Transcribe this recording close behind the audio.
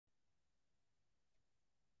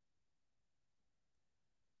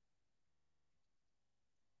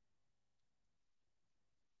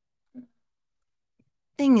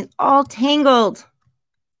thing is all tangled.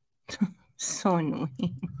 So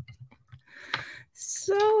annoying.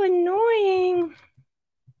 So annoying.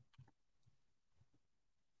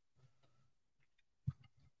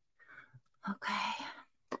 Okay.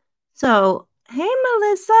 So, hey,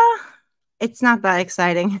 Melissa. It's not that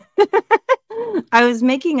exciting. I was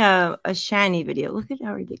making a Shani video. Look at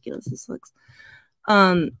how ridiculous this looks.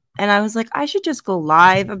 And I was like, I should just go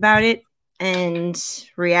live about it and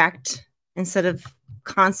react instead of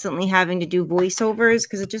constantly having to do voiceovers,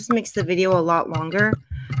 because it just makes the video a lot longer.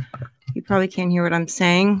 You probably can't hear what I'm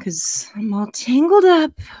saying because I'm all tangled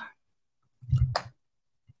up.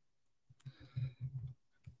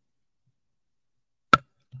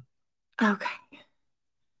 Okay.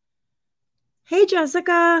 Hey,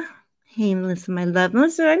 Jessica. Hey, Melissa, my love.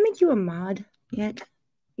 Melissa, did I make you a mod yet?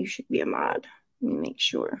 You should be a mod. Let me make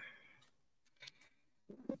sure.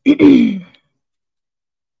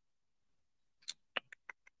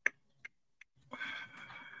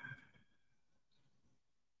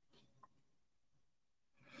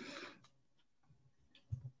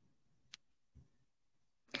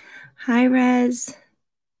 Hi, Rez.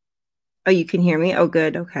 Oh, you can hear me? Oh,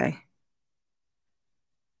 good. Okay.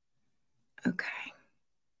 Okay.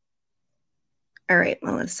 All right,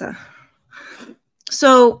 Melissa.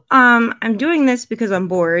 So I'm doing this because I'm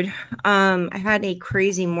bored. I had a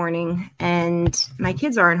crazy morning and my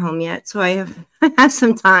kids aren't home yet, so I have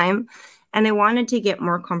some time, and I wanted to get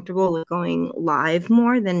more comfortable with going live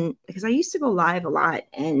more than, because I used to go live a lot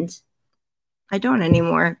and I don't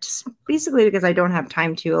anymore, just basically because I don't have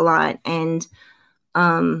time to a lot. And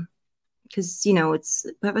because, you know, it's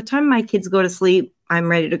by the time my kids go to sleep, I'm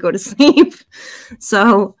ready to go to sleep.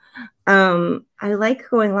 So I like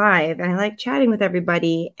going live and I like chatting with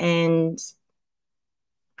everybody, and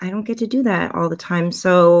I don't get to do that all the time.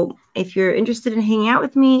 So if you're interested in hanging out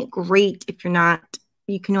with me, great. If you're not,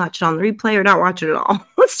 you can watch it on the replay or not watch it at all.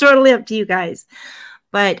 It's totally up to you guys.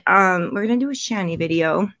 But we're gonna do a Shani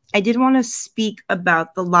video. I did want to speak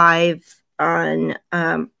about the live on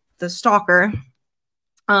the stalker.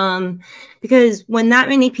 Because when that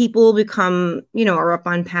many people become, you know, are up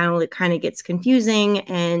on panel, it kind of gets confusing,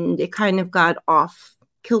 and it kind of got off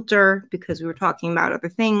kilter because we were talking about other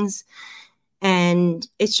things. And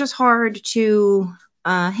it's just hard to,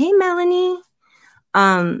 hey, Melanie.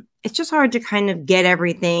 It's just hard to kind of get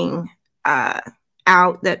everything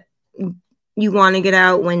out that you want to get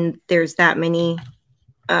out when there's that many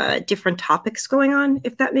different topics going on,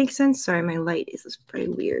 if that makes sense. Sorry, my light is very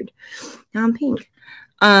weird. Now I'm pink.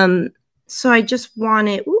 So I just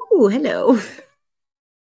wanted, ooh, hello.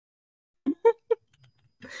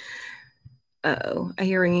 Uh-oh, I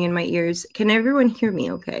hear ringing in my ears. Can everyone hear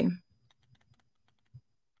me okay?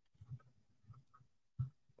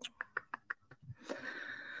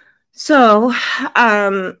 So,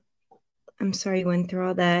 I'm sorry you went through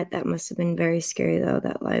all that. That must have been very scary, though.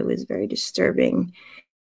 That live was very disturbing.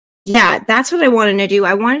 Yeah, that's what I wanted to do.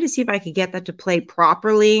 I wanted to see if I could get that to play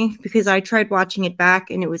properly, because I tried watching it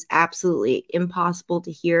back and it was absolutely impossible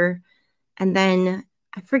to hear. And then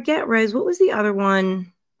I forget, Rez, what was the other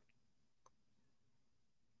one?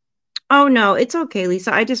 Oh no, it's okay,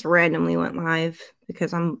 Lisa. I just randomly went live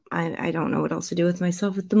because I don't know what else to do with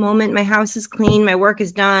myself at the moment. My house is clean, my work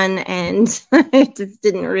is done, and I just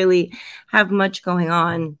didn't really have much going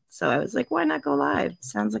on. So I was like, why not go live?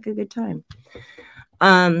 Sounds like a good time.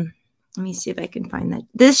 Let me see if I can find that.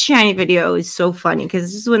 This Shiny video is so funny because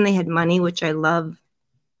this is when they had money, which I love.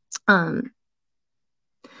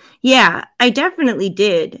 Yeah, I definitely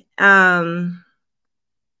did.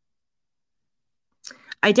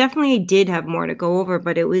 I definitely did have more to go over,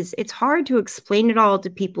 but it's hard to explain it all to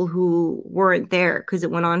people who weren't there because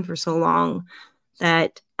it went on for so long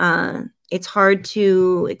that it's hard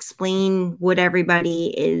to explain what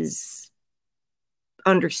everybody is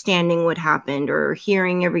understanding what happened or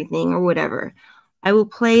hearing everything or whatever. I will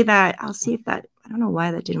play that. I'll see if that, I don't know why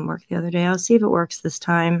that didn't work the other day. I'll see if it works this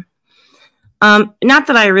time. Not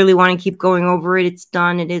that I really want to keep going over it. It's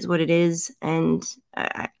done. It is what it is. And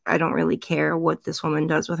I don't really care what this woman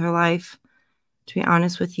does with her life, to be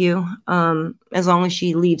honest with you, as long as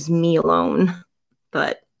she leaves me alone.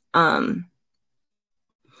 But we're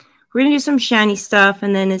going to do some Shani stuff.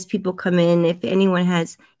 And then as people come in, if anyone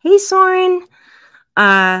has, hey, Soren,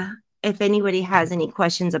 if anybody has any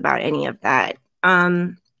questions about any of that,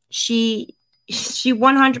 she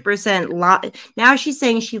 100% lied. Now she's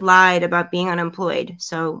saying she lied about being unemployed.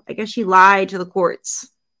 So I guess she lied to the courts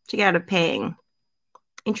to get out of paying.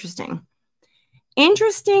 Interesting.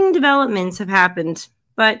 Interesting developments have happened,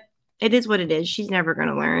 but It is what it is. She's never going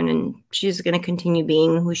to learn, and she's going to continue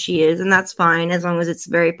being who she is, and that's fine as long as it's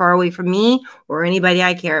very far away from me or anybody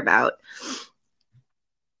I care about.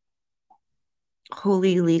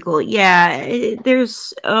 Wholly legal. Yeah,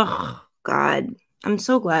 there's, oh, God. I'm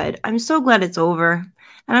so glad. I'm so glad it's over.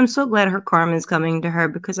 And I'm so glad her karma is coming to her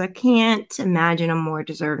because I can't imagine a more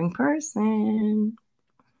deserving person.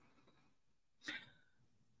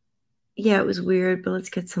 Yeah, it was weird, but let's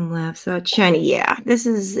get some laughs out. Shani, yeah,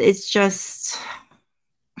 it's just,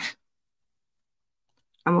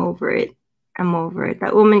 I'm over it. I'm over it.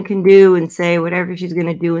 That woman can do and say whatever she's going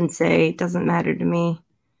to do and say. It doesn't matter to me.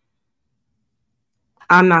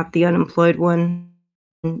 I'm not the unemployed one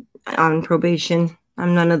on probation.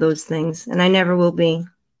 I'm none of those things, and I never will be.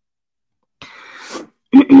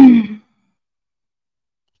 You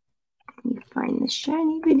find the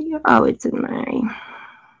shiny video. Oh, it's in my.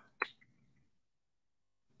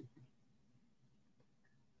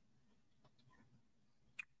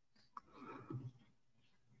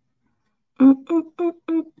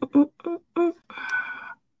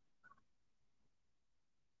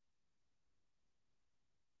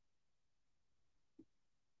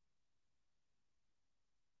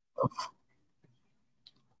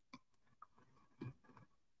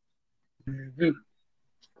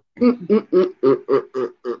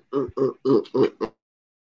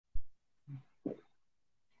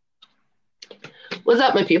 What's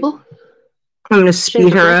up, my people? I'm gonna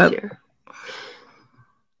speed her up. Here.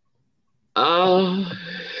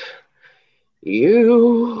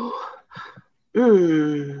 You.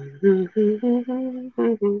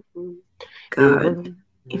 God,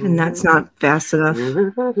 even that's not fast enough. I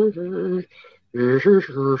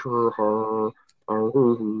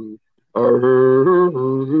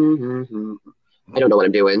don't know what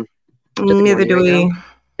I'm doing. Neither do we. Right,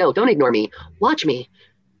 no, don't ignore me. Watch me.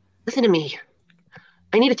 Listen to me.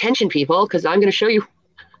 I need attention, people, because I'm going to show you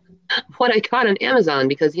what I got on Amazon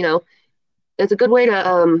because, you know, it's a good way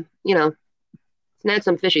to, you know, snag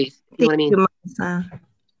some fishies. You know what I mean?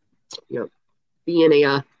 You know, being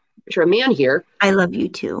a man here. I love you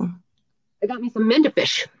too. I got me some men to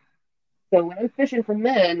fish. So when I'm fishing for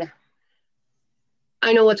men,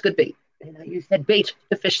 I know what's good bait. And I use that bait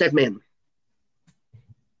to fish that men.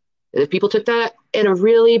 And if people took that in a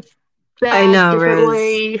really bad, different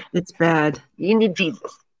way, it's bad. You need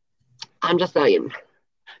Jesus. I'm just saying.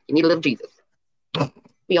 You need to live Jesus.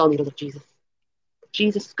 We all need to live Jesus.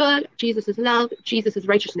 Jesus is good. Jesus is love. Jesus is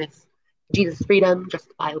righteousness. Jesus is freedom,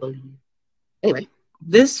 justifiability. Anyway.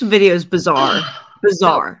 This video is bizarre.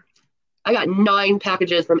 Bizarre. So, I got 9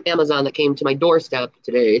 packages from Amazon that came to my doorstep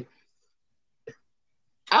today.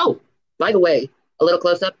 Oh, by the way, a little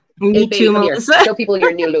close up. Me too, Melissa. Show people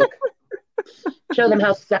your new look. Show them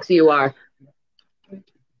how sexy you are.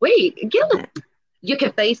 Wait, Gil, you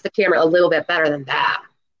can face the camera a little bit better than that.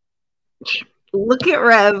 Look at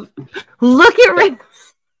Rev. Look at Rev.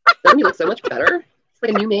 Doesn't he look so much better? It's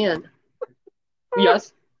like a new man.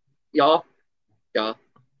 Yes. Yeah. Yeah.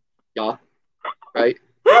 Yeah. Right?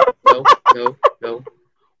 No. No. No.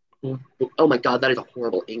 Oh my God, that is a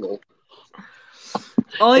horrible angle.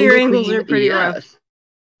 All your angles are pretty rough.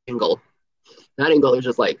 Angle. That angle is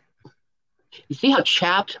just like, you see how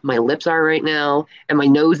chapped my lips are right now, and my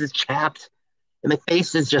nose is chapped, and my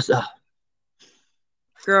face is just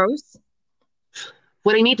gross.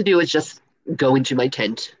 What I need to do is just go into my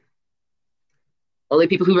tent. Only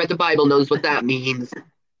people who read the Bible knows what that means.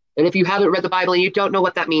 And if you haven't read the Bible and you don't know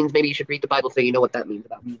what that means, maybe you should read the Bible so you know what that means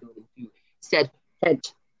about me going into said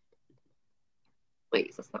tent. Wait,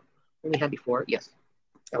 is this not what we had before? Yes.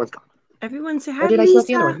 That one's gone. Everyone say hi. Or did I select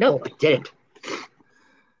the other one? No, I didn't.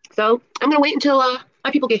 So I'm going to wait until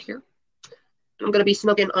my people get here. I'm going to be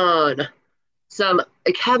smoking on some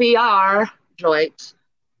caviar joint.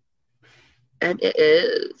 And it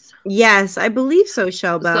is. Yes, I believe so,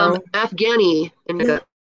 Shelbo. Some Afghani.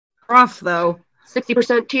 Rough, though.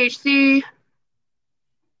 60% THC,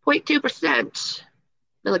 0.2%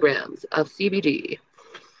 milligrams of CBD.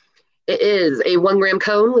 It is a 1 gram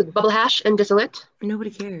cone with bubble hash and distillate.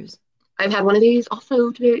 Nobody cares. I've had one of these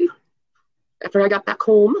also today after I got back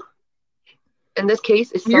home. And this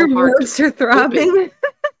case is your lips are throbbing.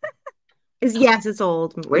 Yes, it's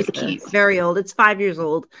old. Where's the keys? Very old. It's 5 years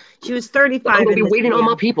old. She was 35. I'm going to be waiting on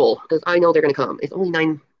my people because I know they're going to come. It's only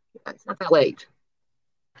 9. It's not that late.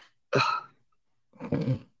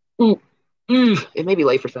 It may be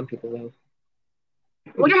late for some people, though.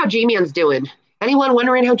 I wonder how G-Man's doing. Anyone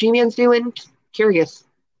wondering how G-Man's doing? Just curious.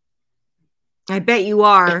 I bet you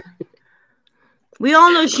are. We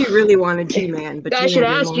all know she really wanted G-Man, but I should G-Man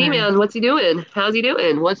didn't ask want her. G-Man, what's he doing? How's he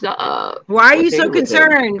doing? What's up? Why are you What's so happening with him?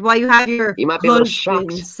 concerned while you have your He might be a little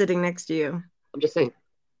husband shocked. sitting next to you? I'm just saying.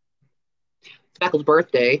 Speckle's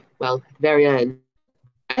birthday. Well, at the very end.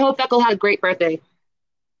 I hope Speckle had a great birthday.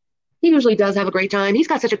 He usually does have a great time. He's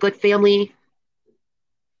got such a good family.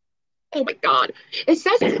 Oh my god. It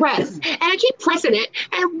says press, and I keep pressing it,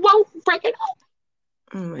 and it won't freaking open.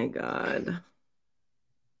 Oh my god.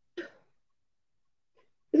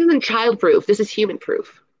 This isn't child proof. This is human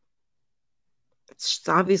proof. It's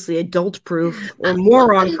obviously adult proof or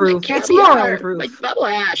moron proof. It's moron Caviar, my proof. bubble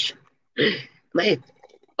hash. My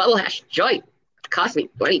bubble hash joint cost me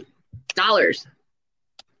 $20.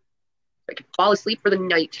 I could fall asleep for the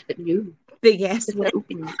night. But no, Big I ass. just want to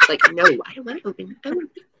open. Like, no, I don't want to open. I want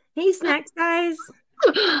Hey, snacks, guys.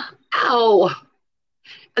 to. Ow.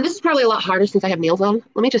 And this is probably a lot harder since I have nails on.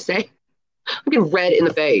 Let me just say. I'm getting red in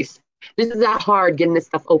the face. This is that hard getting this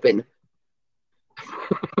stuff open.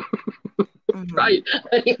 Right.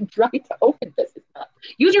 I'm trying to open this.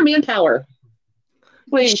 Use your manpower.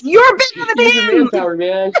 Please. You're bigger than Use your him. manpower,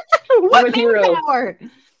 man. What You're a hero. manpower?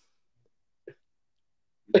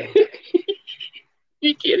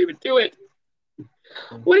 You can't even do it.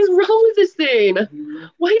 What is wrong with this thing?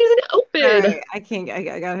 Why doesn't it open? Right, I can't.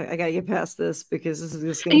 I gotta get past this because this is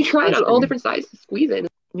just. And you try it on all different sides to squeeze it.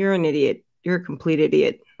 You're an idiot. You're a complete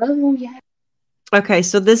idiot. Oh yeah. Okay,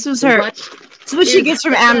 so this was her. This is what she gets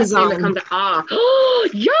from Amazon. Oh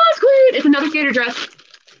yes, queen! It's another skater dress.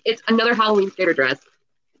 It's another Halloween skater dress.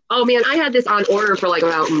 Oh man, I had this on order for like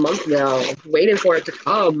about a month now, waiting for it to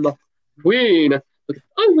come. Queen.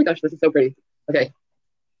 Oh my gosh, this is so pretty. Okay,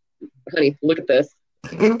 honey, look at this.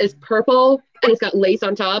 It's purple and it's got lace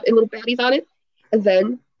on top and little baddies on it. And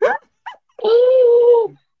then,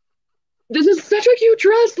 oh, this is such a cute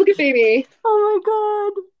dress. Look at baby. Oh my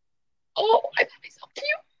god. Oh, I bet it's so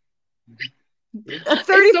cute. A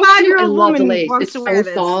 35-year-old woman lace. wants It's to wear so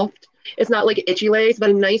this. soft. It's not like itchy lace, but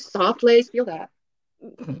a nice soft lace. Feel that.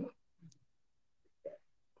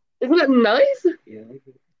 Isn't that nice? Yeah.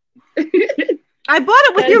 I bought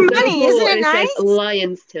it with your so money. Cool. Isn't it and nice? It says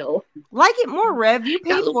Lion's Till. Like it more, Rev. You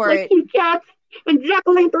paid for it. Cats and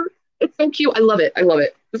jack-o'-lantern. It's so cute. I love it. I love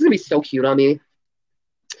it. This is gonna be so cute on me.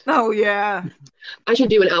 Oh yeah. I should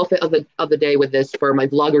do an outfit of the day with this for my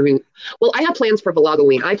vloggerine. Well, I have plans for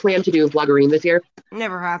vloggerine. I plan to do vloggerine this year.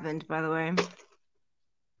 Never happened, by the way.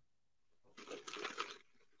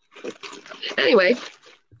 Anyway.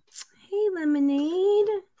 Hey, Lemonade.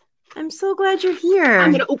 I'm so glad you're here.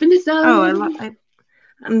 I'm gonna open this up. Oh,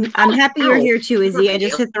 I'm happy you're here too, Izzy. I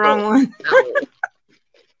just hit the wrong one.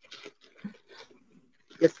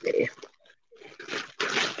 Let's see.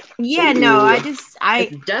 Yeah, no, it's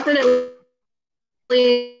definitely.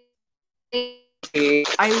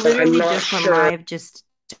 I literally just went live just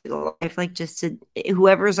to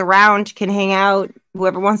whoever's around can hang out.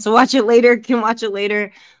 Whoever wants to watch it later can watch it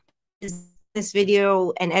later. This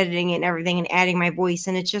video and editing it and everything and adding my voice,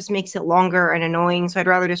 and it just makes it longer and annoying. So I'd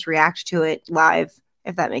rather just react to it live,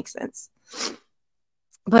 if that makes sense.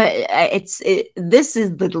 But this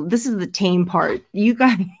is the tame part. You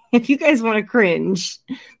guys, if you guys want to cringe,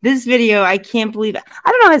 this video, I can't believe it.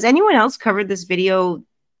 I don't know. Has anyone else covered this video?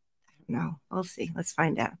 No, we'll see. Let's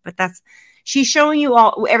find out. But she's showing you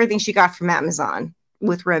everything she got from Amazon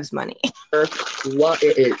with Rev's money. What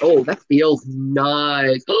it is? Oh, that feels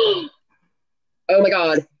nice. Oh my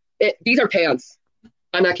god. These are pants.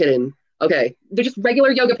 I'm not kidding. Okay. They're just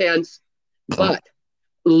regular yoga pants. But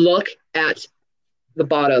look at the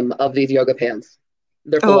bottom of these yoga pants.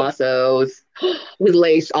 They're Palazzo's with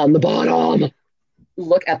lace on the bottom.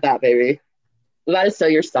 Look at that, baby. That is so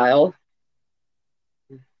your style.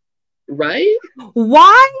 Right?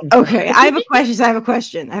 Why? Okay, I have a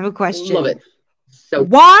question. Love it. So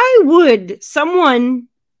why would someone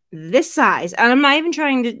this size, and I'm not even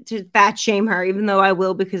trying to fat shame her, even though I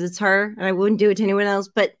will because it's her and I wouldn't do it to anyone else,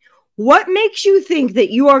 but what makes you think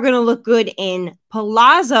that you are going to look good in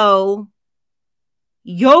palazzo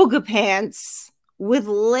yoga pants with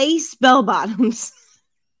lace bell bottoms?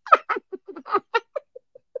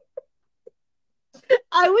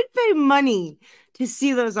 I would pay money to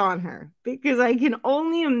see those on her because I can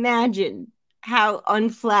only imagine how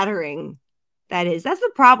unflattering that is. That's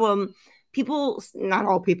the problem. People, not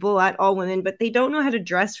all people, not all women, but they don't know how to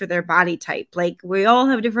dress for their body type. Like, we all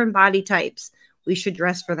have different body types. We should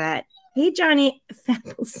dress for that. Hey, Johnny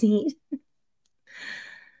Appleseed.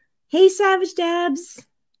 Hey, Savage Dabs.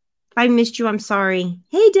 If I missed you, I'm sorry.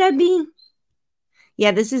 Hey, Debbie.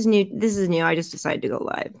 Yeah, this is new. I just decided to go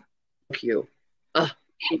live. Thank you. All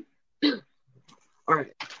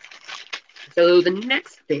right. So the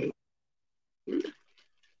next thing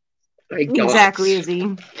I Exactly, got.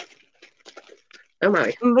 Izzy. Oh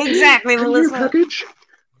my. Exactly, Come here, Melissa. package.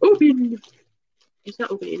 Open. It's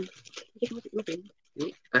not opening. It wasn't open.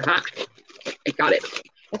 Aha. I got it.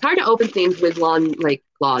 It's hard to open things with lawn, like,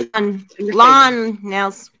 claws. Lawn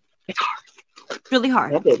nails. It's hard. It's really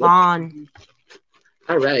hard. Love it. Lawn.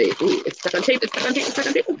 All right. Ooh, it's stuck on tape. It's stuck on tape. It's stuck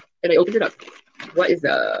on tape. And I opened it up. What is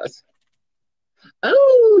this?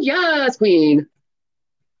 Oh, yes, Queen.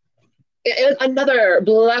 It is another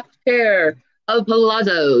black pair of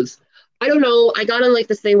palazzos. I don't know. I got on like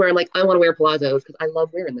this thing where I'm like, I want to wear palazzos because I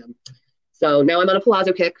love wearing them. So now I'm on a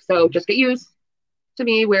palazzo kick. So just get used to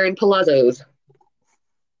me wearing palazzos.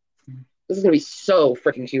 This is gonna be so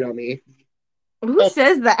freaking cute on me. Who Oh,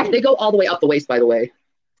 says that? they go all the way up the waist, by the way.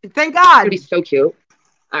 Thank It's gonna be God. so cute.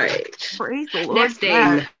 All right. Praise the Lord Next for thing.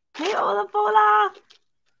 that. Hey, Olafola.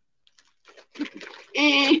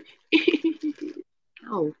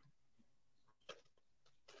 Oh.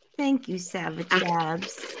 Thank you, Savage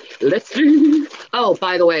Dabs. Let's see. Oh,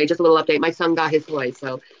 by the way, just a little update. My son got his toy,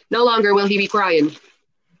 so no longer will he be crying.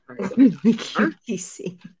 All right. Really cute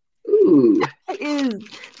PC. Ooh. It is.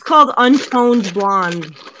 It's called Untoned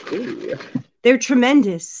Blonde. Ooh. They're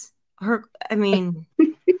tremendous. I mean,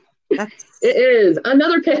 that's. It is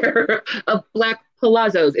another pair of black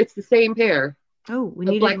palazzos. It's the same pair Oh, of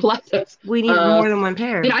black palazzos. we needed more than one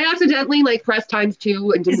pair. Did I accidentally like press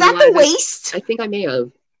 ×2 and didn't Is that realize the waist? I think I may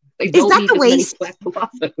have. I Is don't that need the this many waist? black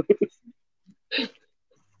palazzos.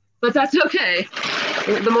 But that's okay.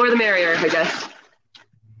 The more the merrier, I guess.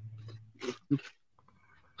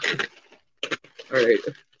 All right.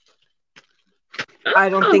 I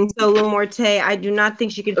don't think so, Lou Morte. I do not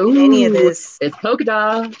think she could fit Ooh, any of this. it's polka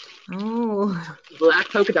dot. Oh. Black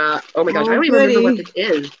polka dot. Oh my gosh, I Oh, don't even remember what goody.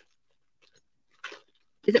 this is.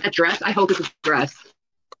 Is it a dress? I hope it's a dress.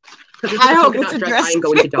 Because this is I a hope polka it's dot a dress dress. I am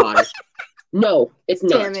going to dye. No, it's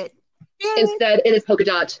not. Damn it. Damn it. Instead, it is polka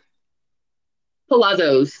dot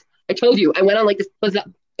palazzos. I told you, I went on like this.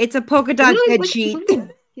 It's a polka And dot then I was bed like, sheet. what?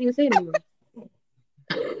 Can't even say it anymore.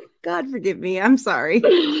 God forgive me. I'm sorry.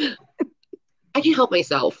 I can't help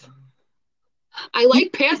myself. I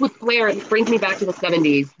like pants with flair. It brings me back to the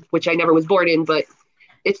 70s, which I never was born in, but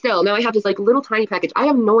it's still. Now I have this like little tiny package. I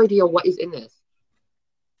have no idea what is in this.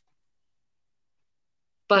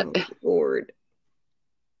 But Oh, Lord.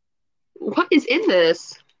 what is in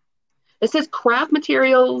this? It says craft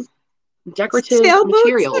materials, decorative Sailboats?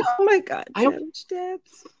 materials. Oh my God. I don't. Savage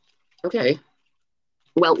Dabs. Okay.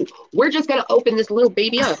 Well, we're just gonna open this little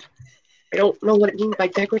baby up. I don't know what it means by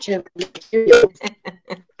decorative materials.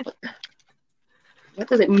 What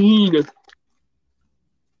does it mean?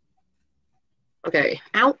 Okay.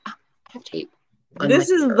 Ow. I have tape. This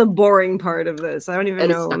is the boring part of this. I don't even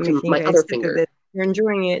And it's know. stuck I'm to making my you guys other sit through finger. this. If you're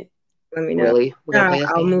enjoying it, let me know. Really? Without my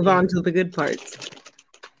I'll move on to the good parts.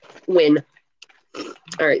 Win.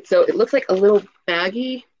 All right. So it looks like a little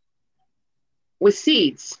baggie with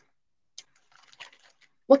seeds.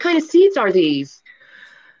 What kind of seeds are these?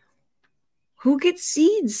 Who gets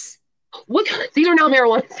seeds? What kind these are not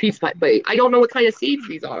marijuana seeds, by the way. I don't know what kind of seeds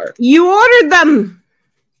these are. You ordered them.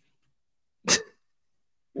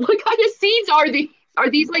 What kind of seeds are these? Are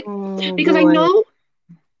these like because I boy. know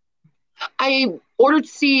I ordered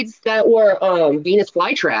seeds that were Venus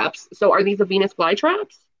flytraps. So are these the Venus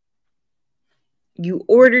flytraps? You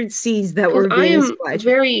ordered seeds that were I Venus am flytraps.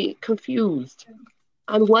 very confused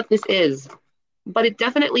on what this is, but it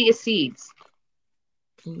definitely is seeds.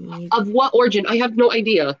 Of what origin? I have no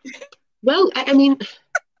idea. Well, I mean,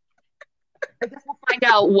 I guess we'll find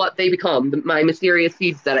out what they become. My mysterious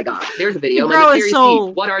seeds that I got. There's a video. My mysterious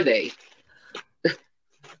seeds. What are they?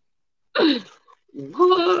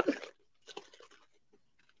 What?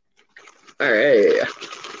 All right.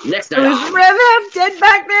 Next item. Was Rev half dead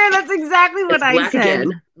back there? That's exactly what I black said.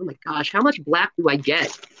 Again. Oh my gosh, how much black do I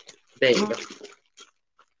get? Thing.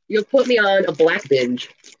 You put me on a black binge.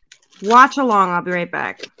 Watch along. I'll be right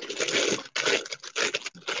back.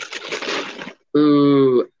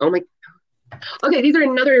 Ooh. Oh my. Okay, these are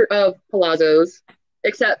another palazzos,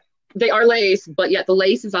 except they are lace, but yet the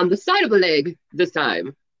lace is on the side of the leg this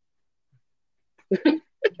time.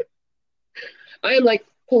 I am like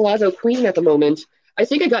palazzo queen at the moment. I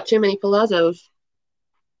think I got too many palazzos.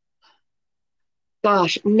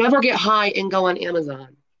 Gosh, never get high and go on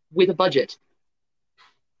Amazon with a budget.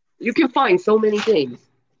 You can find so many things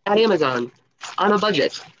at Amazon on a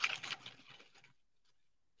budget.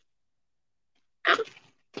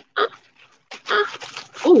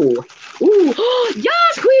 Ooh, ooh,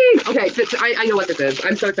 yes, queen! Okay, I know what this is.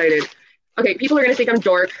 I'm so excited. Okay, people are gonna think I'm a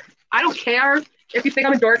dork. I don't care if you think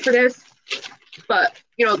I'm a dork for this. But,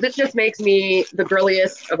 you know, this just makes me the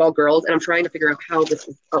girliest of all girls, and I'm trying to figure out how this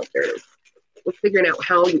is. Oh, there it is. We're figuring out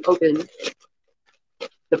how you open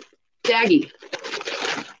the baggie.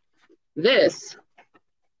 This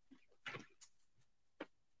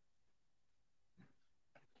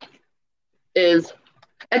is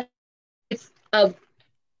it's of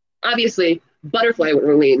obviously butterfly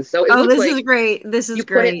wings. So it Oh, looks this like is great. This is you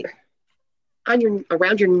put it great. on your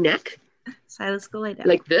around your neck So let's go lay down.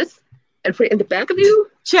 like this and put it in the back of you.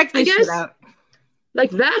 Check I this shit guess out.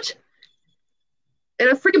 like that. And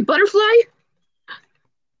a freaking butterfly.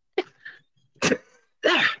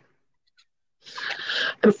 There.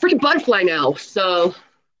 I'm a freaking butterfly now. So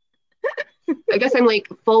I guess I'm like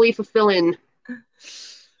fully fulfilling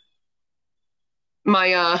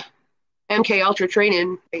my MK Ultra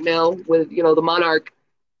training right now with, you know, the Monarch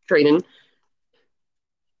training.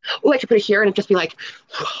 Oh, I should put it here and just be like,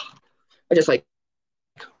 I just like,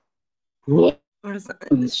 What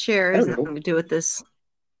does share I has don't know. nothing to do with this.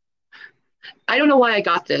 I don't know why I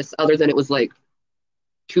got this other than it was like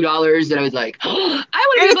 $2 and I was like, oh, I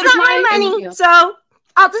want to And be a it's not butterfly. my money, And, you know, so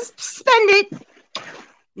I'll just spend it.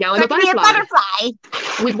 now I'm So a I can be a butterfly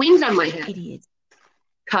butterfly. with wings on my head. Idiot.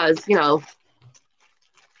 Because, you know,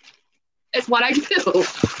 it's what I do.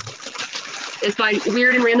 Is find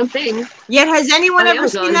weird and random things. Yet has anyone on ever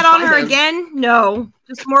Amazon seen that and on buy her them again? No.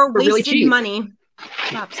 Just more for really wasted cheap. money.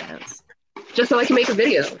 Stop, Silas. Just so I can make a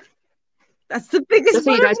video. That's the biggest Just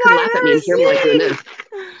so you guys butterfly could laugh at me and hear me like doing I've ever this.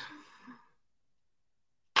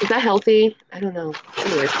 Is that healthy? I don't know.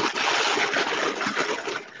 Anyway.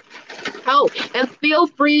 Oh, and feel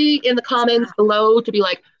free in the comments below to be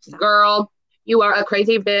like, girl, you are a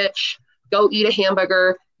crazy bitch. Go eat a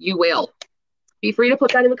hamburger. You will. Be free to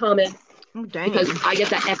put that in the comments. Oh, dang. Because I get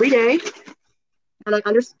that every day. And I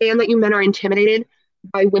understand that you men are intimidated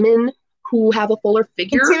by women who have a fuller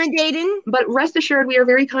figure. Intimidating? But rest assured, we are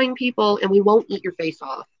very kind people and we won't eat your face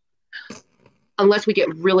off unless we get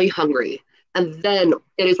really hungry. And then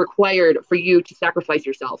it is required for you to sacrifice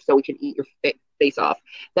yourself so we can eat your face off.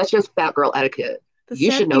 That's just fat girl etiquette.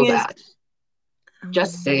 You should know that.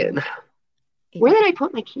 Just saying. Where did I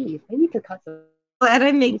put my keys? I need to cut them. Glad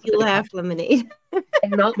I make you laugh, Lemonade.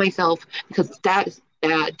 And not myself, because that is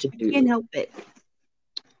bad to do. Can't help it.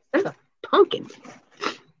 That's a pumpkin.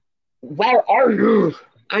 Where are you?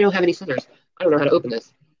 I don't have any scissors. I don't know how to open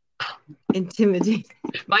this. Intimidating.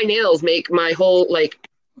 My nails make my whole like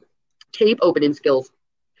tape opening skills.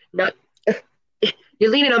 Not.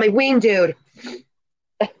 You're leaning on my wing, dude.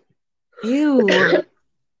 Ew.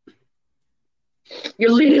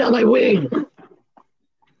 You're leaning on my wing.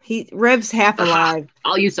 Rev's half alive.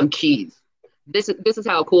 I'll use some keys. This is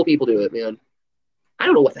how cool people do it, man. I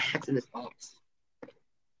don't know what the heck's in this box.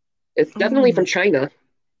 It's definitely from China.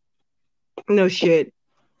 No shit.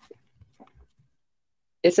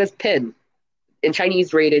 It says pen in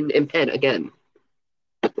Chinese rated and pen again.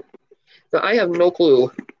 So I have no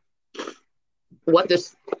clue what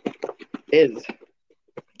this is.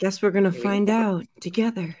 Guess we're gonna find out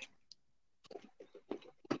together.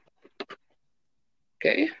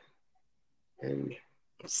 Okay. And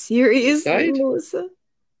seriously, Melissa?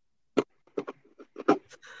 There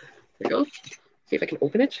we go. See if I can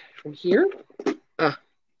open it from here. I'm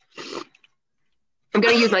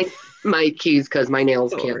gonna use my keys because my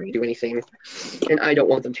nails can't do anything, and I don't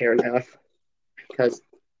want them tearing off because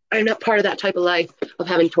I'm not part of that type of life of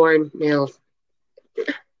having torn nails.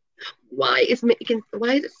 Why is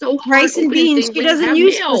it so hard? Rice and beans. She doesn't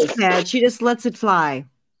use this pad. She just lets it fly.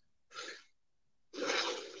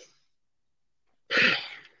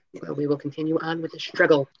 Well, we will continue on with the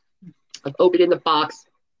struggle of opening the box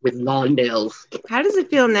with long nails. How does it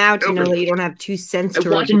feel now to know that you don't have 2 cents to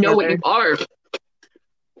I want to know what you are.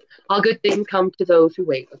 All good things come to those who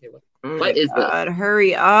wait. Okay, what is this?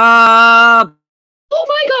 Hurry up. Oh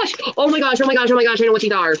my gosh. Oh my gosh. Oh my gosh. Oh my gosh. I know what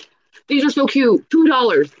these are. These are so cute.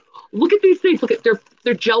 $2. Look at these things. Look at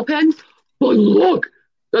they're gel pens. But look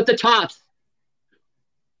at the tops.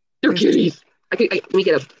 They're kitties. Let me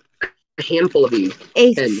get a handful of these.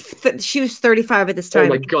 She was 35 at this time. Oh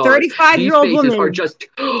my god. 35-year-old woman. Are just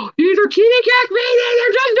these are kitty cat babies.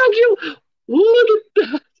 They're just so cute. Look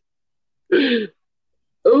at that.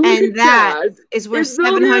 Oh, and that is where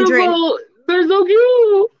 700. They're so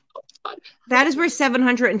cute. That is where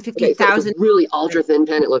 750,000. So really ultra thin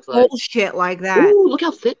pen. It looks like bullshit like that. Ooh, look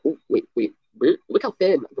how thin. Wait. Look how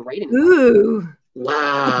thin the writing is. Ooh.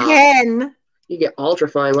 Wow. Pen. You get ultra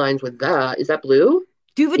fine lines with that. Is that blue?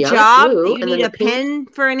 Do you have a job? Do you need a pen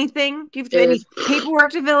for anything? Do you have any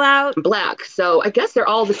paperwork to fill out? Black. So I guess they're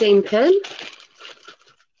all the same pen.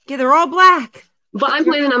 Yeah, they're all black. But I'm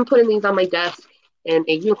planning on putting these on my desk in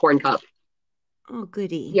a unicorn cup. Oh,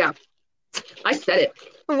 goody. Yeah, I said it.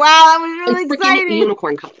 Wow, that was A really freaking exciting.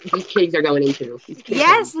 unicorn cup. These kids are going into. These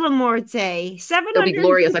Yes, kittens. Lamorte. It'll be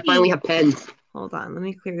glorious. I finally 750. have pens. Hold on, let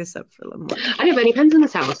me clear this up for Lamorte. I have any pens in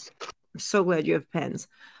this house. I'm so glad you have pens.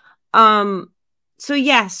 So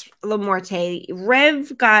yes, Lamorte.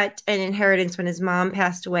 Rev got an inheritance when his mom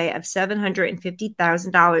passed away of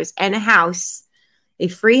 $750,000 and a house, a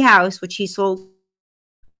free house, which he sold,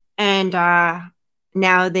 and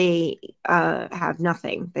now they have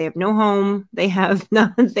nothing. They have no home. They have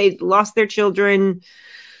nothing. They lost their children.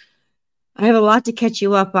 I have a lot to catch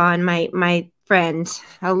you up on, my friend.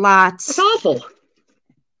 A lot. It's awful.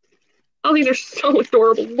 Oh, these are so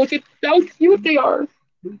adorable. Look at how cute they are.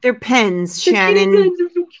 They're pens, The kitty Shannon. pens are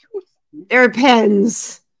so cute. They're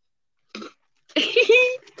pens.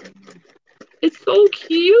 It's so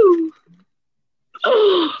cute.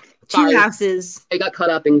 Oh, Two sorry. houses. I got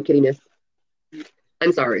caught up in kittiness.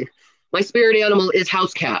 I'm sorry. My spirit animal is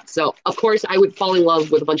house cat, so of course I would fall in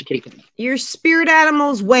love with a bunch of kitty kittens. Your spirit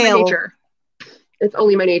animal's My whale. nature. It's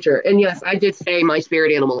only my nature. And yes, I did say my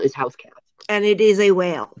spirit animal is house cat. And it is a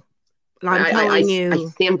whale. And I'm telling I you.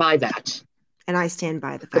 stand by that. And I stand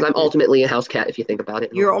by the fact because I'm that ultimately a house cat if you think about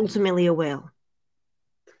it. you're ultimately a whale.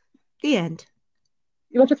 The end.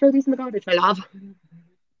 You want to throw these in the garbage, my love?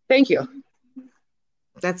 Thank you.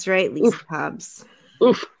 That's right, Lisa Oof. Hobbs.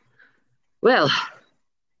 Oof. Well,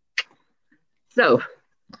 so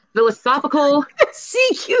philosophical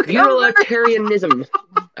utilitarianism.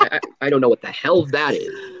 I don't know what the hell that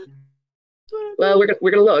is. Well,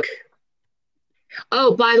 we're gonna look.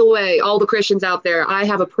 Oh, by the way, all the Christians out there, I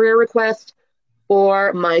have a prayer request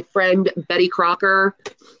for my friend Betty Crocker.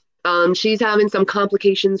 She's having some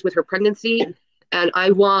complications with her pregnancy, and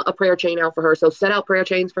I want a prayer chain out for her. So set out prayer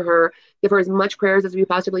chains for her. Give her as much prayers as we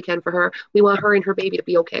possibly can for her. We want her and her baby to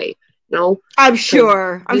be okay. You know? I'm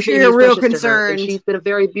sure you're real concerned. And she's been a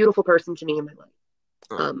very beautiful person to me in my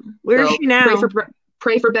life. Where is she now?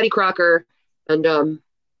 Pray for Betty Crocker and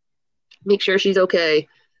make sure she's okay.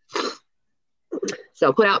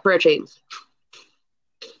 So put out prayer chains.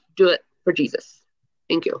 Do it for Jesus.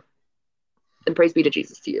 Thank you. And praise be to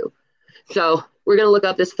Jesus to you. So we're going to look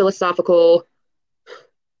up this philosophical.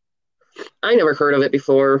 I never heard of it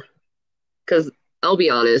before because I'll be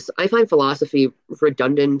honest, I find philosophy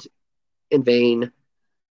redundant and vain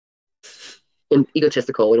and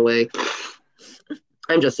egotistical in a way.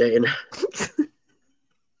 I'm just saying.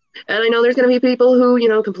 And I know there's going to be people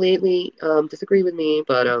who, completely disagree with me,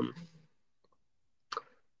 but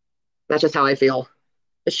that's just how I feel.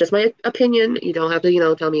 It's just my opinion. You don't have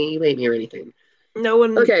to, tell me you hate me or anything. No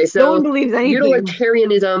one believes anything.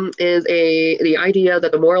 Utilitarianism is the idea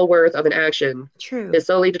that the moral worth of an action is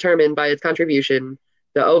solely determined by its contribution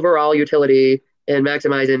to overall utility and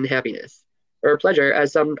maximizing happiness or pleasure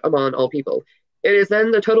as summed among all people. It is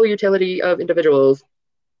then the total utility of individuals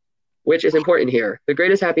which is important here. The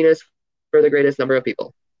greatest happiness for the greatest number of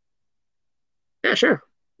people. Yeah, sure.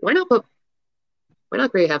 Why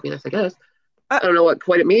not great happiness, I guess. I don't know what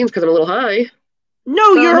quite it means because I'm a little high.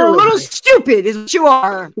 No, you're a little stupid, is what you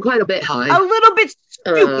are. I'm quite a bit high. A little bit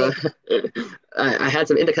stupid. I had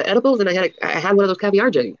some indica edibles and I had one of those caviar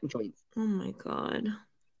joints. Oh my god.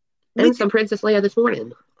 And some Princess Leia this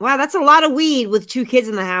morning. Wow, that's a lot of weed with 2 kids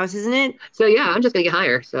in the house, isn't it? So yeah, I'm just gonna get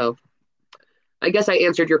higher. So I guess I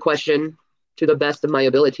answered your question to the best of my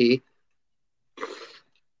ability.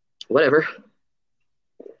 Whatever.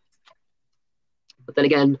 But then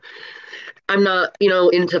again, I'm not,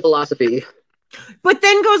 into philosophy. But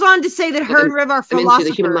then goes on to say that her and Riv are philosophers. I'm into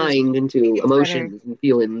the human mind, into emotions and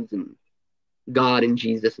feelings and God and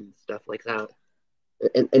Jesus and stuff like that.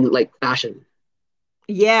 And like fashion.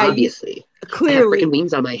 Yeah. Obviously. Clearly. I have freaking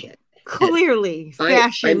wings on my head. Clearly.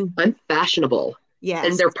 Fashion. I'm fashionable. Yes.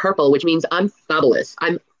 And they're purple, which means I'm fabulous.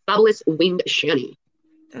 I'm fabulous winged Shanny.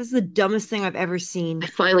 That was the dumbest thing I've ever seen. I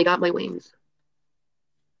finally got my wings.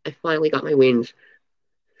 We're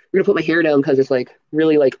gonna put my hair down because it's like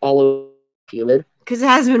really like all over humid. Because it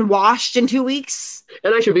hasn't been washed in 2 weeks.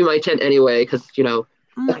 And I should be my tent anyway, because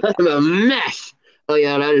I'm a mess. Oh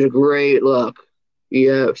yeah, that is a great look.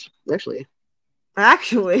 Yes, actually,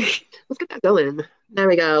 let's get that going. There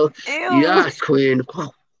we go. Ew. Yes, queen.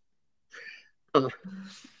 Oh.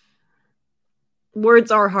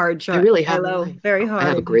 Words are hard, Chuck. I really have very hard. I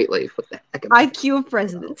have a great life. What the heck? IQ of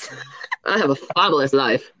presidents. I have a fabulous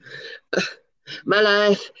life. My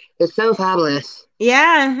life is so fabulous.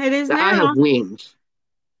 Yeah, it is now. I have wings.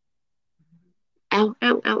 Ow,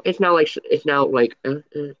 ow, ow. It's now like,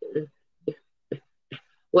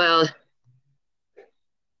 well,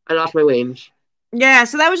 I lost my wings. Yeah,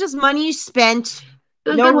 so that was just money you spent.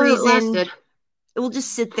 No reason. It will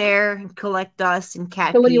just sit there and collect dust and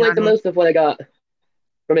cat So what do pee you like on the it. most of what I got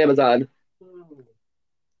from Amazon?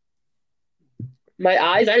 My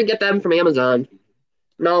eyes, I didn't get them from Amazon.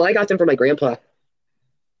 No, I got them from my grandpa.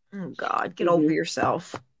 Oh God, get over Hmm.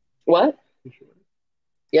 yourself. What?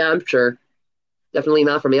 Yeah, I'm sure. Definitely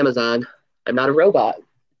not from Amazon. I'm not a robot.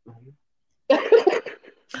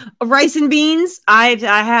 Rice and beans.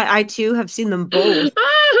 I too have seen them both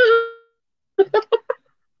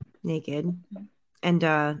naked,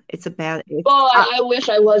 and it's a bad. Oh, I wish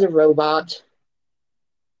I was a robot.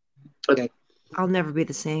 Okay. I'll never be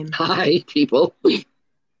the same. Hi, people.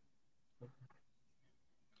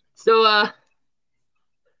 So, I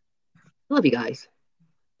love you guys.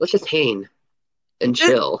 Let's just hang and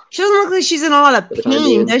chill She doesn't look like she's in a lot of for the time pain,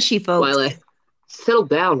 being does she, folks? while I settle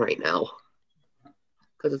down right now.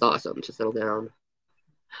 Because it's awesome to settle down.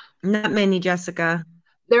 Not many, Jessica.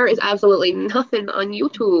 There is absolutely nothing on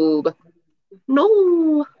YouTube.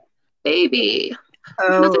 No, baby.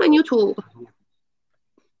 There's nothing on Oh, YouTube.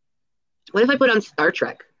 What if I put on Star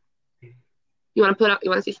Trek? You want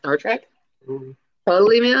to see Star Trek?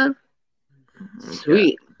 Totally, man. God.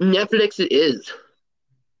 Sweet. Netflix it is.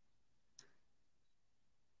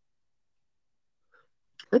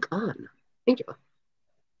 Click on. Thank you.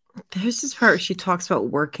 There's this part she talks about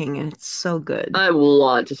working, and it's so good. I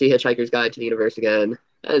want to see Hitchhiker's Guide to the Universe again.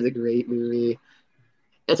 That is a great movie.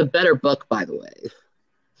 It's a better book, by the way.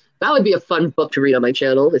 That would be a fun book to read on my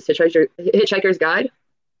channel. Is Hitchhiker's Guide?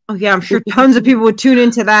 Oh yeah, I'm sure tons of people would tune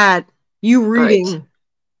into that. You All right. reading.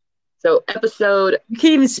 So episode You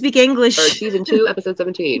can't even speak or English. season 2, episode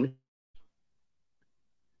 17.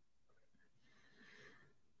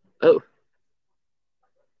 Oh,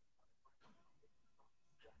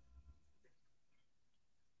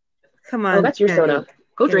 Come oh, on, that's your Jenny. soda.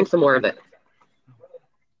 Go Get drink it. some more of it.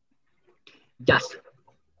 Yes.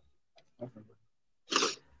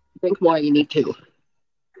 Drink more. You need to.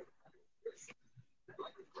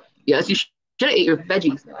 Yes, you should have ate your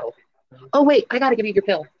veggies though. Oh wait, I gotta give you your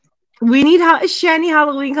pill. We need shiny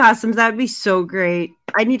Halloween costumes. That'd be so great.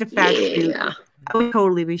 I need a fat suit. Yeah. I would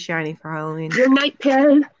totally be shiny for Halloween. Your night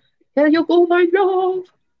pill. There you go, my love.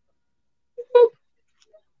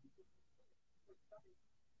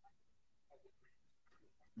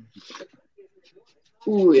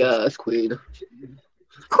 Ooh, yes, queen. Like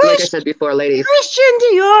I said before, ladies, Christian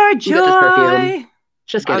Dior you get this perfume. joy.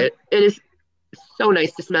 Just get it. It is so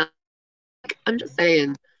nice to smell. I'm just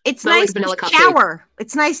saying. It's Smell like nice a vanilla to cupcake shower.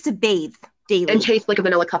 It's nice to bathe daily. and taste like a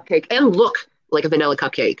vanilla cupcake and look like a vanilla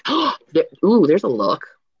cupcake. Ooh, there's a look.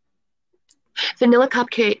 Vanilla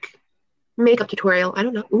cupcake makeup tutorial. I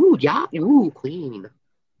don't know. Ooh, yeah. Ooh, queen.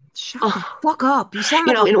 Shut the Oh, fuck up. You sound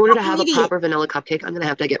like a in order to fucking have a idiot. proper vanilla cupcake, I'm gonna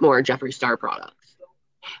have to get more Jeffree Star products.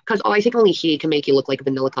 Because I think only he can make you look like a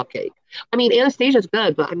vanilla cupcake. I mean, Anastasia's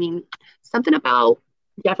good, but I mean, something about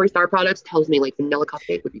Jeffree Star products tells me like vanilla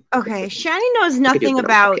cupcake would be perfect Okay, for me. Shani knows We could do nothing vanilla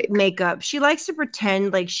about cupcake. makeup. She likes to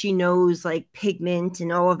pretend like she knows like pigment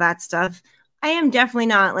and all of that stuff. I am definitely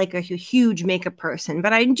not like a huge makeup person,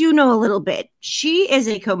 but I do know a little bit. She is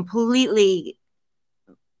a completely,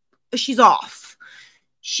 she's off.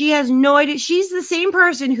 She has no idea. She's the same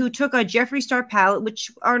person who took a Jeffree Star palette,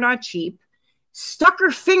 which are not cheap, stuck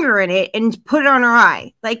her finger in it and put it on her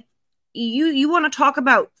eye. Like you want to talk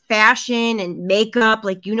about fashion and makeup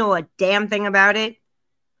like you know a damn thing about it.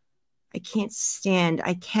 I can't stand.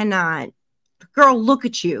 I cannot. Girl, look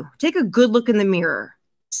at you. Take a good look in the mirror.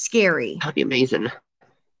 Scary. That'd be amazing.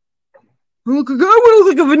 Look, I want to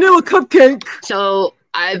look like a vanilla cupcake. So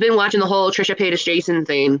I've been watching the whole Trisha Paytas Jason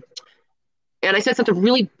thing, and I said something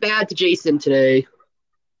really bad to Jason today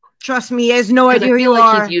Trust me, he has no because I idea who feel you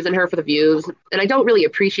like he's are. using her for the views, and I don't really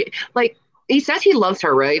appreciate. Like he says he loves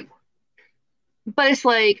her, right? But it's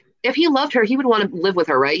like if he loved her, he would want to live with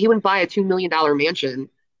her, right? He wouldn't buy a $2 million mansion,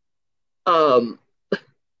 um,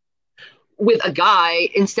 with a guy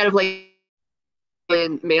instead of like a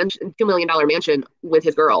 $2 million mansion with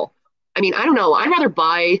his girl. I mean, I don't know. I'd rather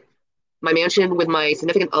buy my mansion with my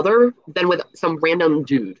significant other than with some random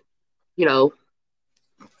dude. You know,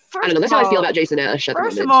 I don't First know. of That's how I feel all, about Jason Nash at the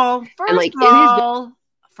first of moment. all, And first like of in his all,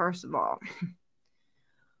 first of all,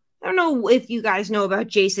 I don't know if you guys know about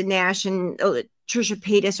Jason Nash and Trisha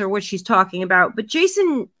Paytas or what she's talking about, but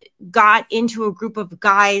Jason got into a group of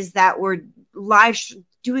guys that were live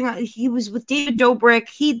doing. He was with David Dobrik.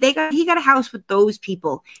 He got a house with those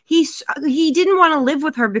people. He didn't want to live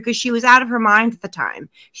with her because she was out of her mind at the time.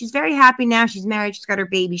 She's very happy now. She's married. She's got her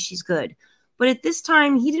baby. She's good. But at this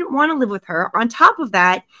time, he didn't want to live with her. On top of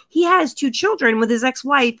that, he has 2 children with his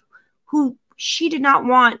ex-wife who she did not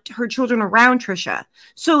want her children around Trisha.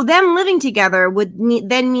 So them living together would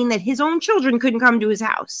then mean that his own children couldn't come to his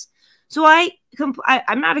house. So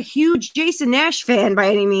I'm not a huge Jason Nash fan by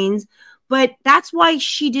any means, but that's why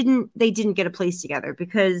they didn't get a place together,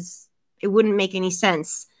 because it wouldn't make any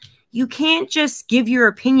sense. You can't just give your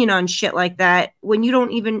opinion on shit like that when you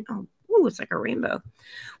don't even, oh, it's like a rainbow.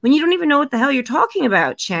 When you don't even know what the hell you're talking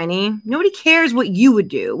about, Shani. Nobody cares what you would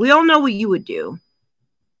do. We all know what you would do.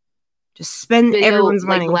 Just spend everyone's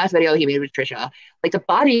money. Like the last video he made with Trisha, like the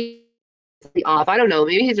body off. I don't know.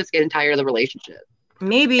 Maybe he's just getting tired of the relationship.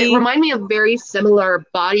 Maybe. It reminded me of very similar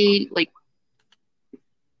body,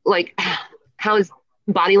 like how his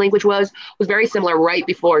body language was very similar right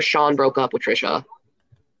before Sean broke up with Trisha.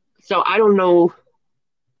 So I don't know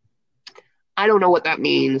what that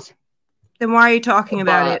means. Then why are you talking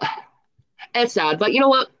about it? It's sad, but you know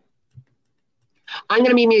what? I'm going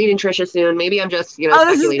to be meeting Trisha soon. Maybe I'm just,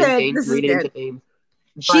 speculating things, reading into things.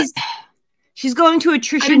 She's going to a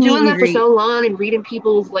Trisha. I've been doing that for so long and reading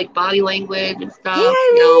people's like body language and stuff.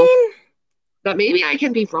 Hey, but maybe I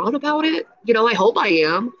can be wrong about it. I hope I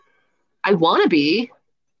am. I want to be.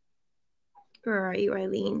 Where are you,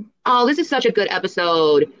 Eileen? Oh, this is such a good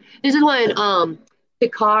episode. This is when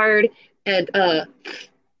Picard and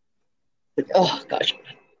oh gosh,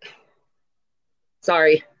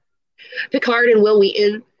 sorry, Picard and Will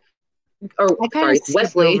Wheaton, or sorry,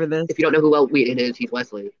 Wesley. If you don't know who Will Wheaton is, he's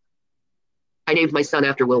Wesley. I named my son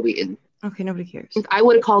after Will Wheaton. Okay, nobody cares. I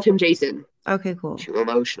would have called him Jason. Okay, cool. Too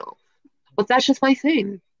emotional. But that's just my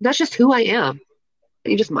thing. That's just who I am.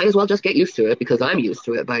 And you just might as well just get used to it, because I'm used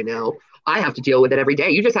to it by now. I have to deal with it every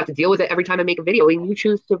day. You just have to deal with it every time I make a video and you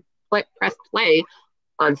choose to press play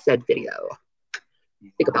on said video.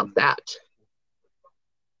 Think about that.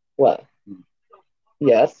 What?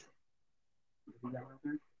 Yes.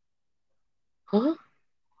 Huh?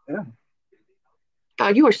 Yeah.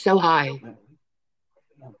 God, you are so high.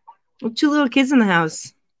 Two little kids in the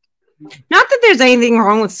house. Not that there's anything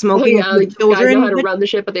wrong with smoking with children. Guys know how to run the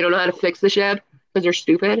ship, but they don't know how to fix the ship because they're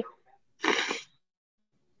stupid.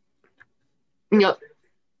 Yep.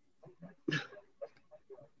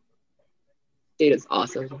 Dude, it's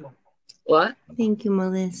awesome. What? Thank you,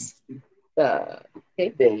 Melissa. Hey,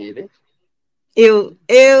 baby. Ew.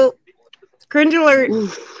 Cringe alert.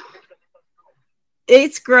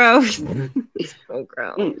 It's gross. It's so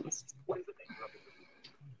gross.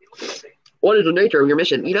 What is the nature of your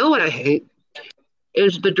mission? You know what I hate?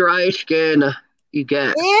 Is the dry skin you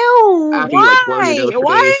get. Ew. After Why? You,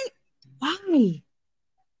 Why?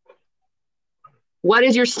 What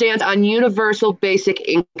is your stance on universal basic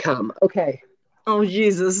income? Okay. Oh,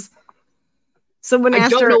 Jesus. Someone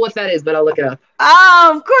asked her. I don't know what that is, but I'll look it up.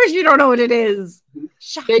 Oh, of course you don't know what it is.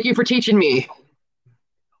 Thank you for teaching me.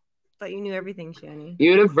 Thought you knew everything, Shani.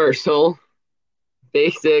 Universal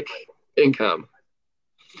basic income.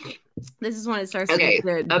 This is when it starts to get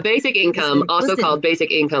good. A basic income, also called basic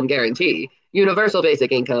income guarantee, universal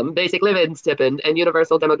basic income, basic living stipend, and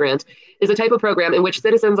universal demo grant, is a type of program in which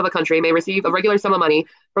citizens of a country may receive a regular sum of money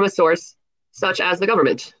from a source such as the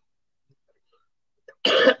government.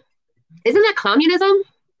 Isn't that communism?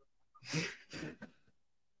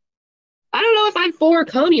 I don't know if I'm for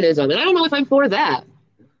communism, and I don't know if I'm for that.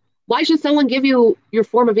 Why should someone give you your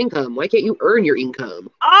form of income? Why can't you earn your income?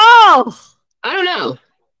 Oh! I don't know.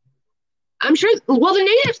 I'm sure, well, the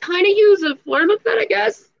natives kind of use a form of that, I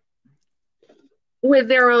guess. With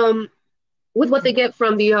their, with what they get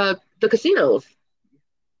from the casinos.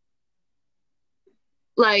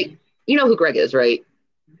 Like, you know who Greg is, right?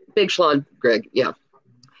 Big Schlon Greg, yeah.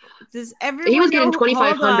 Does everyone he was getting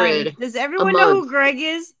 $2,500. Does everyone know who Greg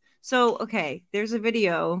is? So, okay, there's a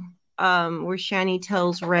video where Shani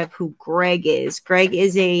tells Rev who Greg is. Greg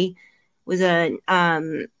was a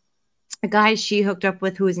guy she hooked up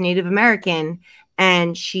with who was Native American,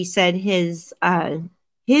 and she said his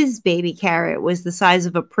baby carrot was the size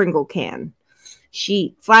of a Pringle can.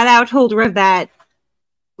 She flat out told Rev that,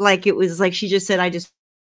 like it was like she just said,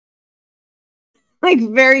 like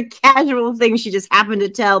very casual thing she just happened to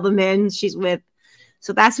tell the men she's with.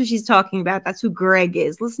 So that's what she's talking about. That's who Greg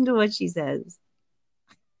is. Listen to what she says.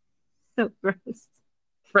 So gross.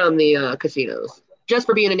 From the casinos. Just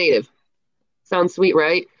for being a native. Sounds sweet,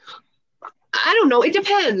 right? I don't know. It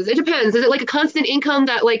depends. Is it like a constant income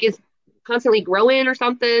that like is constantly growing or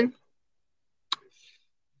something?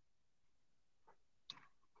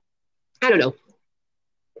 I don't know.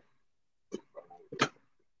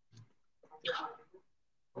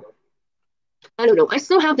 I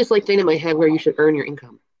still have this like thing in my head where you should earn your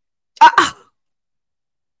income.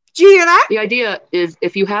 Do you hear that? The idea is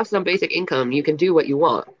if you have some basic income, you can do what you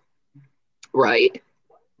want. Right?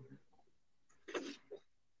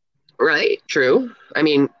 Right? True. I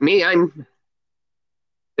mean, me, I'm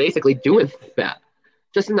basically doing that.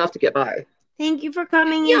 Just enough to get by. Thank you for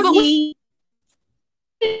coming, Yeah, but Izzy.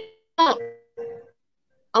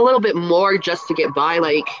 a little bit more just to get by.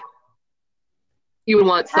 Like, you would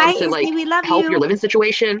want some Hi, to, Izzy. like, We love help your you. living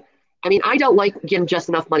situation. I mean, I don't like getting just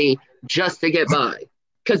enough money just to get by.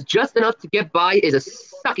 Because just enough to get by is a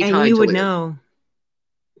sucky And time you to would live. know.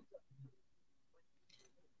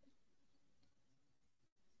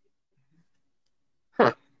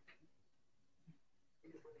 Huh.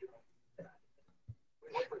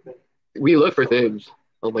 We look for things.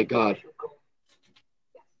 Oh my god.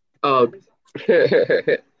 Um,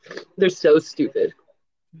 they're so stupid.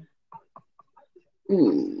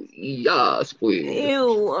 Ooh, yes, please.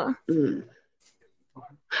 Ew. Mm.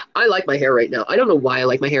 I like my hair right now. I don't know why I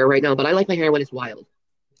like my hair right now, but I like my hair when it's wild.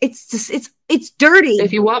 It's just it's dirty.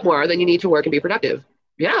 If you want more, then you need to work and be productive.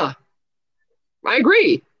 Yeah, I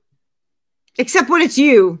agree. Except when it's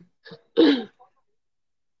you. And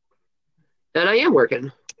I am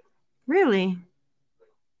working. Really?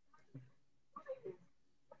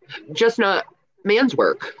 Just not man's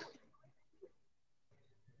work.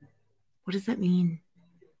 What does that mean?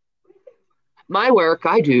 My work,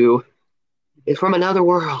 I do, is from another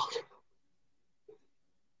world.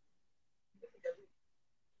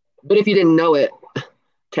 But if you didn't know it,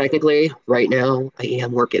 technically, right now, I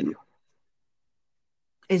am working.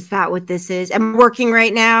 Is that what this is? Am I working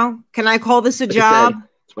right now? Can I call this a Like I said, job?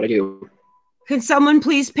 that's what I do. Can someone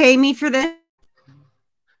please pay me for this?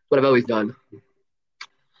 What I've always done.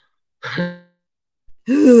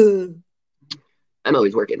 You I'm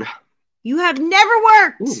always working. have never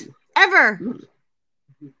worked. Ooh. Ever. Mm.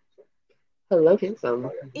 Hello, handsome.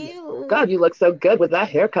 Ew. God, you look so good with that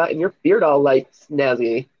haircut and your beard all like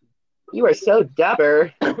snazzy. You are so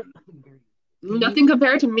dapper. Nothing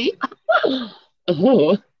compared to me.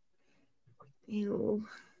 Oh. Ew.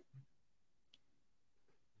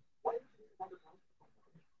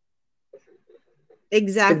 If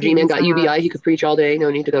Exactly G-Man these got UBI, he could preach all day. No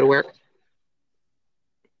need to go to work.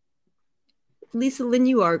 Lisa Lynn,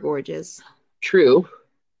 you are gorgeous. True.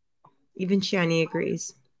 Even Shani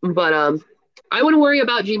agrees. But I wouldn't worry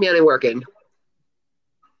about G-Man and working.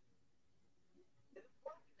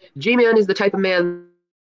 G-Man is the type of man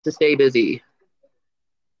to stay busy.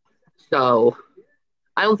 So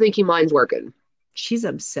I don't think he minds working. She's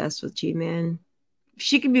obsessed with G-Man. If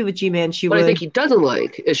she could be with G-Man, she What I think would. he doesn't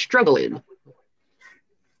like is struggling.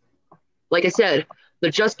 Like I said, the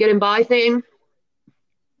just getting by thing,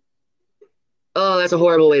 oh, that's a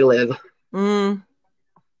horrible way to live. Mm.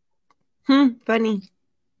 Funny.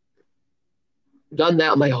 Done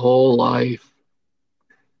that my whole life.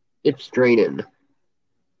 It's draining.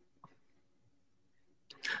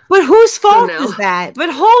 But whose So fault now, is that? But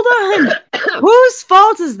hold on. Whose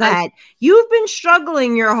fault is that? You've been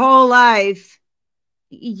struggling your whole life.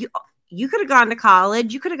 You could have gone to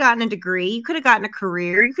college. You could have gotten a degree. You could have gotten a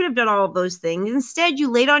career. You could have done all of those things. Instead, you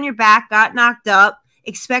laid on your back, got knocked up,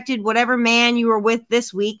 expected whatever man you were with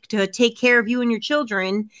this week to take care of you and your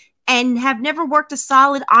children, and have never worked a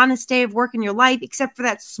solid, honest day of work in your life, except for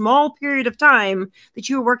that small period of time that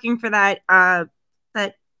you were working for that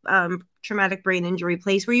traumatic brain injury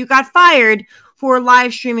place where you got fired for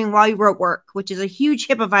live streaming while you were at work, which is a huge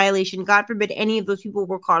HIPAA violation. God forbid any of those people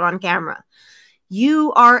were caught on camera.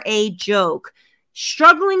 You are a joke.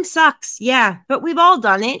 Struggling sucks, yeah, but we've all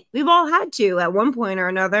done it. We've all had to at one point or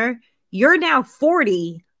another. You're now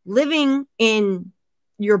 40, living in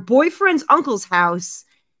your boyfriend's uncle's house.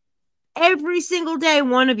 Every single day,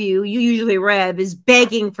 one of you usually Rev, is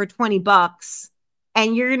begging for 20 bucks.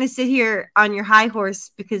 And you're going to sit here on your high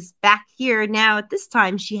horse because back here now at this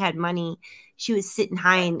time, she had money. She was sitting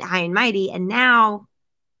high and mighty. And now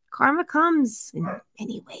karma comes in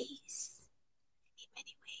many ways.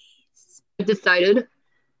 I've decided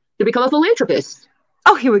to become a philanthropist.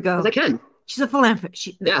 Oh, here we Because I go. can. She's a philanthropist.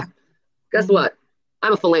 Yeah. Guess what?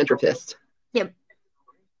 I'm a philanthropist. Yep.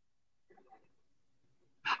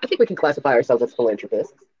 I think we can classify ourselves as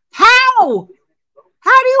philanthropists. How?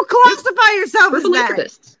 How do you classify yourself We're as that?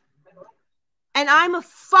 philanthropists. And I'm a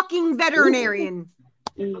fucking veterinarian.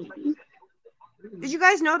 Did you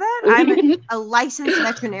guys know that? I'm a licensed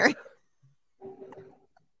veterinarian.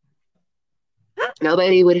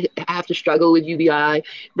 Nobody would have to struggle with UBI.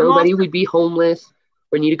 Nobody would be homeless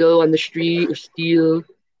or need to go on the street or steal.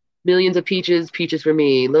 Millions of peaches, peaches for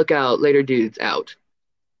me. Look out, later dudes, out.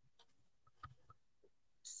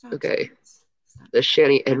 Okay. The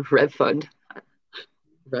Shani and Red Fund.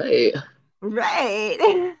 Right.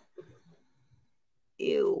 Right.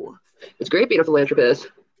 Ew. It's great being a philanthropist.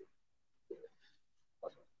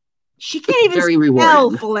 She can't even Very spell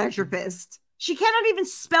rewarding. philanthropist. She cannot even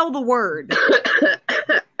spell the word.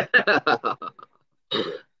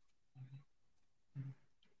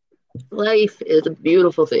 Life is a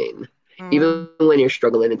beautiful thing. Even when you're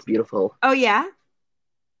struggling, it's beautiful. Oh, yeah?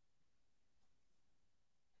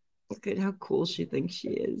 Look at how cool she thinks she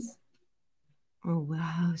is. Oh,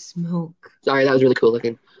 wow, smoke. Sorry, that was really cool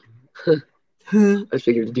looking. I just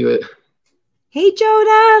figured to do it. Hey,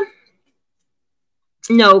 Joda.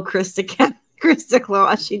 No, Krista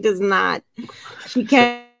Claus. She does not. She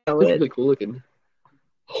can't That do was it. really cool looking.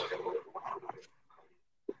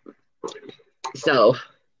 So,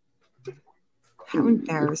 How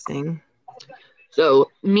embarrassing. so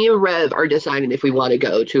me and Rev are deciding if we want to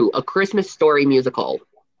go to a Christmas Story musical.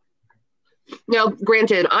 Now,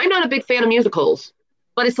 granted, I'm not a big fan of musicals,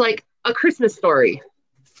 but it's like a Christmas story.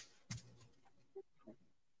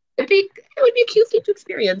 It would be a cute thing to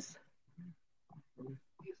experience.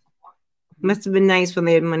 Must have been nice when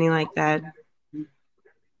they had money like that.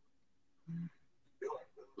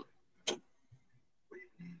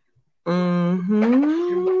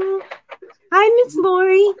 Mm-hmm. Hi, Miss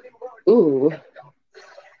Lori. Ooh.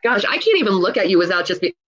 Gosh, I can't even look at you without just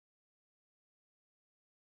being.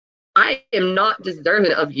 I am not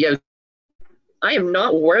deserving of you. I am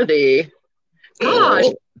not worthy. Gosh,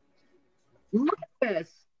 Ew. look at this.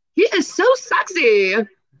 He is so sexy.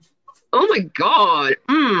 Oh my god.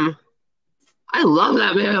 I love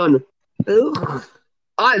that man. Ugh.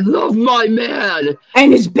 I love my man.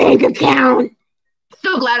 And his bank account.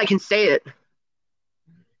 So glad I can say it.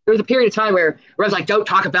 There was a period of time where I was like, don't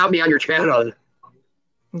talk about me on your channel.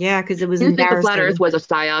 Yeah, because it was Do you think the flat embarrassing. earth was a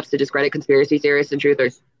psyops to discredit conspiracy theorists and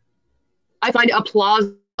truthers? I find it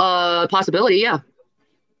a possibility, yeah.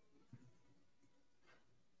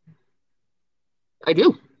 I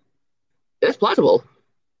do. It's plausible.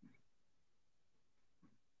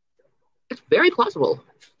 It's very plausible.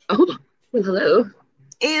 Oh, well, hello.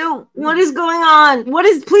 Ew, what is going on?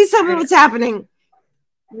 Please tell me what's happening.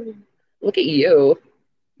 Look at you.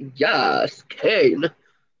 Yes, Kane.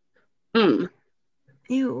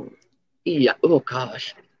 Ew. Yeah. Oh,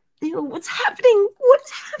 gosh. Ew, what's happening?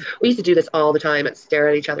 What's happening? We used to do this all the time and stare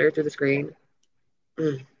at each other through the screen.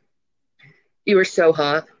 You were so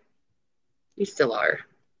hot. You still are.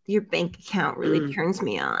 Your bank account really turns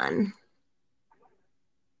me on.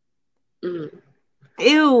 Ew.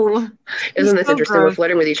 Isn't this So interesting? We're gross.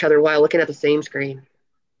 flirting with each other while looking at the same screen.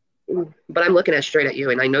 But I'm looking straight at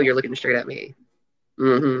you, and I know you're looking straight at me.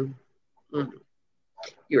 You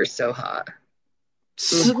are so hot.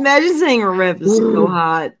 Imagine saying Rev is so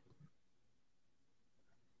hot.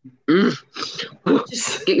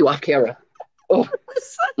 Just get you off camera. Oh.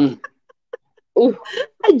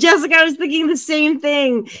 Jessica, I was thinking the same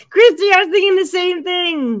thing. Christy, I was thinking the same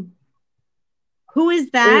thing. Who is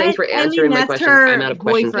that? Thanks for answering Eileen, my that's questions. her I'm out of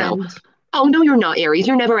questions now. boyfriend. Oh, no, you're not, Aries.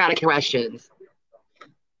 You're never out of questions.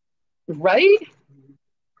 Right?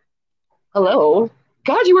 Hello?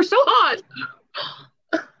 God, you were so hot.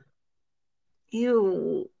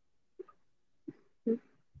 Ew.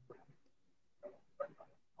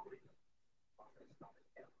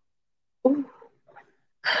 Oh,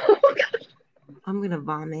 I'm gonna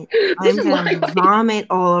vomit. I'm gonna vomit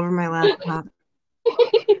all over my laptop.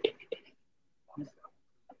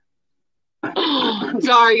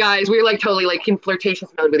 Sorry, guys. We're like totally like in flirtatious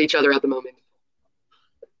mode with each other at the moment.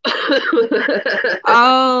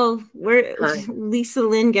 Oh, where Hi. Lisa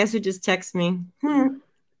Lynn, guess who just texted me?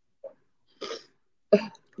 If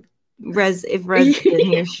Rez is in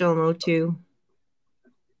here, she'll know too.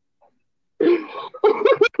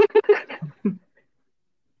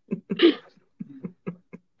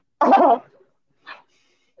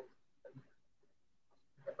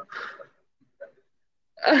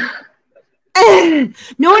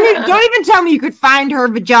 No one, don't even tell me you could find her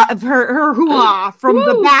her hoo-ha from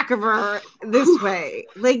the back of her this way.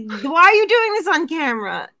 Like, why are you doing this on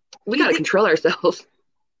camera? We gotta control ourselves.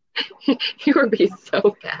 You are being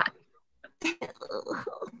so bad.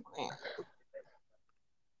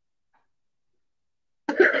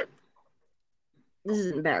 This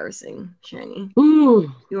is embarrassing, Shani.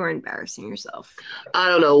 Ooh. You are embarrassing yourself. I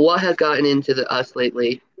don't know what has gotten into us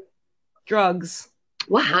lately. Drugs.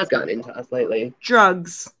 What has gotten into us lately?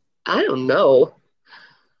 Drugs. I don't know.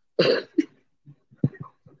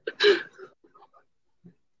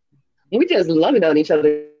 We just loving on each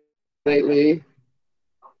other lately.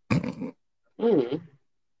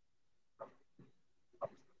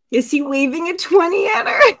 Is he waving a 20 at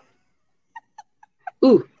her?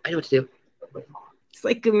 Ooh, I know what to do. It's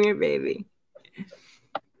like, come here, baby.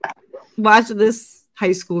 Watch this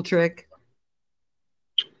high school trick.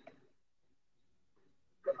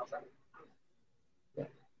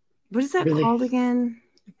 what is that Really? called again?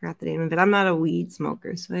 I forgot the name of it. I'm not a weed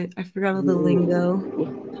smoker, so I forgot all the lingo.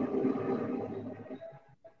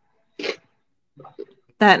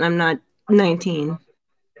 That and I'm not 19.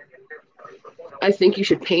 I think you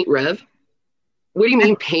should paint Rev. What do you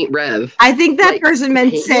mean paint Rev? I think that Like person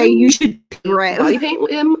meant paint say him? you should Body Rev.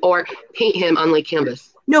 paint him or paint him on like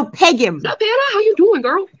canvas? No, peg him. What's up, Anna? How you doing,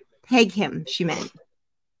 girl? Peg him, she meant.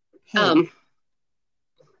 Peg.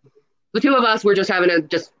 The two of us, we're just having a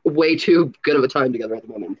just way too good of a time together at the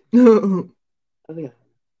moment. Oh yeah.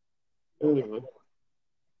 I'm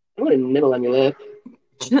gonna nibble on your lip.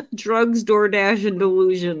 Drugs, DoorDash, and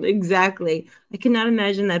delusion. Exactly. I cannot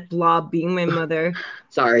imagine that blob being my mother.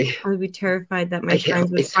 Sorry. I would be terrified that my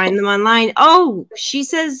friends would find them online. Oh, she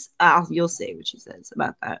says, you'll see what she says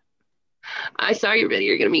about that. I saw your video.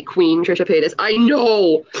 You're going to meet Queen Trisha Paytas. I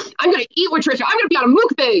know. I'm going to eat with Trisha. I'm going to be on a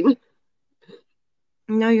mukbang.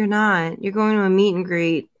 No, you're not. You're going to a meet and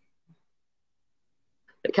greet.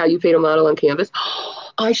 Like how you paint a model on canvas.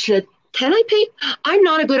 I should. Can I paint? I'm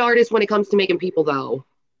not a good artist when it comes to making people, though.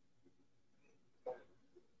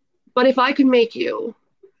 But if I could make you,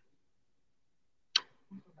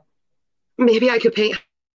 maybe I could paint.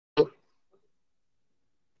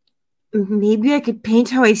 Maybe I could paint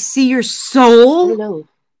how I see your I soul. don't know.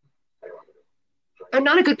 I'm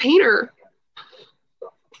not a good painter.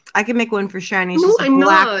 I can make one for Shiny. No, I'm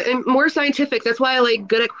not. I'm more scientific. That's why I like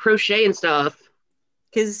good at crochet and stuff.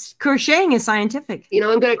 Because crocheting is scientific. You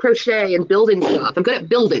know, I'm good at crochet and building stuff. I'm good at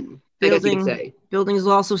building, I guess you could say. Building is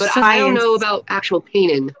also but science. I don't know about actual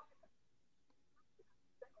painting.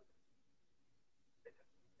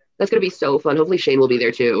 That's gonna be so fun. Hopefully Shane will be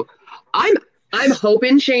there too. I'm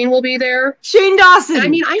hoping Shane will be there. Shane Dawson. I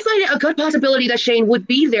mean, I find it a good possibility that Shane would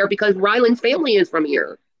be there because Ryland's family is from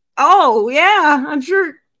here. Oh yeah, I'm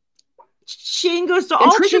sure Shane goes to all.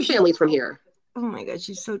 And Trisha's family's from here. Oh my god,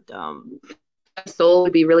 she's so dumb. My soul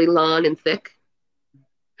would be really long and thick.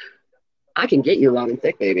 I can get you long and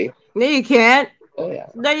thick, baby. No, you can't. Oh yeah.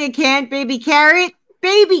 No, you can't, baby carrot.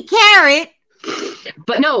 Baby carrot.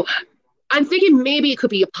 But no, I'm thinking maybe it could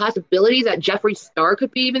be a possibility that Jeffree Star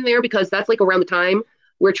could be even there because that's like around the time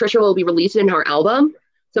where Trisha will be releasing her album.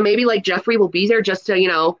 So maybe like Jeffree will be there just to, you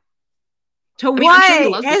know. To what? Sure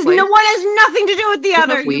one has nothing to do with the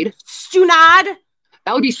other. Weed. Stunad.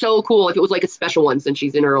 That would be so cool if it was like a special one since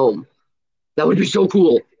she's in her home. That would be so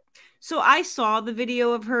cool. So I saw the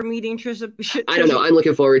video of her meeting Trisha. I don't know. I'm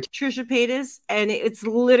looking forward to Trisha Paytas, and it's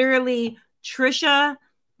literally Trisha.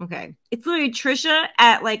 Okay, it's literally Trisha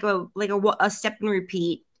at like a step and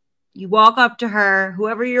repeat. You walk up to her,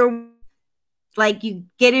 whoever you're like, you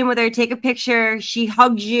get in with her, take a picture. She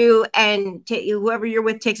hugs you, and whoever you're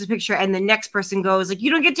with takes a picture, and the next person goes. Like, you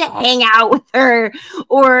don't get to hang out with her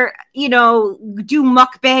or do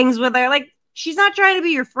mukbangs with her. Like, she's not trying to be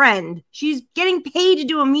your friend. She's getting paid to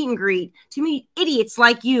do a meet and greet to meet idiots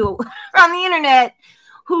like you on the internet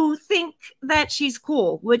who think that she's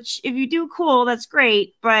cool, which if you do cool, that's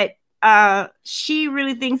great. But she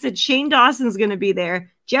really thinks that Shane Dawson's going to be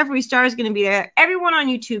there. Jeffree Star is going to be there. Everyone on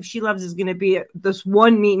YouTube she loves is going to be at this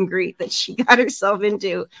one meet and greet that she got herself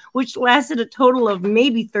into, which lasted a total of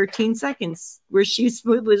maybe 13 seconds where she was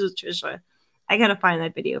with Trisha. I got to find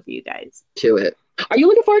that video for you guys. To it. Are you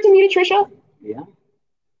looking forward to meeting Trisha? Yeah.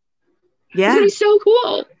 Yeah. It's going to be so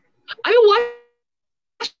cool. I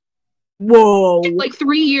watched like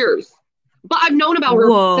 3 years. But I've known about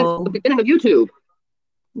her since the beginning of YouTube.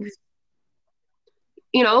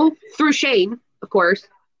 You know, through Shane, of course.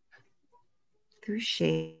 Through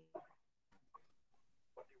Shane.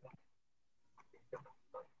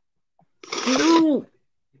 Uh-oh,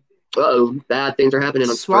 bad things are happening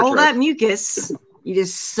on Swallow that mucus you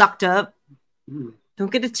just sucked up.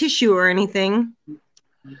 Don't get a tissue or anything.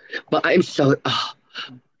 But I'm so...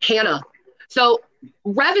 Hannah. So,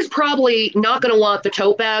 Rev is probably not going to want the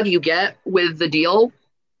tote bag you get with the deal.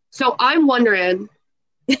 So, I'm wondering...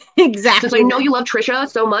 Exactly. Since I know you love Trisha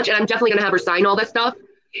so much, and I'm definitely going to have her sign all that stuff,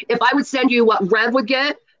 if I would send you what Rev would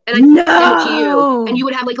get, and I'd send it to you, and you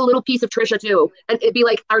would have like a little piece of Trisha too, and it'd be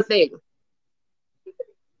like our thing.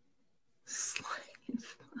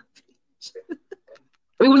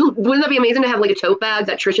 I mean, wouldn't that be amazing to have like a tote bag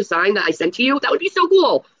that Trisha signed that I sent to you? That would be so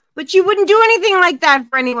cool. But you wouldn't do anything like that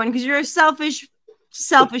for anyone because you're a selfish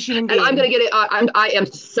human being. And I'm gonna get it. I am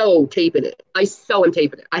so taping it. I am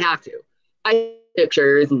taping it. I have to. I have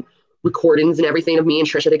pictures and recordings and everything of me and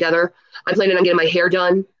Trisha together. I'm planning on getting my hair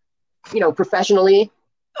done, professionally.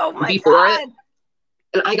 Oh my before God. it.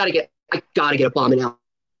 And I gotta get a bombing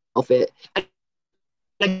outfit.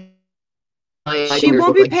 She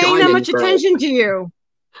won't be paying that much attention to you.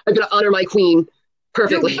 I'm gonna honor my queen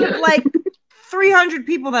perfectly. You'll look like 300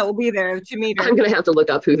 people that will be there to meet her. I'm gonna have to look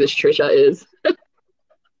up who this Trisha is.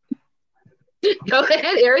 Go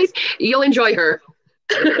ahead, Aries. You'll enjoy her.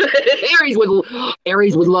 Aries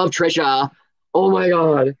would love Trisha. Oh my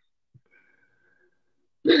god.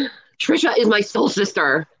 Trisha is my soul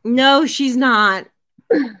sister. No, she's not.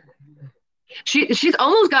 She's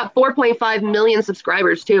almost got 4.5 million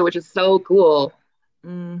subscribers too, which is so cool.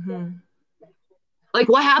 Mm-hmm. Like,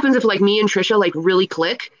 what happens if like me and Trisha like really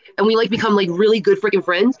click and we like become like really good freaking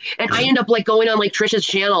friends, and I end up like going on like Trisha's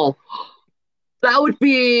channel? That would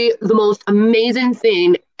be the most amazing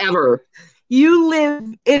thing ever. You live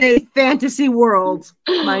in a fantasy world,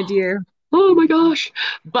 my dear. Oh my gosh.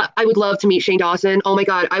 But I would love to meet Shane Dawson. Oh my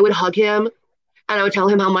god, I would hug him and I would tell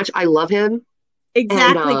him how much I love him.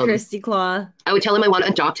 Exactly, And Christy Claw. I would tell him I want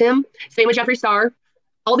to adopt him. Same with Jeffree Star.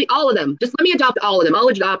 All of them. Just let me adopt all of them. I'll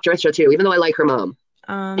adopt Trisha too, even though I like her mom.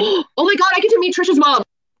 Oh my god, I get to meet Trisha's mom.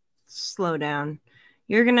 Slow down.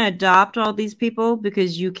 You're gonna adopt all these people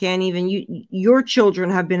because you can't even your children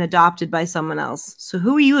have been adopted by someone else. So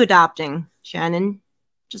who are you adopting, Shannon?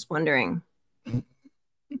 Just wondering.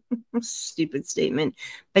 Stupid statement.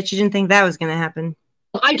 Bet you didn't think that was gonna happen.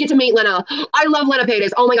 I get to meet Lena. I love Lena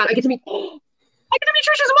Paytas. Oh my god, I get to meet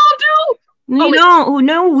Trisha's mom too.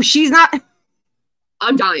 No, she's not.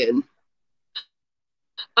 I'm dying.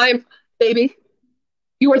 Baby,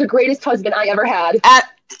 you are the greatest husband I ever had.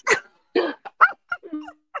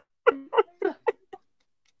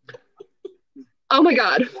 Oh my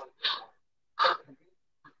god.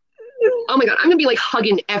 Oh my god, I'm gonna be like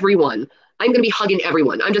hugging everyone. I'm gonna be hugging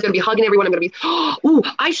everyone. I'm just gonna be hugging everyone. I'm gonna be, ooh,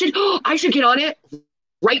 I should get on it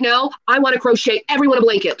right now. I want to crochet everyone a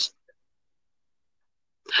blanket.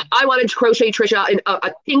 I wanted to crochet Trisha in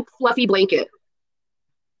a pink fluffy blanket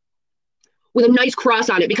with a nice cross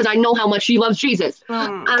on it because I know how much she loves Jesus.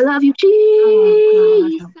 I love you, Jesus.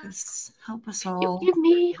 Oh God, help us all. You give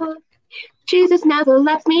me hope. Jesus never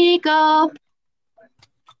lets me go.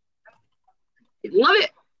 I love it.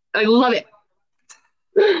 I love it.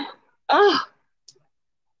 Oh,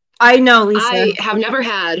 I know, Lisa. I have never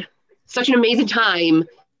had such an amazing time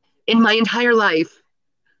in my entire life.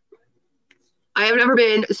 I have never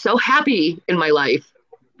been so happy in my life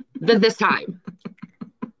than this time.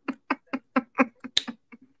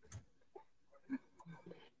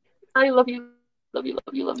 I love you. Love you,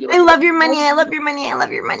 love you, love you. I love your money. I love your money. I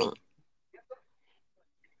love your money.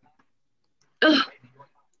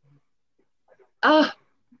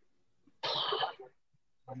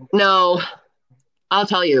 No, I'll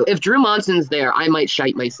tell you. If Drew Monson's there, I might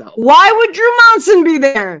shite myself. Why would Drew Monson be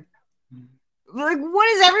there? Like, what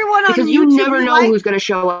is everyone on because YouTube? You never know who's going to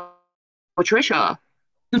show up with Trisha.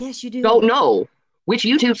 Yes, you do. Don't know which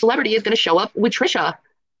YouTube celebrity is going to show up with Trisha.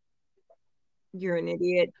 You're an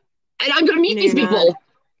idiot. And I'm going to meet these people. Not.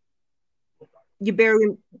 You barely.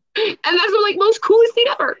 And that's the like most coolest thing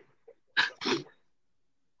ever.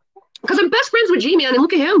 Because I'm best friends with G-Man, and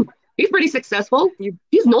look at him. He's pretty successful.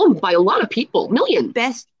 He's known by a lot of people. A million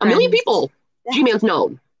people. G-Man's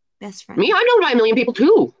known. Best friend. Me, I'm known by a million people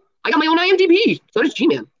too. I got my own IMDb. So does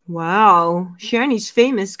G-Man. Wow. Shani's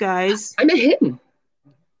famous, guys. I met him.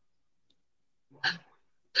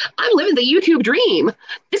 I'm living the YouTube dream.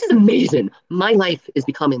 This is amazing. My life is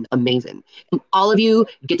becoming amazing. And all of you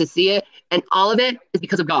get to see it. And all of it is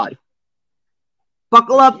because of God.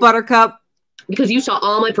 Buckle up, Buttercup. Because you saw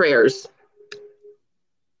all my prayers.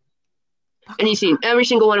 And you've seen every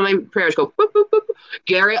single one of my prayers go, boop, boop, boop.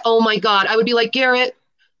 Garrett, oh my God. I would be like, Garrett,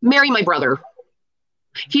 marry my brother.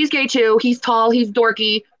 He's gay too. He's tall. He's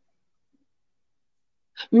dorky.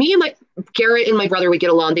 Garrett and my brother would get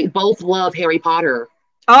along. They both love Harry Potter.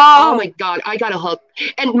 Oh my God. I got a hook.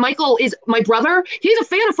 And Michael is my brother. He's a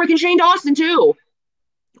fan of freaking Shane Dawson too.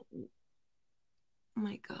 Oh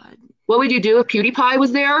my God. What would you do if PewDiePie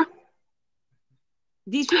was there?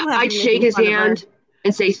 These people I'd shake his hand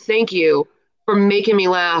and say thank you for making me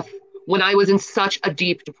laugh when I was in such a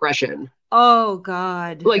deep depression. Oh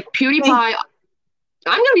God. Like PewDiePie, I'm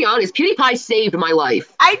gonna be honest, PewDiePie saved my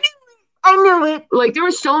life. I knew it. Like there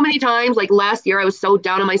were so many times, like last year I was so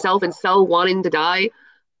down on myself and so wanting to die.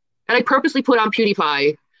 And I purposely put on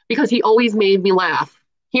PewDiePie because he always made me laugh.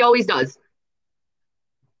 He always does.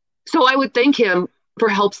 So I would thank him for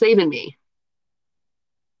help saving me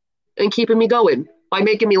and keeping me going by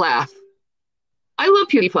making me laugh. I love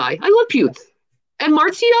PewDiePie. I love Pewds. And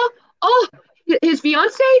Marcia, oh, his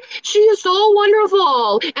fiance, she is so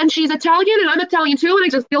wonderful. And she's Italian and I'm Italian too. And I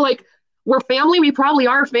just feel like we're family. We probably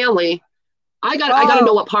are family. I gotta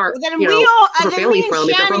know what part, well, her family's from.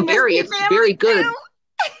 If they're from Barry, it's very good.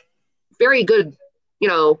 Very good,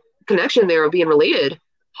 connection there of being related.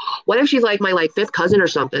 What if she's like my like fifth cousin or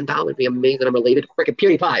something? That would be amazing. I'm related to freaking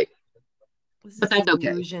PewDiePie, This but is that's okay.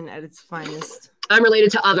 delusion at its finest. I'm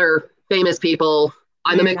related to other famous people.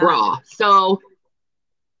 No, I'm a you're not. McGraw. So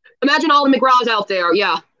imagine all the McGraws out there.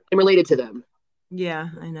 Yeah, I'm related to them. Yeah,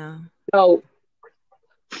 I know. So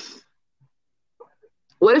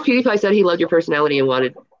what if PewDiePie said he loved your personality and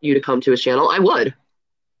wanted you to come to his channel? I would.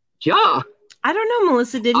 Yeah. I don't know,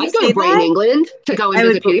 Melissa. Did he I'd go to say Brighton, that? England to go and I would.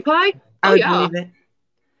 visit PewDiePie. I Oh, would yeah. believe it.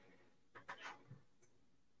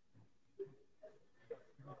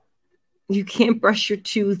 You can't brush your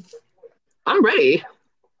tooth. I'm ready.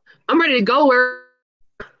 I'm ready to go where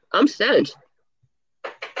I'm sent.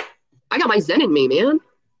 I got my zen in me, man.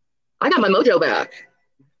 I got my mojo back.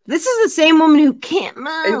 This is the same woman who can't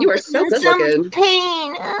And move. you are so good So much looking.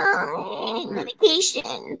 pain. Oh,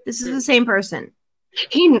 medication. This is the same person.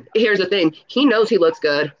 Here's the thing. He knows he looks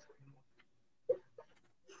good.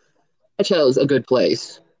 I chose a good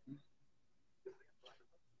place.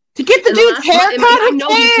 To get the And dude's haircut, I who know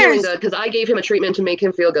he's feeling cares? good because I gave him a treatment to make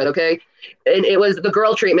him feel good, okay? And it was the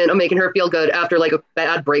girl treatment of making her feel good after like a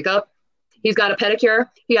bad breakup. He's got a pedicure,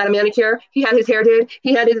 he had a manicure, he had his hair did,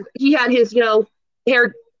 he had his,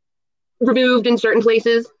 hair removed in certain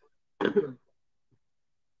places.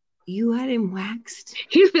 You had him waxed?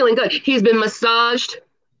 He's feeling good. He's been massaged.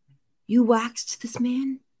 You waxed this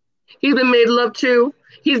man? He's been made love to.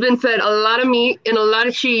 He's been fed a lot of meat and a lot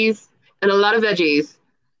of cheese and a lot of veggies.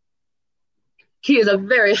 He is a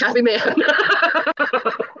very happy man.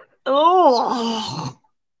 Oh.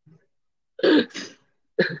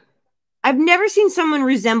 I've never seen someone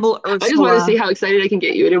resemble Ursula. I just wanted to see how excited I can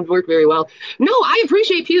get you. It didn't work very well. No, I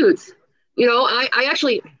appreciate Pewds. I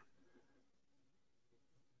actually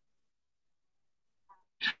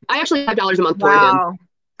 $5 a month for him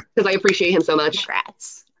because I appreciate him so much.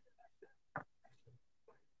 Congrats.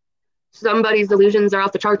 Somebody's delusions are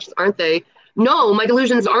off the charts, aren't they? No, my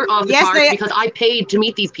delusions aren't off the charts because I paid to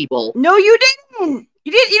meet these people. No, you didn't.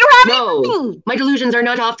 You didn't. You don't have No, any money. My delusions are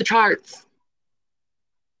not off the charts.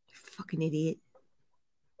 You fucking idiot.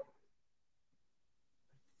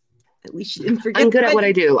 At least you didn't forget. I'm good at what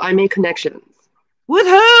I do. I make connections. With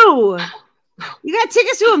who? You got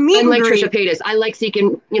tickets to a meet and greet. I'm like Trisha Paytas. I like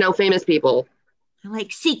seeking, famous people. I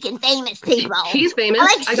like seeking famous people. He's famous.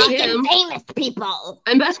 I got him. Famous people.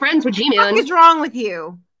 I'm best friends with G-Man. What is wrong with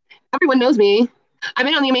you? Everyone knows me. I've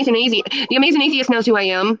been on The Amazing Atheist. The Amazing Atheist knows who I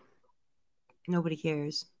am. Nobody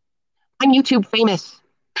cares. I'm YouTube famous,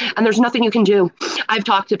 and there's nothing you can do. I've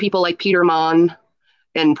talked to people like Peter Mon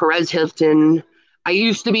and Perez Hilton. I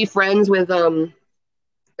used to be friends with I've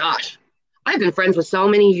been friends with so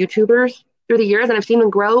many YouTubers through the years, and I've seen them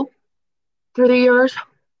grow through the years.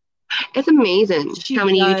 It's amazing how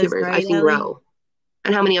many YouTubers I've seen grow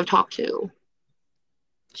and how many I've talked to.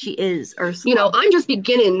 She is Ursula. I'm just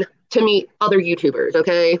beginning to meet other YouTubers,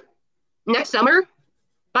 okay? Next summer,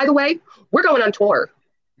 by the way, we're going on tour.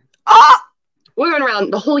 Oh! We're going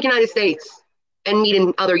around the whole United States and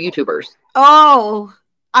meeting other YouTubers. Oh,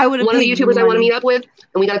 I would have. One of the YouTubers I want to meet up with,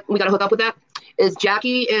 and we got to hook up with that, is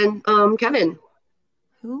Jackie and Kevin.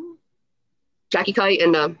 Who? Jackie Kite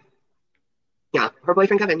and her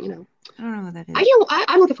boyfriend Kevin. I don't know who that is.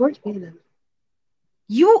 I'm looking forward to meeting them.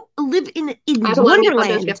 You live in I also Wonderland.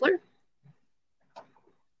 Want to meet Skiffler. I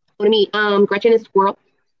want to meet Gretchen as a squirrel.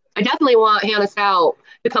 I definitely want Hannah Stout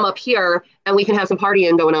to come up here and we can have some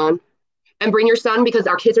partying going on. And bring your son because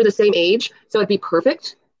our kids are the same age, so it'd be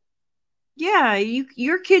perfect. Yeah,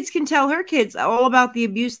 your kids can tell her kids all about the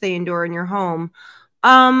abuse they endure in your home.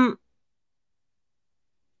 I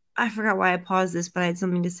forgot why I paused this, but I had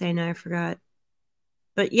something to say. Now I forgot.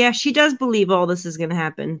 But yeah, she does believe all this is going to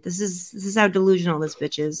happen. This is how delusional this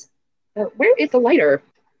bitch is. Where is the lighter?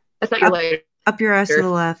 That's not your lighter. Up your ass to the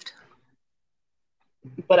left.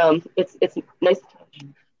 But it's nice to touch.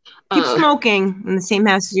 Keep smoking in the same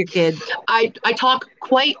house as your kid. I talk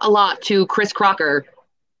quite a lot to Chris Crocker.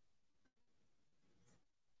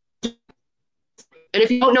 And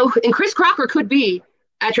if you don't know, and Chris Crocker could be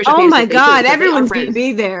at Trisha. Oh my God, everyone's going to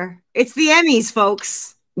be there. It's the Emmys,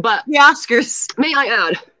 folks. But the Oscars. May I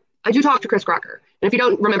add, I do talk to Chris Crocker. And if you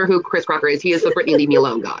don't remember who Chris Crocker is, he is the Britney Leave Me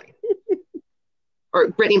Alone guy. Or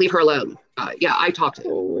Britney Leave Her Alone. Yeah, I talk to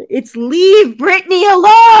him. It's Leave Britney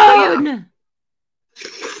Alone!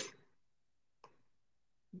 Yeah.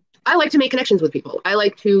 I like to make connections with people. I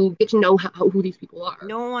like to get to know who these people are.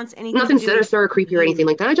 No one wants anything. Nothing sinister or creepy or anything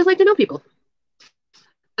like that. I just like to know people.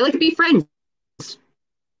 I like to be friends.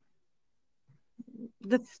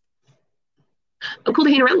 I'm cool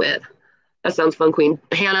to hang around with. That sounds fun, Queen.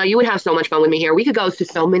 Hannah, you would have so much fun with me here. We could go to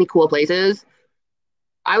so many cool places.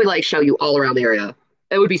 I would show you all around the area.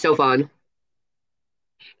 It would be so fun.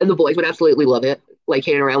 And the boys would absolutely love it. Like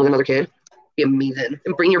hanging around with another kid. Be amazing.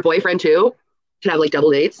 And bring your boyfriend too. Can have like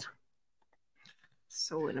double dates.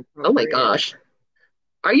 So Oh my inappropriate. gosh.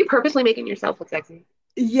 Are you purposely making yourself look sexy?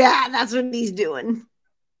 Yeah, that's what he's doing.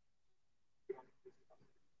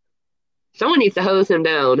 Someone needs to hose him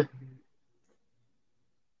down.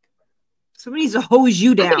 Somebody needs to hose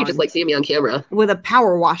you I think you just down like seeing me on camera. with a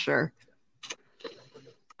power washer.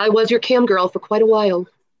 I was your cam girl for quite a while.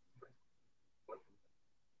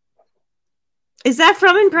 Is that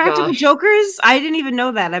from Impractical Gosh. Jokers? I didn't even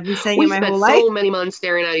know that. I've been saying it We my spent whole life. so many months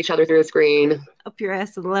staring at each other through a screen. Up your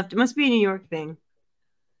ass to the left. It must be a New York thing.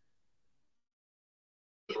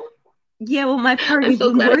 Yeah, well, my I'm party so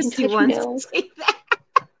blew glad I can Mercy touch you wants to now. say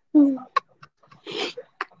that.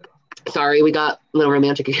 Sorry, we got a little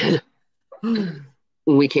romantic again.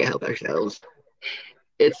 We can't help ourselves.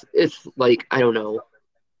 It's like, I don't know.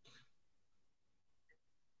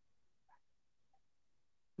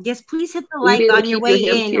 Yes, please hit the Will you be like able to on your keep your way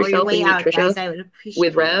hands to in or your yourself way and meet out, guys. Trisha I would appreciate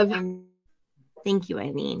with it. Rev? And thank you,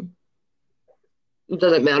 Eileen.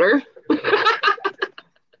 Does it matter?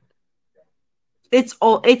 It's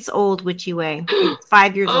old. It's old witchy way. It's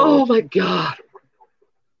 5 years old. Oh my god.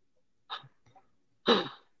 This,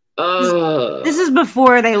 Uh, this is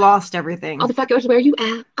before they lost everything. all the fat girls where you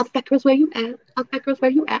at? All the fat girls where you at? All the fat girls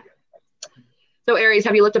where you at? So Aries,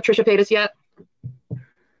 have you looked up Trisha Paytas yet?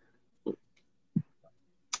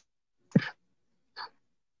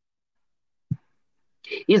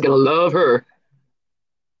 He's gonna love her.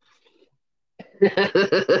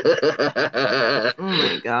 Oh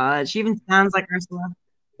my god, she even sounds like Ursula.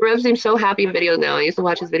 Rev seems so happy in videos now. I used to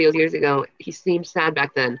watch his videos years ago. He seemed sad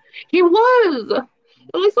back then. He was!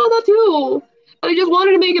 And I saw that too. And I just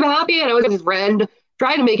wanted to make him happy, and I was his friend,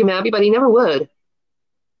 trying to make him happy, but he never would.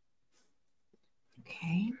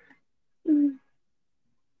 Okay.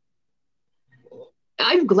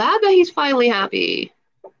 I'm glad that he's finally happy.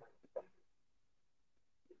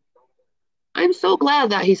 I'm so glad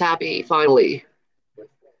that he's happy, finally.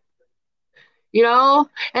 You know?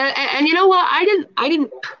 And you know what? I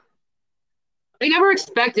never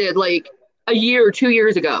expected, like, a year or 2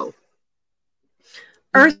 years ago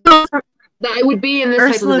Ursula from, that I would be in this type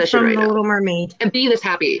of Ursula position from right The now Little Mermaid. and be this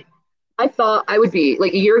happy. I thought I would be,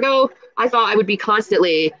 like a year ago, I thought I would be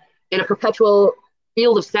constantly in a perpetual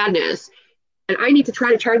field of sadness. And I need to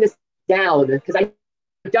try to turn this down because I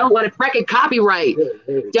don't want to freaking copyright.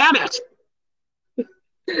 Damn it.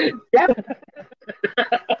 Damn it.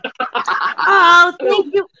 Oh,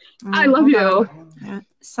 thank you. I love Hold you. on.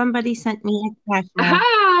 Somebody sent me a cash app.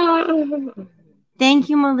 Ah. Thank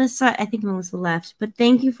you, Melissa. I think Melissa left, but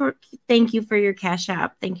thank you for your cash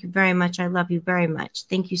app. Thank you very much. I love you very much.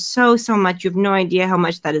 Thank you so much. You have no idea how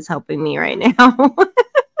much that is helping me right now.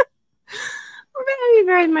 Very,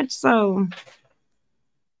 very much so.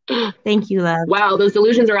 Thank you, love. Wow, those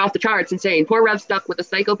delusions are off the charts. Insane. Poor Rev stuck with a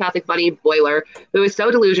psychopathic bunny boiler who is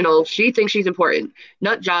so delusional she thinks she's important.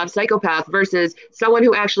 Nut job, psychopath versus someone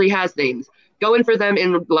who actually has things going for them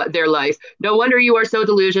in their life. No wonder you are so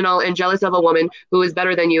delusional and jealous of a woman who is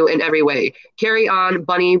better than you in every way. Carry on,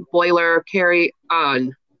 bunny boiler, carry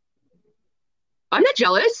on. I'm not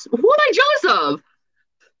jealous. Who am I jealous of?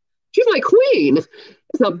 She's my queen.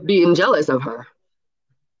 It's not being jealous of her.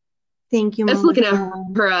 Thank you, It's Melissa. looking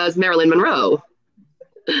at her as Marilyn Monroe.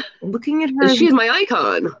 Looking at her. She is my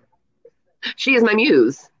icon. She is my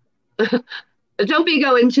muse. Don't be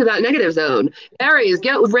going to that negative zone. Aries,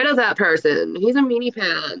 get rid of that person. He's a meanie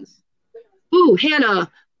pants. Ooh,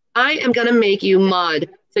 Hannah, I am gonna make you mud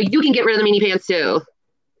so you can get rid of the meanie pants too.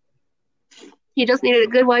 He just needed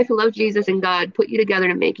a good wife who loved Jesus and God, put you together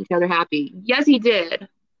to make each other happy. Yes, he did.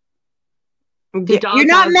 You're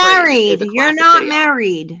not married. You're not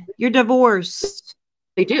married. You're divorced.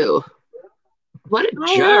 They do. What a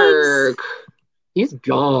Alex. jerk. He's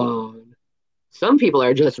gone. Some people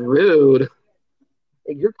are just rude.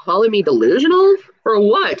 You're calling me delusional? For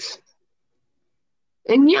what?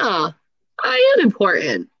 And yeah, I am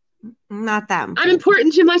important. Not that important. I'm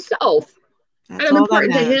important to myself. That's and I'm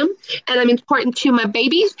important to him. And I'm important to my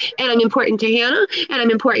babies. And I'm important to Hannah. And I'm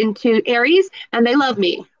important to Aries. And they love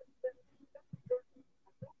me.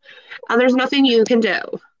 And there's nothing you can do.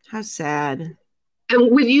 How sad.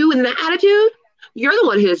 And with you and that attitude, you're the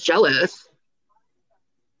one who's jealous.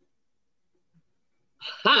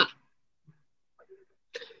 Ha!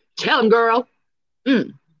 Tell him, girl. Oh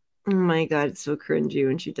my God, it's so cringy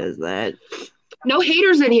when she does that. No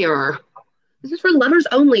haters in here. This is for lovers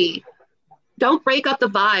only. Don't break up the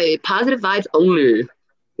vibe. Positive vibes only. You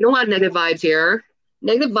don't want negative vibes here.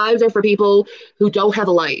 Negative vibes are for people who don't have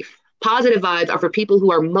a life. Positive vibes are for people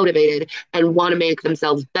who are motivated and want to make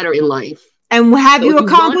themselves better in life. And have So you if you want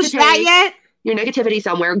to accomplished that take yet? your negativity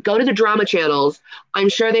somewhere, go to the drama channels. I'm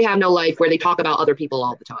sure they have no life where they talk about other people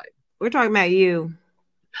all the time. We're talking about you.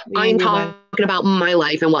 I'm Your life. talking about my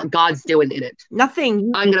life and what God's doing in it.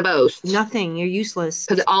 Nothing. I'm going to boast Nothing. You're useless.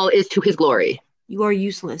 because it all is to his glory. You are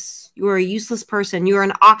useless. You are a useless person. You are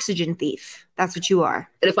an oxygen thief. That's what you are.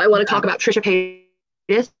 And if I want to talk about Trisha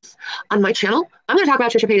Paytas on my channel, I'm going to talk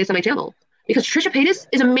about Trisha Paytas on my channel because Trisha Paytas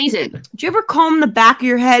is amazing. Do you ever comb the back of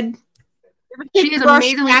your head? She is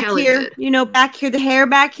amazingly back talented. Here, you know, back here, the hair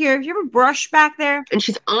back here. You ever brush back there? And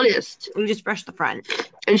she's honest. You just brush the front.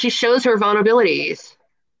 And she shows her vulnerabilities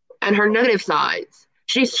and her negative sides.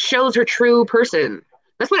 She shows her true person.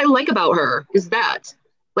 That's what I like about her, is that,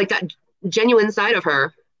 like, that genuine side of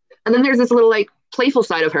her. And then there's this little, like, playful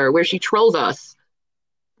side of her where she trolls us.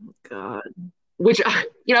 God. Which,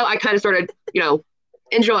 you know, I kind of sort of, you know,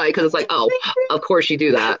 enjoy because it's like, oh, of course you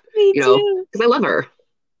do that. Me you know, too. because I love her.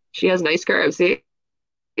 She has nice curves. See?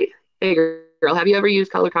 Hey, girl, have you ever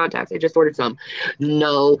used color contacts? I just ordered some.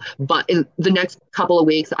 No, but in the next couple of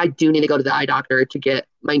weeks, I do need to go to the eye doctor to get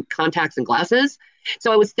my contacts and glasses.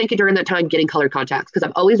 So I was thinking during that time getting color contacts because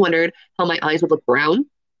I've always wondered how my eyes would look brown.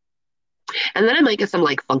 And then I might get some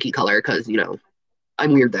like funky color because, you know,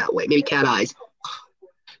 I'm weird that way. Maybe cat eyes.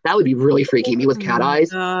 That would be really freaky. Me with cat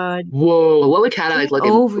eyes. God. Whoa. What would cat eyes look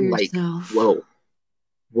like? Yourself. Whoa.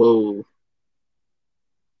 Whoa.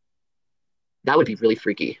 That would be really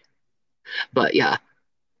freaky. But yeah.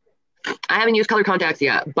 I haven't used color contacts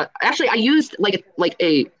yet. But actually I used like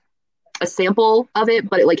a sample of it,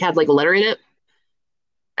 but it like had like a letter in it.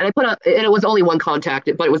 And it was only one contact,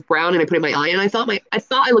 but it was brown, and I put it in my eye, and I thought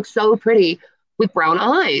I looked so pretty with brown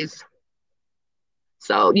eyes.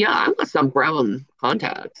 So yeah, I want some brown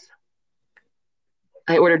contacts.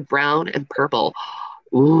 I ordered brown and purple.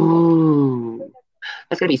 Ooh,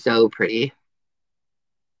 that's gonna be so pretty.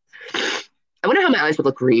 I wonder how my eyes would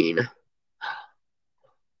look green.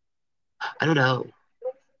 I don't know,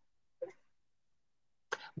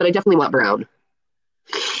 but I definitely want brown.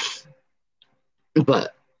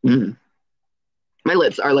 But my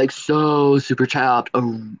lips are like so super chapped.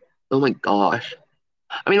 Oh my gosh.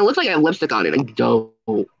 I mean, it looks like I have lipstick on it. I don't.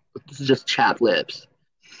 This is just chapped lips.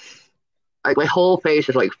 Like my whole face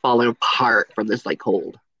is like falling apart from this like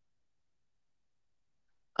cold.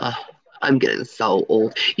 I'm getting so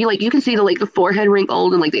old. You can see the forehead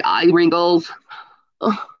wrinkles and like the eye wrinkles.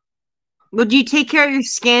 Well, do you take care of your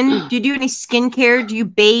skin? Do you do any skincare? Do you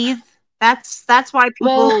bathe? That's why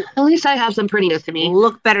people Well, at least I have some prettiness to me.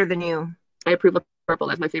 Look better than you. I approve of purple.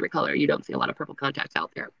 That's my favorite color. You don't see a lot of purple contacts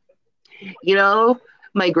out there. You know,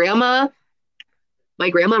 my grandma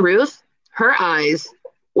Ruth, her eyes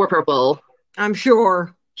were purple. I'm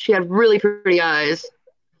sure. She had really pretty eyes.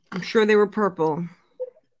 I'm sure they were purple.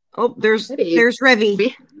 Oh, there's Revy.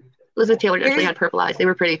 Maybe. Elizabeth Taylor actually had purple eyes. They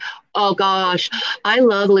were pretty. Oh gosh, I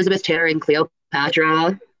love Elizabeth Taylor and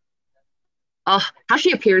Cleopatra. Oh, how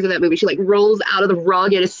she appears in that movie. She like rolls out of the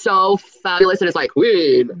rug. It is so fabulous, and it's like,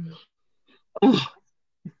 Queen. Oh,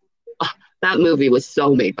 that movie was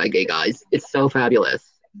so made by gay guys. It's so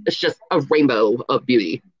fabulous. It's just a rainbow of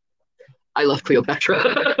beauty. I love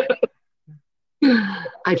Cleopatra.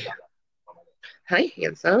 I do. Hi,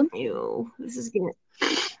 handsome. Ew, this is getting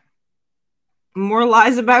more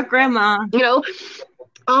lies about grandma. You know,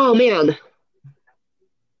 oh man.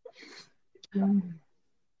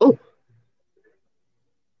 Oh.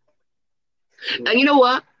 And you know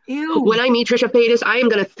what? Ew. When I meet Trisha Paytas, I am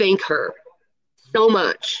going to thank her so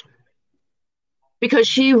much because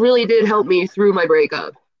she really did help me through my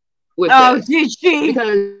breakup with this. Did she?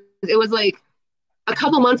 Because it was like a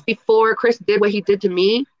couple months before Chris did what he did to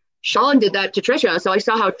me. Sean did that to Trisha, so I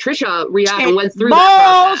saw how Trisha reacted and went through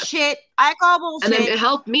that process. Bullshit. I call bullshit. And then it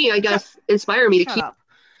helped me, I guess, inspire me to keep.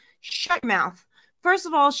 Shut your mouth. First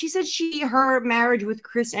of all, she said her marriage with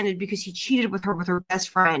Chris ended because he cheated with her best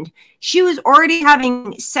friend. She was already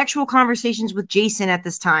having sexual conversations with Jason at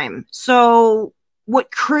this time. So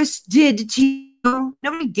what Chris did to you,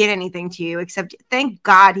 nobody did anything to you except thank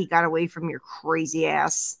God he got away from your crazy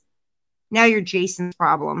ass. Now you're Jason's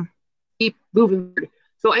problem. Keep moving.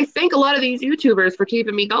 So I thank a lot of these YouTubers for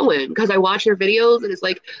keeping me going because I watch their videos and it's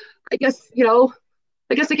like, I guess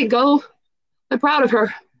I can go. I'm proud of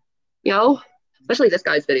her, especially this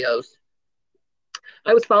guy's videos.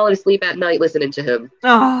 I was falling asleep at night listening to him.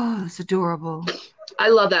 Oh, it's adorable. I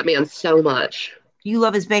love that man so much. You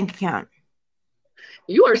love his bank account.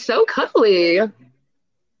 You are so cuddly. Ew.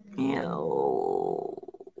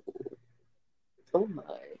 Oh my.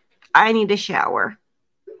 I need a shower.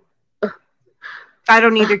 I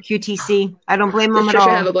don't need their QTC. I don't blame him at all.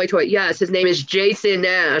 Does Trisha have a boy toy? Yes, his name is Jason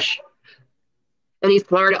Nash. and he's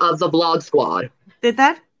part of the Vlog Squad, Did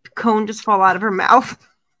that cone just fall out of her mouth?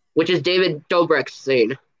 which is David Dobrik's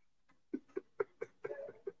scene.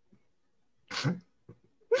 And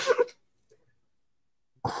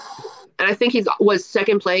I think he was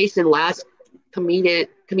second place in last comedian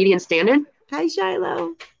stand-in. Hi,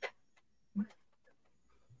 Shiloh.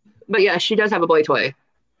 But yeah, she does have a boy toy.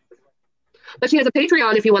 But she has a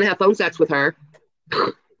Patreon if you want to have phone sex with her.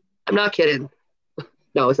 I'm not kidding.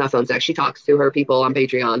 No, it's not phone sex. She talks to her people on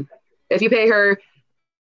Patreon. If you pay her,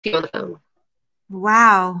 she's on the phone.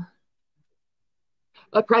 Wow.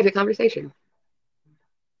 A private conversation.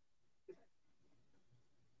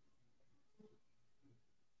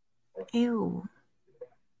 Ew.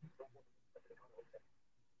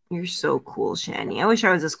 You're so cool, Shani. I wish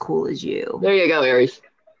I was as cool as you. There you go, Aries.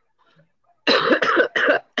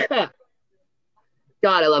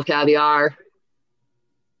 God, I love caviar.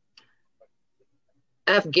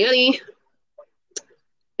 Afghani.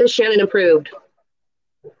 Is Shannon improved?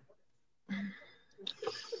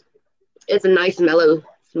 It's a nice, mellow,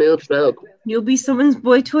 smooth smoke. You'll be someone's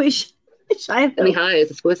boy toy, Shiloh. And the high is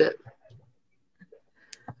exquisite.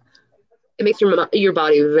 It makes your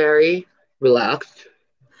body very relaxed.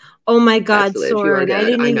 Oh my God, Excellent. Soren. I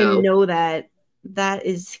didn't even know that. That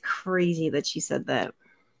is crazy that she said that.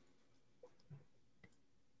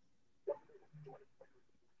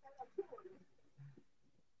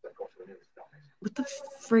 What the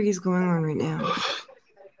frig is going on right now?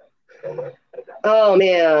 Oh,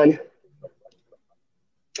 man.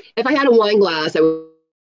 If I had a wine glass, I would.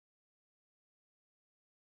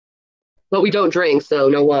 But we don't drink, so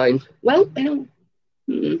no wine. Well, I don't.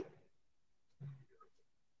 Mm-mm.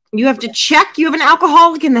 You have to check. You have an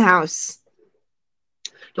alcoholic in the house.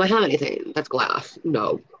 Do I have anything? That's glass.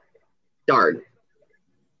 No. Darn.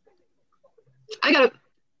 I gotta.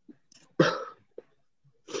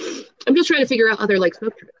 I'm just trying to figure out other like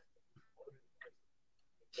smoke tricks.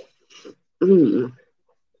 Mm.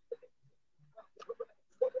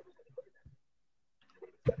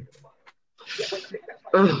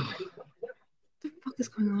 What the fuck is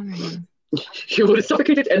going on right now? He would have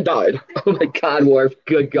suffocated and died. Oh my God, Worf.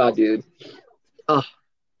 Good God, dude. Oh.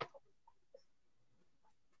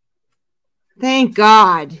 Thank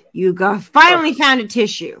God you finally found a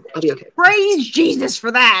tissue. I'll be okay. Praise Jesus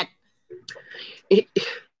for that.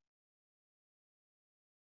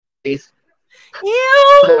 Please.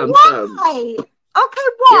 Ew, why? Okay,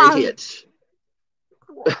 why?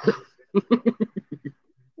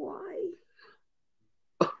 Why?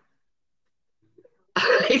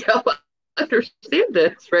 I don't understand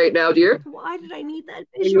this right now, dear. Why did I need that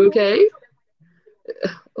visual? Are you okay?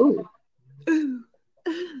 Oh.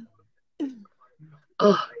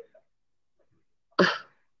 Oh.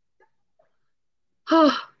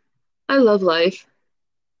 Oh. I love life.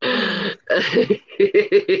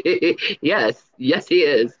 Yes, he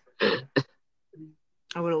is.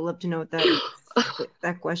 I would have loved to know what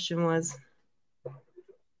that question was.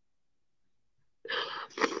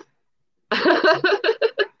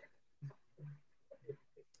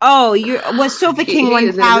 Oh, was Sofa King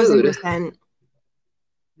 1000%.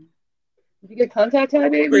 Did you get contact high,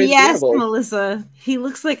 babe? Yes, Melissa. He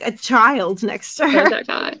looks like a child next to her. Contact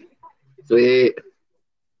high. Sweet.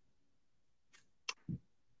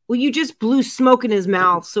 Well, you just blew smoke in his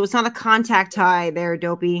mouth, so it's not a contact high there,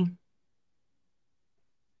 Dopey.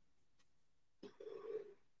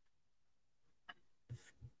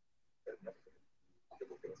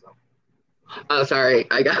 Oh, sorry.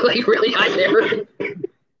 I got like really high there.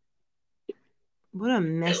 What a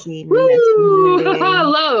messy human being.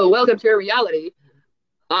 Hello, welcome to reality.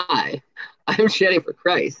 Hi, I'm Jennifer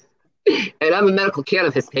Christ, and I'm a medical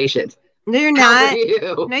cannabis patient. No, you're not.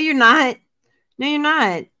 No, you're not. No, you're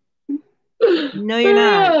not. No, you're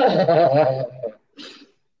not.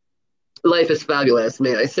 Life is fabulous,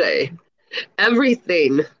 may I say.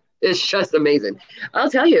 Everything is just amazing. I'll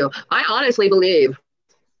tell you, I honestly believe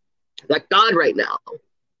that God right now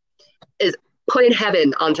is putting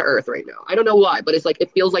heaven onto earth right now. I don't know why, but it's like it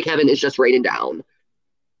feels like heaven is just raining down.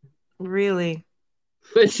 Really?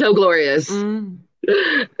 It's so glorious. Mm.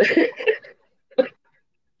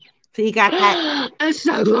 So you got that. It's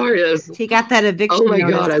so glorious. So you got that eviction. Oh my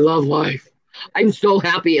notice. God, I love life. I'm so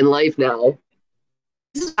happy in life now.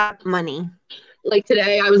 This is about money. Like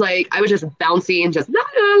today, I was just bouncy and just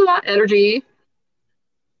energy.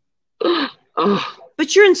 Oh.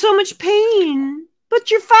 But you're in so much pain.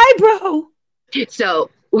 But you're fibro. So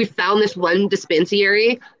we found this one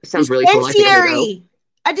dispensary. It sounds really cool.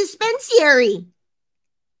 A dispensary.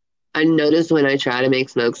 I noticed when I try to make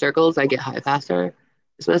smoke circles, I get high faster.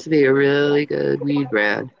 This must be a really good weed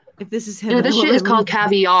brand. If this is Dude, heaven, this what shit is would we called be?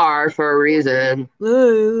 caviar for a reason.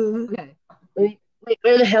 Okay. Wait,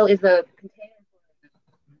 where the hell is the container?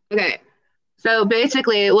 Okay. So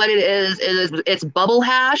basically, what it is it's bubble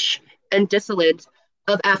hash and distillate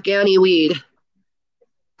of Afghani weed,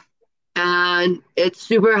 and it's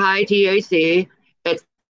super high THC. It's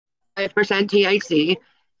 5% THC,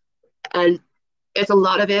 and it's a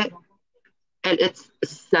lot of it, and it's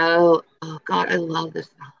so oh god, I love this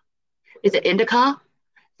stuff. It's an indica,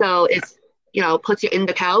 so it's puts you in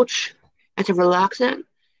the couch. It's a relaxant.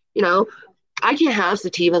 You know, I can't have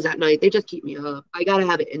sativas at night. They just keep me up. I gotta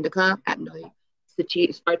have an indica at night.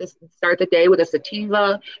 Sativa, start the day with a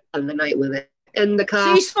sativa, and the night with an So you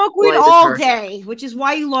indica. smoke weed Boys, it's all perfect. day, which is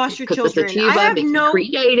why you lost your Because the children. I sativa have makes me no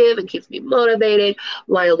creative and keeps me motivated,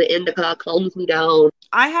 while the indica calms me down.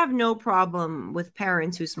 I have no problem with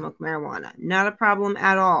parents who smoke marijuana. Not a problem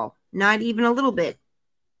at all. Not even a little bit.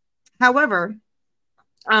 However,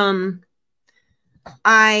 um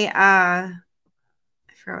I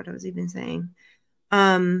forgot what I was even saying.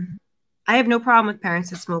 Um I have no problem with parents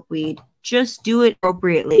that smoke weed. Just do it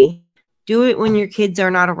appropriately. Do it when your kids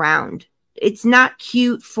are not around. It's not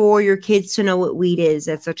cute for your kids to know what weed is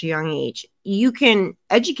at such a young age. You can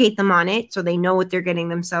educate them on it so they know what they're getting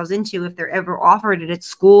themselves into if they're ever offered it at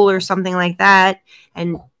school or something like that.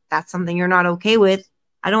 And that's something you're not okay with.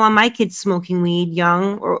 I don't want my kids smoking weed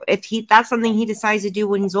young, or if that's something he decides to do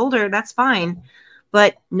when he's older, that's fine.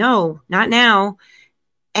 But no, not now.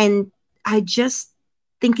 And I just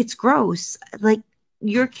think it's gross. Like,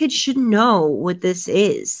 your kids should know what this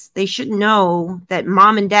is. They should know that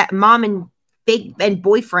mom and big and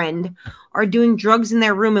boyfriend are doing drugs in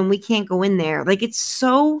their room and we can't go in there. Like, it's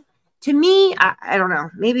so, to me, I don't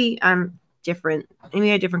know. Maybe I'm different.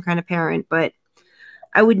 Maybe a different kind of parent, but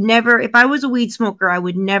I would never, if I was a weed smoker, I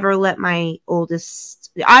would never let my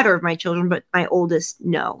oldest, either of my children, but my oldest,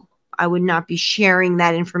 know. I would not be sharing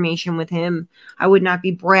that information with him. I would not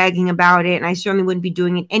be bragging about it. And I certainly wouldn't be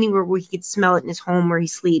doing it anywhere where he could smell it in his home where he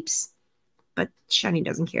sleeps. But Shani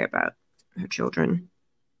doesn't care about her children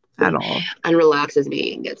at all. And relaxes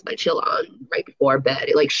me and gets my chill on right before bed.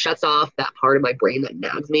 It like shuts off that part of my brain that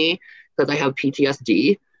nags me because I have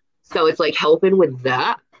PTSD. So it's like helping with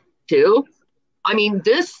that too. I mean,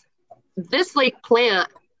 this like plant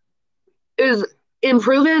is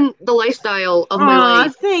improving the lifestyle of my Aw,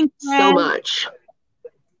 life thank so you. much.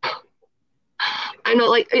 I'm not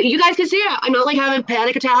like you guys can see it. I'm not like having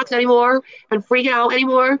panic attacks anymore and freaking out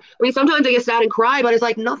anymore. I mean, sometimes I get sad and cry, but it's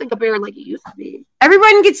like nothing compared like it used to be.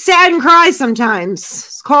 Everyone gets sad and cries sometimes.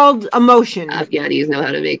 It's called emotion. Afghanis know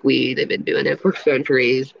how to make weed. They've been doing it for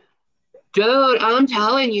centuries. Dude, I'm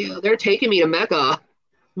telling you, they're taking me to Mecca.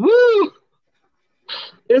 Woo!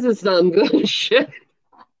 This is some good shit.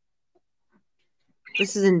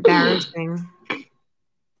 This is embarrassing.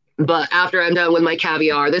 But after I'm done with my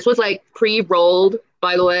caviar, this was like pre-rolled,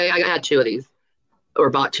 by the way. I had two of these, or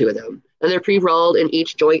bought two of them. And they're pre-rolled, and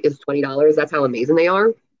each joint is $20. That's how amazing they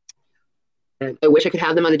are. And I wish I could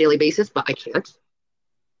have them on a daily basis, but I can't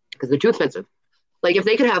because they're too expensive. Like if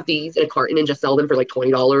they could have these in a carton and just sell them for like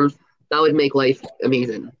 $20, that would make life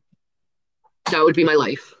amazing. That would be my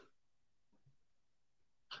life.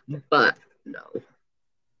 But no.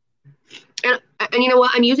 And you know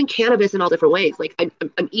what? I'm using cannabis in all different ways. Like I'm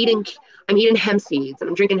eating hemp seeds and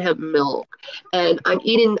I'm drinking hemp milk and I'm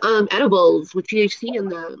eating edibles with THC in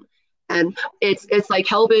them. And it's like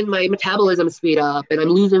helping my metabolism speed up and I'm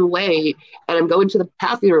losing weight and I'm going to the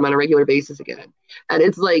bathroom on a regular basis again. And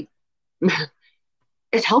it's like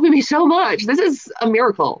it's helping me so much. This is a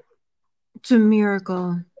miracle. It's a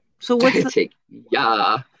miracle. So what's the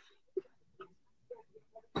Yeah.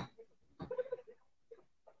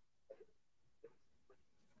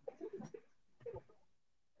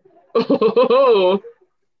 Oh,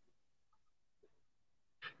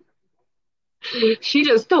 she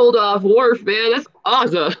just told off Worf, man. That's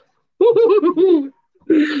awesome.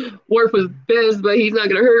 Worf was pissed, but he's not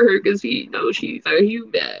gonna hurt her because he knows she's a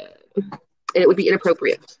human. And it would be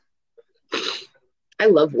inappropriate. I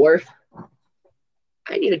love Worf.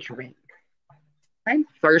 I need a drink. I'm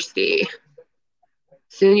thirsty.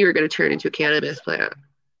 Soon you're gonna turn into a cannabis plant.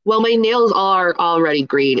 Well, my nails are already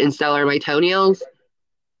green, and so are my toenails.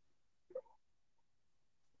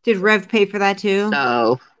 Did Rev pay for that too?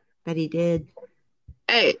 So, Bet he did.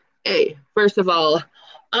 hey, first of all,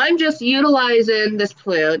 I'm just utilizing this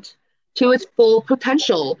plant to its full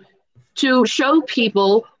potential to show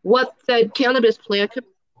people what the cannabis plant could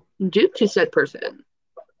do to said person.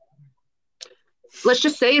 Let's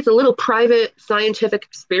just say it's a little private scientific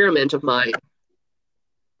experiment of mine.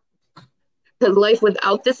 Because life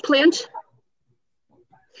without this plant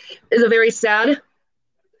is a very sad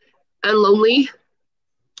and lonely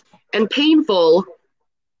and painful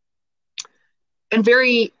and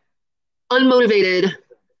very unmotivated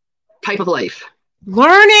type of life.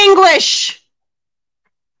 Learn English.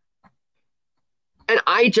 And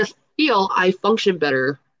I just feel I function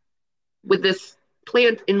better with this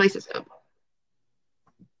plant in my system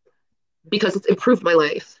because it's improved my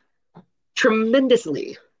life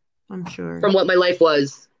tremendously I'm sure. from what my life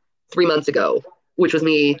was 3 months ago, which was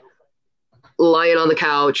me lying on the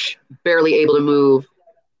couch, barely able to move,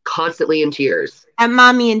 constantly in tears At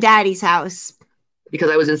mommy and daddy's house. because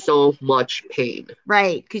I was in so much pain.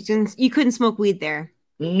 Right. Because you couldn't smoke weed there.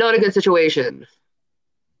 Not a good situation.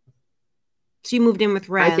 So you moved in with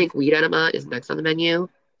I Rev. think weed enema is next on the menu.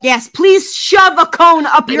 Yes, please shove a cone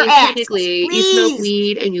up your ass. Technically, you smoke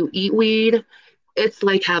weed and you eat weed. It's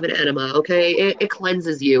like having enema, okay? It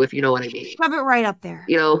cleanses you, if you know what I mean. Shove it right up there.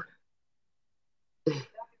 You know,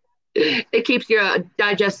 it keeps your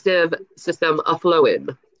digestive system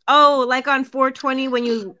aflowing. Oh, like on 420 when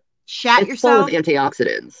you shat It's yourself? full of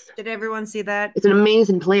antioxidants. Did everyone see that? It's an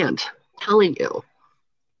amazing plant. I'm telling you.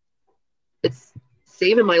 It's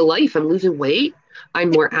saving my life. I'm losing weight. I'm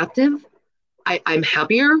more active. I'm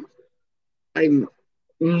happier. I'm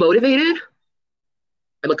motivated.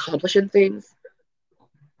 I'm accomplishing things.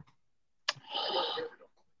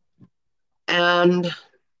 And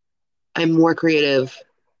I'm more creative.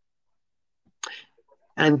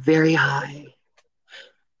 I'm very high,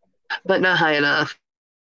 but not high enough.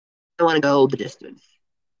 I want to go the distance.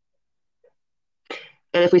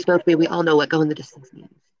 And if we smoke weed, we all know what going the distance means.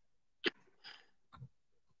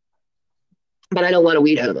 But I don't want a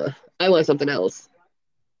weed enema. I want something else.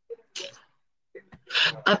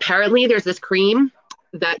 Apparently, there's this cream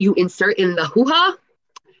that you insert in the hoo-ha,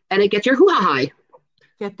 and it gets your hoo-ha high.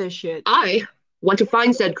 Get this shit. I want to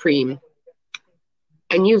find said cream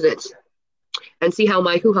and use it and see how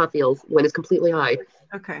my hoo-ha feels when it's completely high.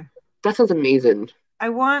 Okay. That sounds amazing. I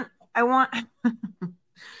want So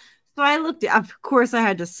I looked at, of course I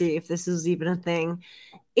had to see if this is even a thing.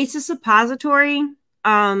 It's a suppository.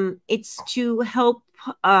 It's to help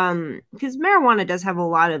because marijuana does have a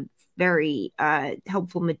lot of very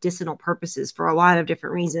helpful medicinal purposes for a lot of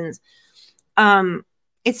different reasons.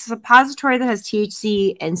 It's a suppository that has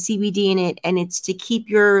THC and CBD in it, and it's to keep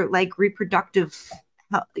your like reproductive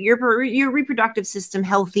system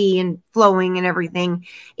healthy and flowing and everything.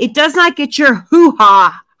 It does not get your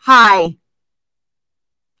hoo-ha high.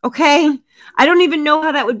 Okay? I don't even know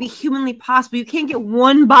how that would be humanly possible. You can't get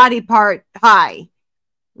one body part high.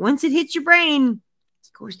 Once it hits your brain, it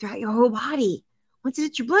goes throughout your whole body. Once it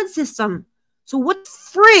hits your blood system. So what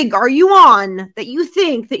frig are you on that you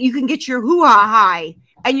think that you can get your hoo-ha high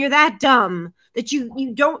and you're that dumb that you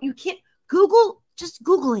can't just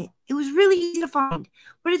Google it. It was really easy to find.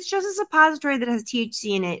 But it's just a suppository that has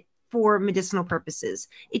THC in it for medicinal purposes.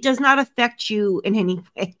 It does not affect you in any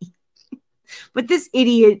way. But this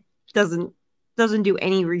idiot doesn't do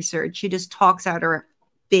any research. She just talks out her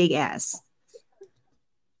big ass.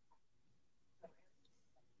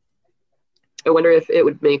 I wonder if it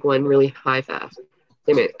would make one really high fast.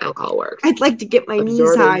 They make alcohol works. I'd like to get my knees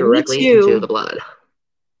Absorbing high. directly Me too. into the blood.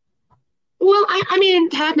 Well, I mean,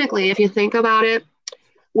 technically, if you think about it,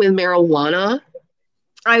 with marijuana,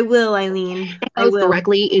 I will, Eileen. it goes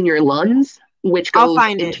directly in your lungs, which goes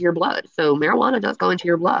into your blood. So marijuana does go into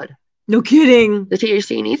your blood. No kidding. The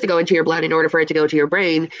THC needs to go into your blood in order for it to go to your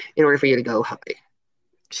brain, in order for you to go high.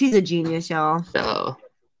 She's a genius, y'all. So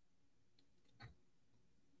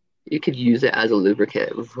you could use it as a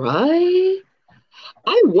lubricant, right?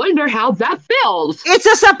 I wonder how that feels. It's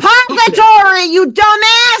a suppository, you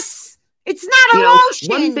dumbass. It's not a lotion.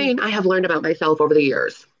 One thing I have learned about myself over the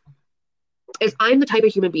years is I'm the type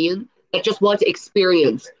of human being that just wants to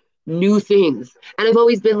experience new things. And I've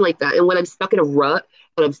always been like that. And when I'm stuck in a rut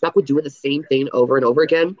and I'm stuck with doing the same thing over and over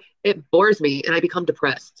again, it bores me and I become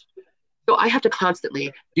depressed. So I have to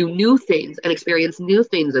constantly do new things and experience new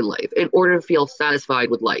things in life in order to feel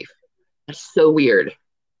satisfied with life. That's so weird.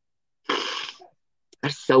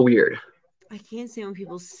 That's so weird. I can't say when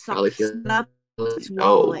people suck up.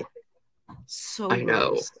 swallow. So I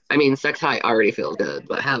know. gross. I mean, sex high already feels good,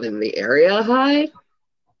 but having the area high.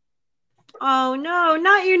 Oh no,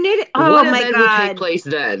 not your knitting. Oh what my event god! would take place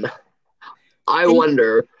then? I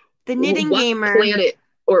wonder. The knitting what gamer. Planet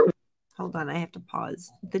or hold on, I have to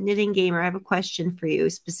pause. The knitting gamer. I have a question for you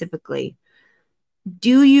specifically.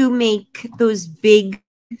 Do you make those big,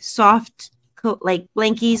 soft, like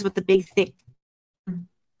blankies with the big, thick? I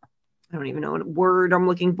don't even know what word I'm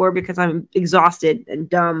looking for because I'm exhausted and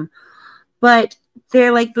dumb. But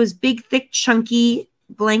they're like those big, thick, chunky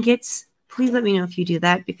blankets. Please let me know if you do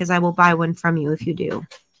that because I will buy one from you if you do.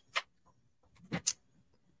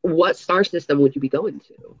 what star system would you be going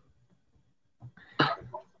to?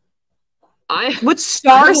 What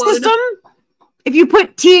star system? If you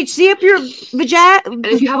put THC up your and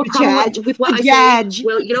if you have a problem with what I say,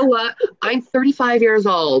 well, you know what? I'm 35 years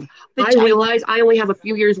old. I realize I only have a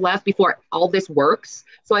few years left before all this works,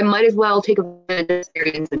 so I might as well take advantage of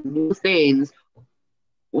experience and new things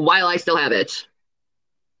while I still have it.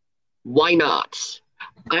 Why not?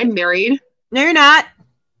 I'm married. No, you're not.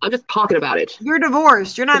 I'm just talking about it. You're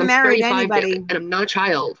divorced. You're not married to anybody. And I'm not a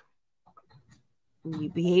child. You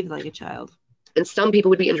behave like a child. And some people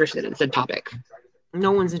would be interested in said topic.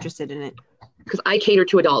 No one's interested in it. Because I cater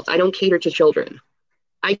to adults. I don't cater to children.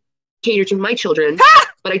 I cater to my children,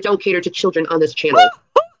 but I don't cater to children on this channel.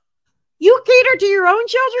 You cater to your own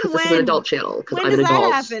children? This is an adult channel. Because I'm an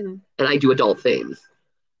adult. And I do adult things.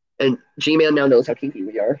 And G-Man now knows how kinky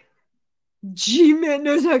we are. G-Man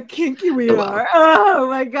knows how kinky we are. Oh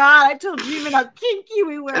my god, I told G-Man how kinky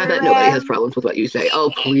we were. I bet nobody has problems with what you say.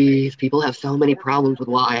 Oh, please. People have so many problems with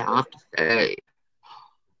what I have to say.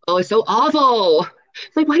 Oh, it's so awful.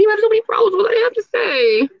 It's like, why do you have so many problems with what I have to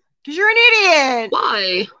say? Because you're an idiot.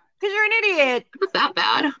 Why? Because you're an idiot. I'm not that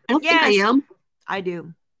bad. I don't think I am. I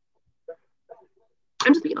do.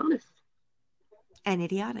 I'm just being honest. And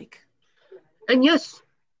idiotic. And yes,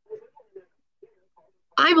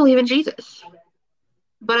 I believe in Jesus.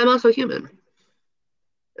 But I'm also human.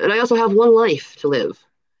 And I also have one life to live.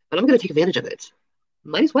 And I'm going to take advantage of it.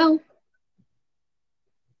 Might as well.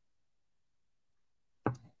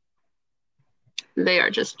 They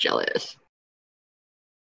are just jealous.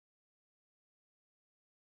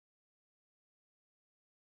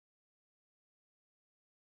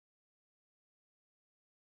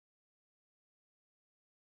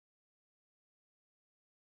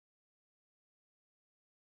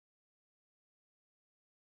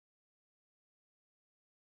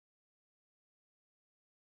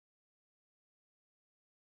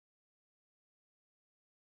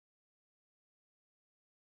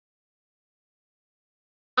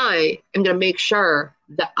 I am going to make sure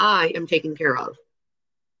that I am taken care of.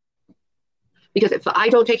 Because if I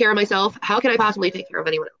don't take care of myself, how can I possibly take care of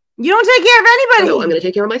anyone else? You don't take care of anybody. So I'm going to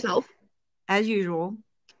take care of myself. As usual.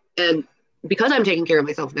 And because I'm taking care of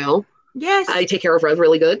myself now, yes, I take care of Rev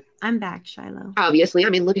really good. I'm back, Shiloh. Obviously. I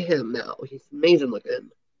mean, look at him now. He's amazing looking.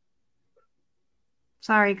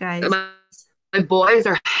 Sorry, guys. My boys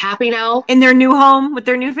are happy now. In their new home with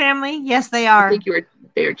their new family? Yes, they are. I think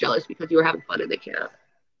they're jealous because you were having fun and they can't.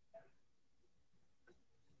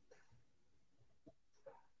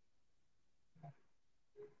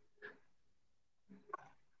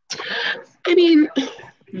 I mean,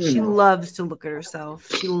 she loves to look at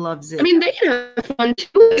herself. She loves it. I mean, they can have fun too.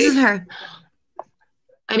 This is her.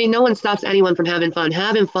 I mean, no one stops anyone from having fun.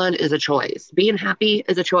 Having fun is a choice. Being happy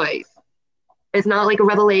is a choice. It's not like a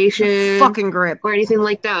revelation fucking grip or anything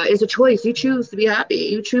like that. It's a choice. You choose to be happy.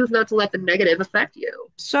 You choose not to let the negative affect you.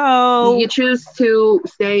 So you choose to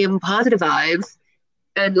stay in positive vibes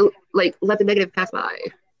and like let the negative pass by.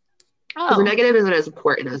 Because the negative isn't as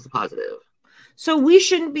important as the positive. So we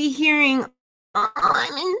shouldn't be hearing, oh,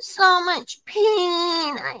 I'm in so much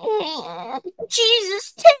pain.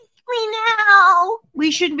 Jesus, take me now. We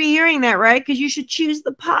shouldn't be hearing that, right? Because you should choose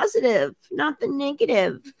the positive, not the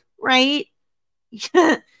negative, right?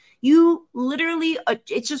 You literally,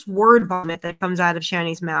 it's just word vomit that comes out of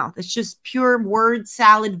Shani's mouth. It's just pure word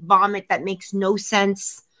salad vomit that makes no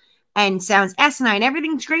sense and sounds asinine.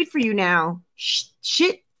 Everything's great for you now.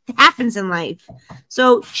 Shit happens in life.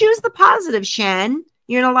 So choose the positive, Shan.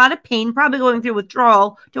 You're in a lot of pain, probably going through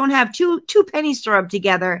withdrawal. Don't have two pennies to rub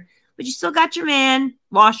together, but you still got your man,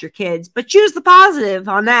 lost your kids, but choose the positive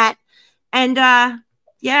on that. And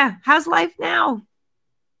yeah, how's life now?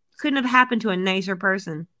 Couldn't have happened to a nicer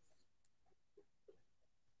person.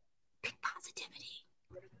 Pick positivity.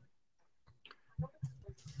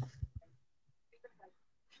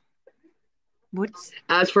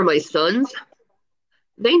 As for my sons,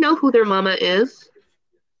 they know who their mama is.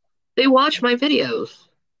 They watch my videos.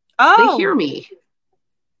 Oh. They hear me.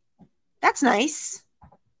 That's nice.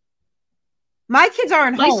 My kids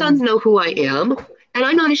aren't home. My sons know who I am, and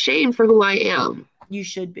I'm not ashamed for who I am. You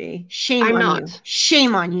should be. Shame on you.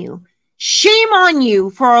 Shame on you. Shame on you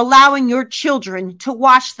for allowing your children to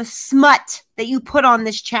watch the smut that you put on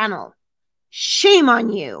this channel. Shame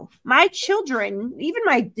on you. My children, even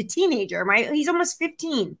the teenager, he's almost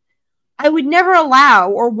 15. I would never allow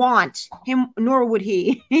or want him, nor would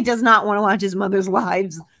he. He does not want to watch his mother's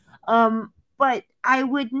lives. But but I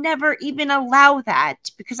would never even allow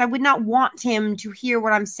that because I would not want him to hear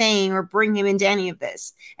what I'm saying or bring him into any of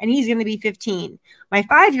this. And he's going to be 15. My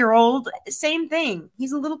 5-year-old, same thing.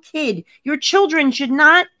 He's a little kid. Your children should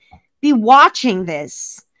not be watching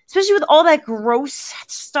this, especially with all that gross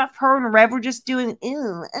stuff her and Rev were just doing.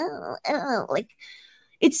 Ew, ew, ew. Like,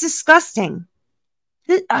 it's disgusting.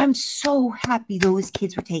 I'm so happy those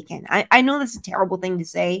kids were taken. I know that's a terrible thing to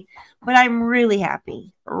say, but I'm really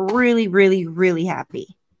happy. Really, really, really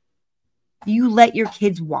happy. You let your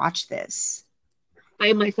kids watch this. I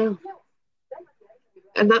am myself.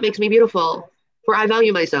 And that makes me beautiful. For I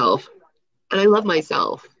value myself. And I love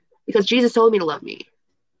myself. Because Jesus told me to love me.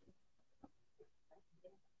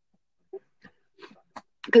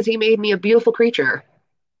 Because he made me a beautiful creature.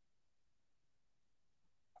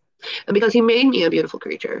 And because he made me a beautiful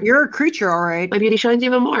creature, You're a creature, all right. my beauty shines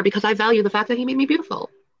even more because I value the fact that he made me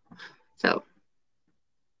beautiful. So,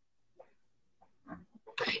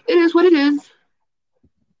 it is what it is.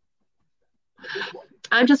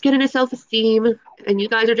 I'm just getting a self-esteem, and you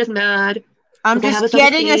guys are just mad. I'm just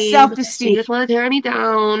getting a self-esteem. You just want to tear me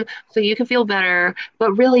down so you can feel better.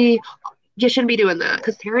 But really, you shouldn't be doing that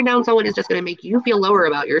because tearing down someone is just going to make you feel lower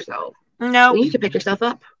about yourself. No. You need to pick yourself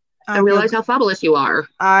up and realize how fabulous you are.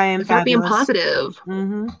 I am Start being positive.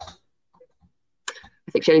 Mm-hmm.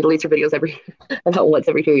 I think Shannon deletes her videos about once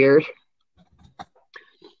every 2 years.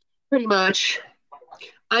 Pretty much.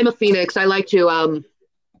 I'm a phoenix. I like to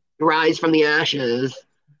rise from the ashes,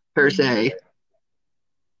 per se.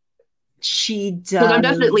 She does. Because I'm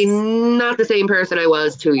definitely not the same person I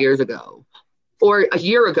was 2 years ago or a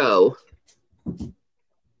year ago.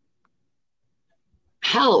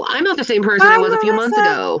 Hell, I'm not the same person I was a few months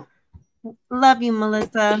ago. Love you,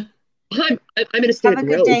 Melissa. I'm in a state of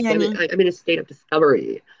growth. I'm in a state of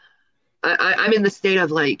discovery. I'm in the state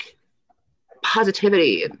of like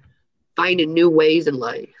positivity and finding new ways in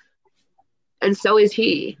life. And so is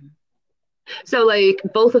he. So like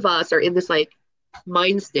both of us are in this like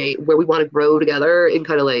mind state where we want to grow together and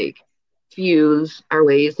kind of like fuse our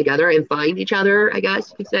ways together and find each other, I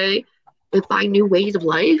guess you could say, and find new ways of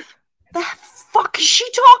life. The fuck is she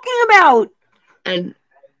talking about? And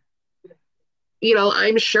you know,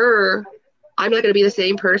 I'm sure I'm not going to be the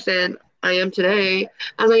same person I am today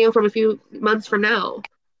as I am from a few months from now.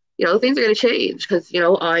 You know, things are going to change because, you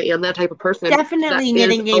know, I am that type of person. Definitely,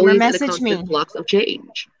 Knitting Gamer, message me. Flux of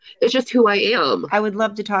change. It's just who I am. I would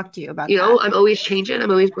love to talk to you about that. You know, I'm always changing. I'm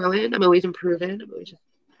always growing. I'm always improving. I'm always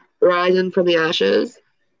rising from the ashes.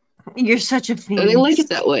 You're such a phoenix. And I like it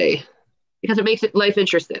that way because it makes life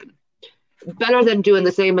interesting. Better than doing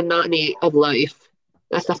the same monotony of life.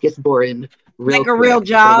 That stuff gets boring. Like a real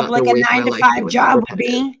job, like a 9-to-5 job would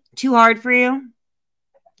be too hard for you?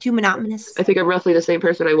 Too monotonous? I think I'm roughly the same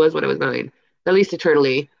person I was when I was 9. At least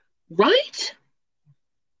eternally. Right?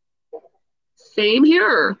 Same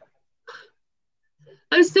here.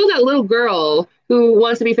 I'm still that little girl who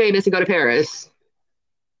wants to be famous and go to Paris.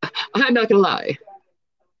 I'm not gonna lie.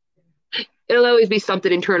 It'll always be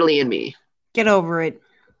something internally in me. Get over it.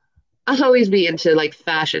 I'll always be into like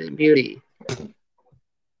fashion and beauty.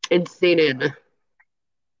 And singing.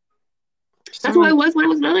 That's who I was when I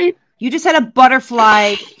was 9. You just had a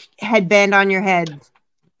butterfly headband on your head.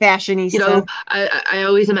 Fashionista. You know, I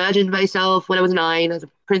always imagined myself when I was 9 as a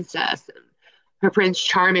princess. And her Prince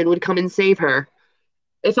Charming would come and save her.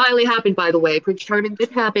 It finally happened, by the way. Prince Charming did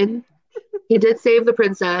happen. He did save the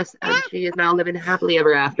princess, and she is now living happily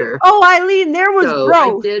ever after. Oh, Eileen, there was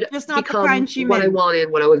growth. I did just not become the kind she what meant. I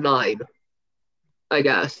wanted when I was 9, I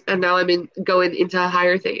guess. And now I'm going into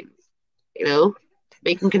higher things. You know,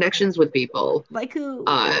 making connections with people. Like who?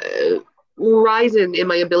 Rising in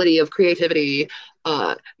my ability of creativity.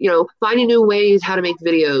 You know, finding new ways how to make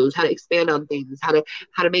videos, how to expand on things, how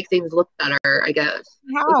to make things look better, I guess.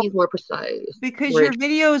 How? Make more precise. Because your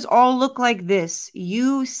videos all look like this.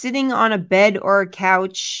 You sitting on a bed or a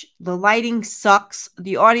couch, the lighting sucks,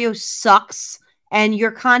 the audio sucks, and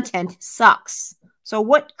your content sucks. So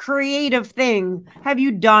what creative thing have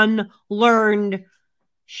you done, learned?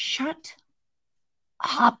 Shut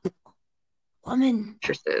up, woman.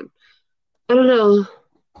 Interesting. I don't know.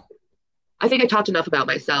 I think I talked enough about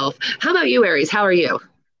myself. How about you, Aries? How are you?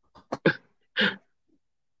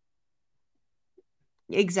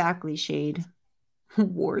 Exactly, Shade.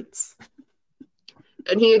 Warts.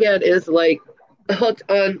 And he again is like hooked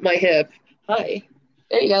on my hip. Hi.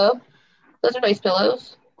 There you go. Those are nice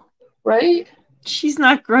pillows. Right? She's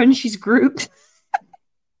not grunge, she's Groot.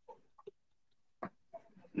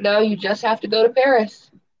 Now you just have to go to Paris.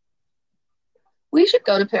 We should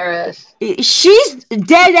go to Paris. She's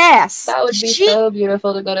dead ass. That would be so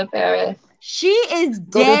beautiful to go to Paris. She is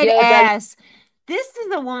Go to dead jail, buddy. ass. This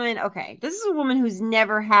is a woman, okay. This is a woman who's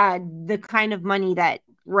never had the kind of money that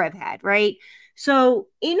Rev had, right? So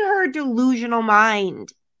in her delusional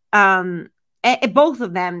mind, both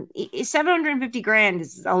of them, 750 grand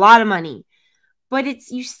is a lot of money, but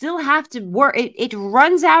it's you still have to work. It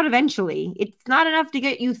runs out eventually. It's not enough to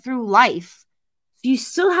get you through life. You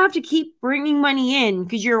still have to keep bringing money in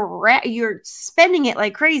because you're spending it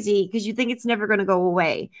like crazy because you think it's never going to go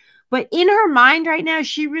away. But in her mind right now,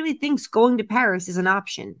 she really thinks going to Paris is an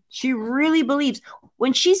option. She really believes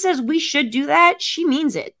when she says we should do that, she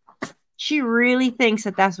means it. She really thinks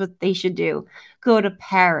that that's what they should do. Go to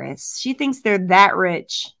Paris. She thinks they're that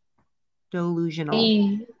rich.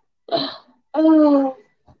 Delusional. Oh,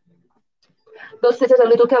 go sit at a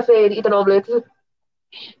little cafe and eat an omelette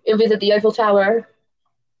and visit the Eiffel Tower.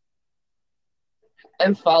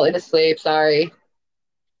 I'm falling asleep. Sorry.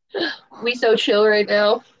 We so chill right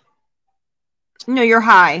now. No, you're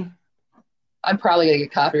high. I'm probably gonna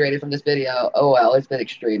get copyrighted from this video. Oh well, it's been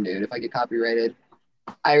extreme, dude. If I get copyrighted,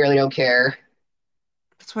 I really don't care.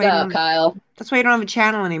 That's why What's you up, don't. Kyle? That's why you don't have a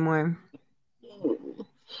channel anymore.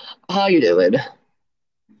 How you doing?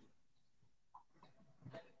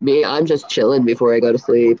 Me, I'm just chilling before I go to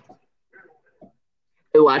sleep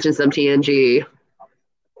and watching some TNG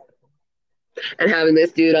and having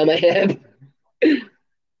this dude on my hip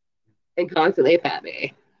and constantly pat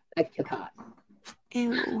me. That's hot.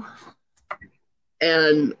 Ew.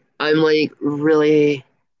 And I'm like really,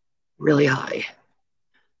 really high.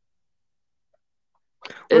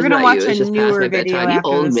 We're It's gonna not you. watch a It's just past newer my video bedtime. You after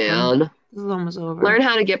old this one. man. This is almost over. Learn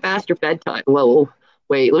how to get past your bedtime. Whoa,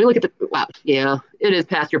 wait. Let me look at the. Wow. Yeah, it is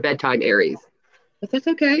past your bedtime, Aries. But that's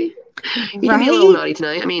okay. You can be a little Right? naughty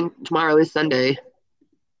tonight. I mean, tomorrow is Sunday.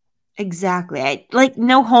 Exactly. I like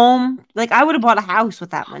no home. Like I would have bought a house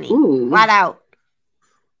with that money. Ooh. Flat out.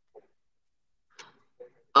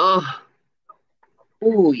 Oh.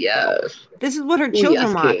 Ooh, yes. This is what her Ooh,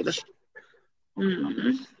 children yes, kid. watch.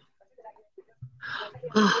 Mm.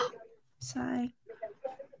 Oh, Sigh.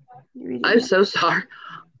 You're reading I'm that. so sorry.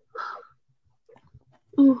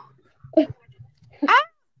 Ooh, Ah,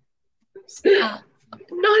 stop.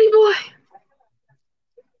 naughty boy.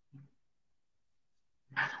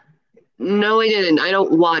 No, I didn't. I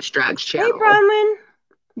don't watch Drag's Hey, channel. Bronwyn.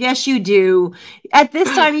 Yes, you do. At this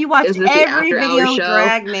time, you watch Is this the every after hours video show?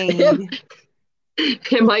 Drag made.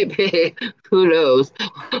 It might be. Who knows?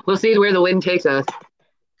 We'll see where the wind takes us.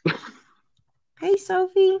 Hey,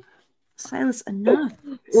 Sophie. Silas, enough.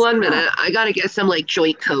 1 minute. Stop. I gotta get some like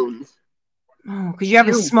joint cones. Oh, because you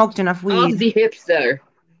haven't You smoked enough off weed. the hipster.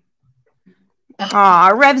 Aw,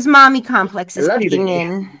 Rev's mommy complex I is love you, kicking baby.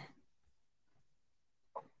 in.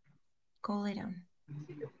 Go lay down.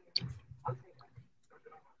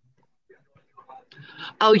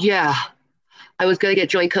 Oh yeah. I was gonna get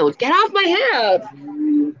joint cones. Get off my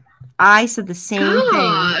hip! I said the same thing.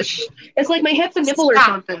 Gosh. It's like my hip's a nipple or Stop.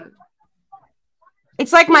 something.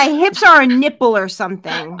 It's like my hips are a nipple or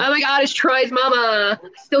something. Oh my god, it's Troy's mama.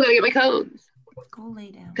 Still gotta get my cones. Go lay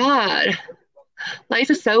down. God. Life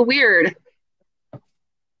is so weird.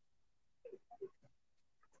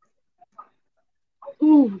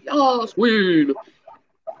 Ooh, yes, weed.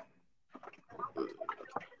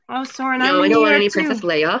 Oh, Soren, I'm No, I in don't New want York any Princess too.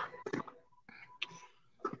 Leia.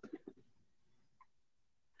 Do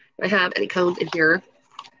I have any cones in here?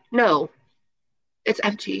 No, it's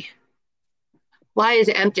empty. Why is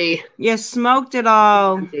it empty? You smoked it It's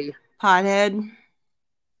all, empty. pothead.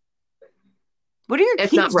 What are your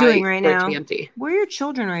It's not kids doing right right for it to be now? empty. Where are your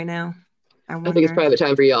children right now? I I think it's wonder. private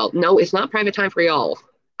time for y'all. No, it's not private time for y'all.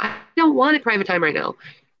 I don't want it private time right now.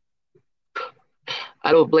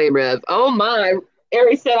 I don't blame Rev. Oh my.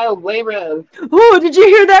 Aries said I don't blame Rev. Oh, did you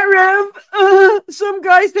hear that, Rev? Some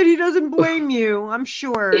guy said he doesn't blame you. I'm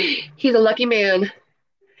sure. He's a lucky man.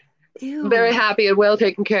 Very Ew. happy and well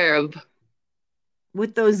taken care of.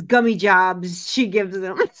 With those gummy jobs she gives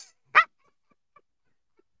them.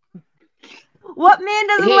 What man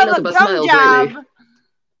doesn't He ain't love nothing a but gum smiles lately. job?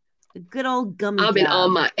 A good old gummy I've been on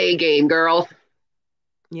job. my A game, girl.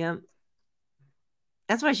 Yep.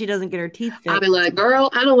 That's why she doesn't get her teeth I've been fixed. like, girl,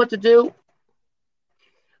 I know what to do.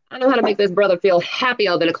 I know how to make this brother feel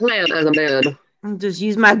happier than a clam as a man. I'll just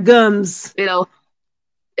use my gums. You know,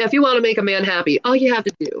 if you want to make a man happy, all you have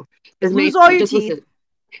to do is Lose make, all your just teeth.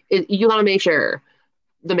 listen. You want to make sure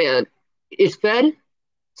the man is fed,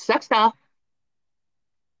 sexed up,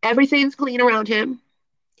 everything's clean around him,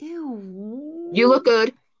 you Ew. look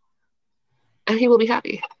good, and he will be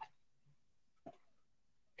happy.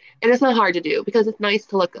 And it's not hard to do because it's nice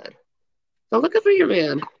to look good. So look good for your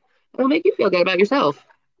man. It'll make you feel good about yourself.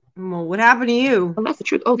 Well, what happened to you? And that's the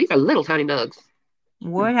truth. Oh, these are little tiny nugs.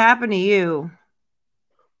 What happened to you?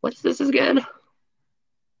 What's this again?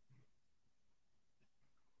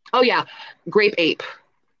 Oh yeah, grape ape.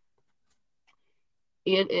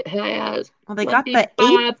 And it has Well, they got the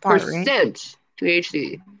ape part right. 25%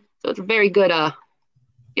 THC. So it's a very good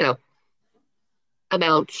you know,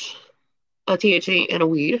 amount of THC in a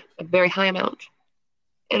weed. A very high amount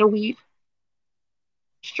in a weed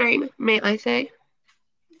strain, may I say.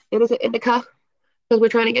 It is an indica because we're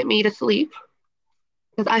trying to get me to sleep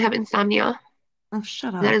because I have insomnia. Oh,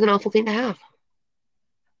 shut That up. is an awful thing to have.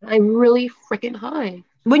 I'm really freaking high.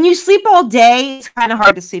 When you sleep all day, it's kind of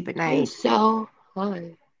hard to sleep at I'm night. so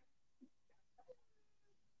high.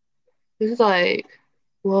 This is like,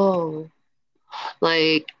 whoa.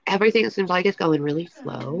 Like, everything seems like it's going really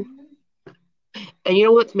slow. And you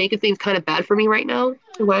know what's making things kind of bad for me right now?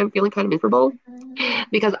 And why I'm feeling kind of miserable?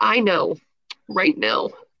 Because I know right now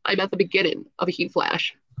I'm at the beginning of a heat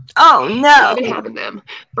flash. Oh And I've been no. having them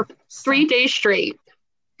for Stop. 3 days straight.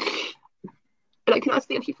 And I cannot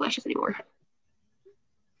stand heat flashes anymore.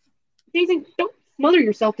 Jason, don't smother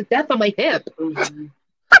yourself to death on my hip. Isn't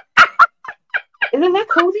that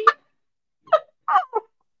cozy?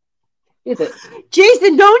 Is it?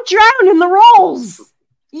 Jason, don't drown in the rolls.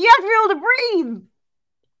 You have to be able to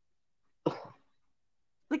breathe.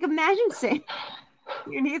 Like imagine saying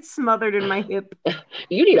you're gonna get smothered in my hip.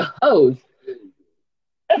 You need a hose.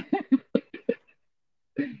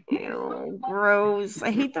 Ew, gross.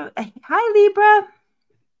 I hate the. Hi, Libra.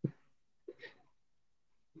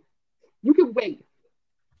 You can wait.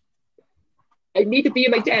 I need to be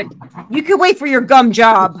in my tent. You can wait for your gum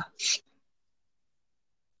job.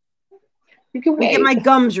 You can Let me get wait. my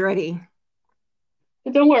gums ready.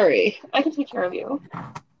 But don't worry. I can take care of you.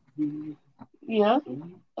 Yeah?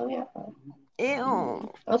 Oh, yeah.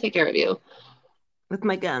 Ew. I'll take care of you. With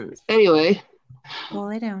my gums. Anyway, Go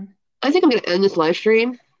lay down. I think I'm going to end this live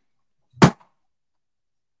stream.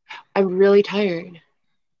 I'm really tired.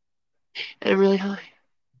 And I'm really high.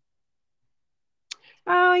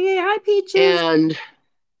 Oh yeah, hi Peaches. And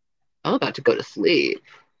I'm about to go to sleep.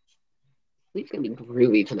 Sleep's going to be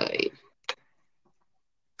groovy tonight.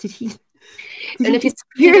 Did he? Did And he if you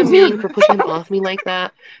disappear think I'm into mean your for pushing him off me like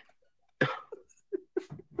that,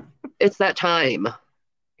 it's that time.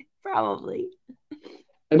 Probably.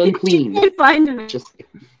 I'm She unclean. can't find him. Just,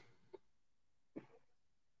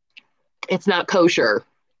 it's not kosher.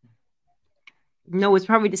 No, it's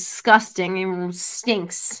probably disgusting and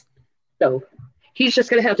stinks. So he's just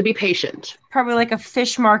going to have to be patient. Probably like a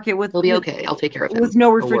fish market with He'll be okay. I'll take care of him. with no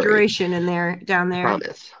Don't worry. refrigeration in there down there.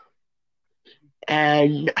 Promise.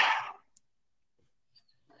 And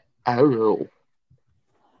I don't know.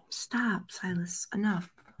 Stop, Silas. Enough.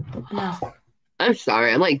 Enough. I'm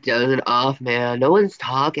sorry. I'm like dozing off, man. No one's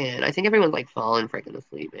talking. I think everyone's like falling freaking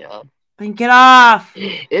asleep, man. Then get off.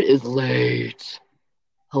 It is late.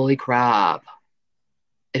 Holy crap.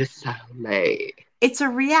 It is so late. It's a I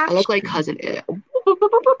reaction. look like Cousin It.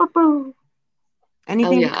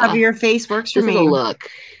 Anything to cover your face works for This is a me. look.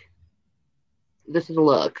 This is a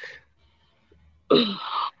look.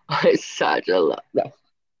 It's such a look.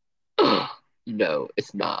 No. No,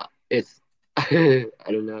 it's not. It's I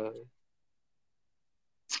don't know.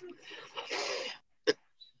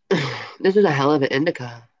 This is a hell of an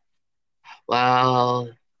indica. Wow.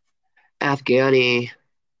 Afghani.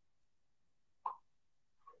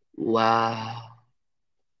 Wow.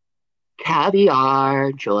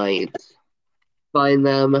 Caviar joints. Find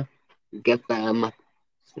them, get them,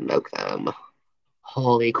 smoke them.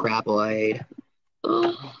 Holy crapoid.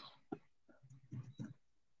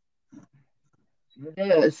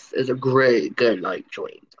 This is a great good night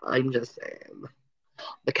joint. I'm just saying.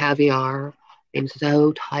 The caviar. I'm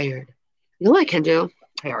so tired. You know what I can do?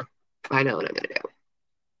 Here. I know what I'm gonna do.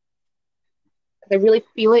 I really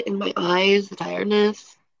feel it in my eyes, the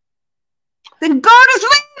tiredness. Then go to sleep.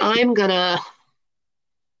 I'm gonna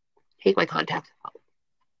take my contacts out.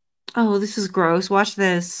 Oh, this is gross. Watch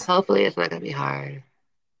this. Hopefully it's not gonna be hard.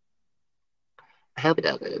 I hope it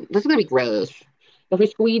doesn't. This is gonna be gross. If we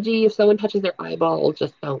squeegee, if someone touches their eyeball,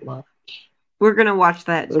 just don't look. We're gonna watch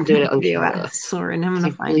that I'm doing it on video camera. Soren. I'm gonna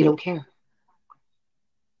I find really it. don't care.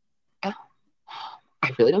 I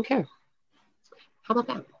really don't care. How about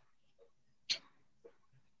that?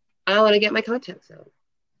 I want to get my contacts out.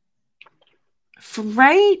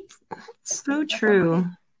 Right? So true.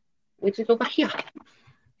 Which is over here.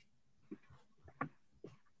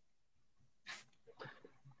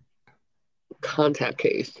 Contact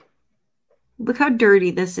case. Look how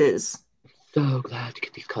dirty this is. So glad to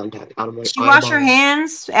get these contacts out of my She washed her eyeballs.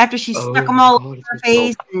 hands after she stuck Oh them my all god, over it her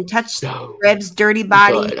face smells and touched so Rev's dirty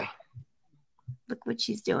body. good. Look what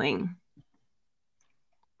she's doing.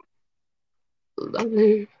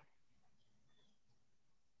 Lovely.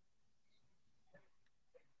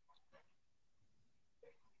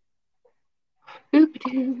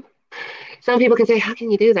 Some people can say, how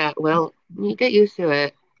can you do that? Well, you get used to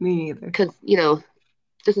it. Me neither. Because,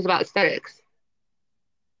 this is about aesthetics.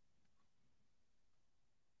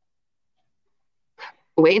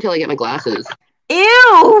 Wait until I get my glasses.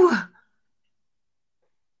 Ew!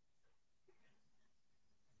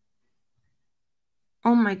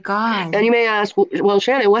 Oh my God. And you may ask, well,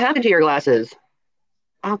 Shannon, what happened to your glasses?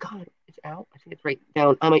 Oh, God, it's out. I think it's right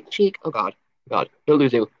down on my cheek. Oh, God. God, don't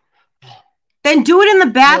lose you. Then do it in the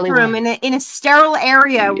I only bathroom want. in a sterile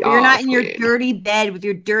area where you're not Yes, in your queen. dirty bed with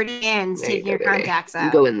your dirty hands There you taking go, your baby. contacts You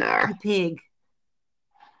out. go in there. You pig.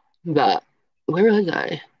 But, where was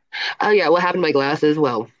I? Oh, yeah, what happened to my glasses?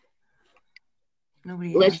 Well,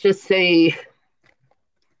 Nobody let's asked. just say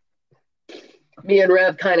me and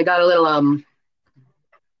Rev kind of got a little,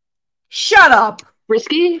 Shut up.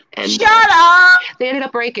 risky, and Shut up. they ended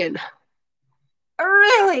up breaking.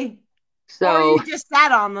 Really? Or So, you just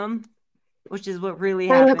sat on them, which is what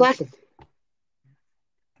really I don't have happened. glasses.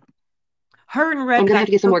 Her and I'm Rev gonna got have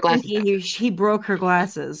to get some so more glasses. kinky, he broke her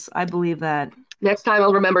glasses. I believe that. Next time,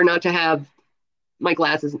 I'll remember not to have my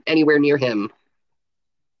glasses anywhere near him.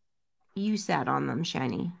 You sat on them,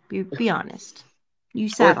 Shiny. Be honest. You Or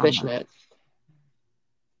sat on them. fishnets.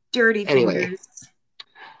 Dirty Anyway, fingers.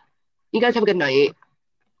 you guys have a good night.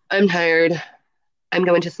 I'm tired. I'm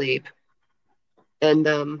going to sleep. And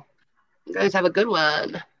you guys have a good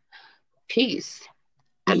one. Peace.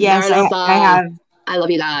 And Yes, I have. I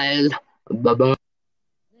love you guys. Bye bye.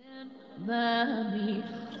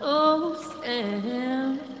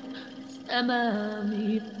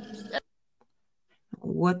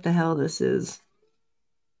 What the hell this is.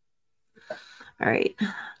 All right.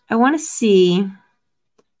 I want to see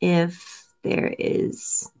if there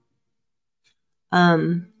is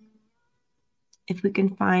if we can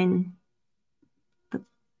find the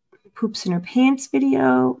poops in her pants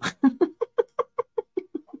video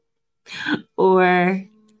or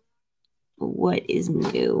what is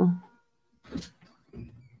new.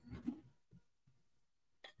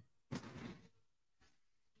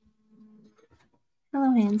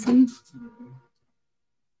 Hello, handsome.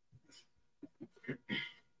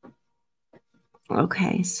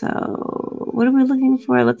 Okay, so what are we looking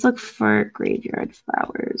for? Let's look for graveyard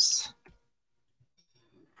flowers.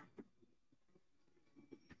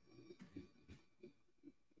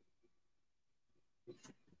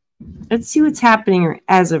 Let's see what's happening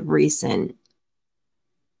as of recent.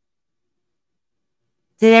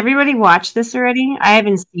 Did everybody watch this already? I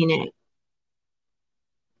haven't seen it.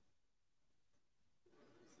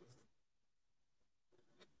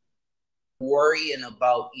 Worrying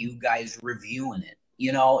about you guys reviewing it.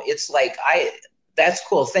 It's like that's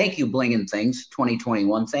cool. Thank you, Blingin' Things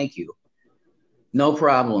 2021. Thank you. No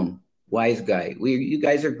problem. Wise guy. You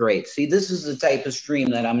guys are great. See, this is the type of stream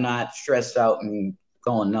that I'm not stressed out and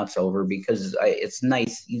going nuts over because it's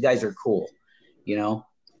nice. You guys are cool,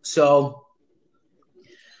 So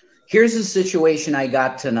here's the situation I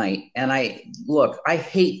got tonight. And I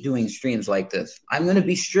hate doing streams like this. I'm going to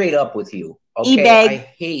be straight up with you. Okay. I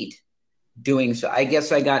hate doing so. I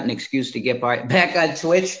guess I got an excuse to get back on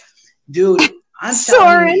Twitch. Dude, I'm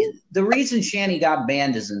telling you, the reason Shanny got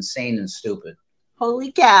banned is insane and stupid.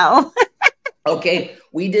 Holy cow. Okay,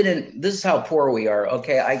 this is how poor we are.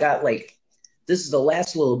 Okay, I got this is the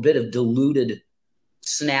last little bit of diluted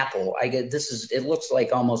Snapple. It looks like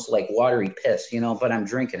almost like watery piss, but I'm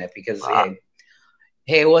drinking it because,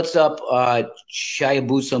 hey, what's up,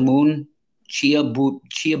 Chiabusa Moon?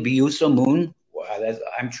 Chiabusa Moon? Wow,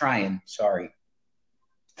 I'm trying. Sorry.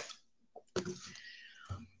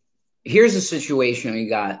 Here's the situation we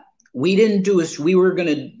got. We didn't do this. We were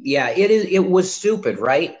gonna. Yeah, it was stupid,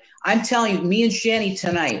 right? I'm telling you, me and Shanny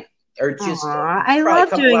tonight, or just I love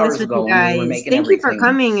doing this with you guys. Thank you for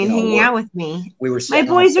coming and hanging out with me. My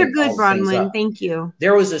boys are good, Bronwyn. Thank you.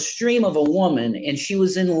 There was a stream of a woman, and she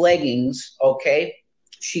was in leggings. Okay,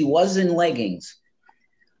 she was in leggings,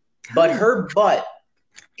 but her butt.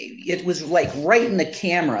 It was right in the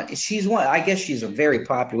camera. I guess she's a very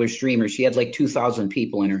popular streamer. She had 2,000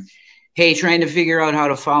 people in her. Hey, trying to figure out how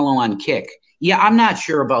to follow on Kick. Yeah, I'm not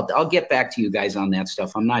sure about that. I'll get back to you guys on that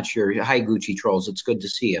stuff. I'm not sure. Hi, Gucci Trolls. It's good to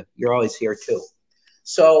see you. You're always here too.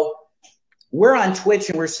 So we're on Twitch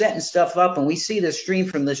and we're setting stuff up and we see this stream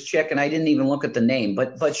from this chick and I didn't even look at the name,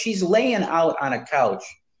 but she's laying out on a couch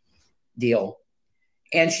deal.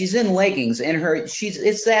 and she's in leggings, and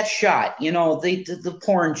it's that shot. You know, the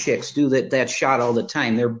porn chicks do that shot all the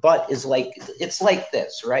time. Their butt is like, it's like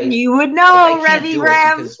this, right? You would Like, know, I can't Revy do it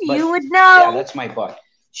Rev. because, You would yeah, know. that's my butt.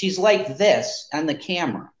 She's like this on the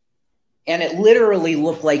camera, and it literally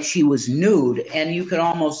looked like she was nude, and you could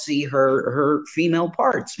almost see her female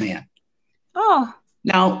parts, man. Oh,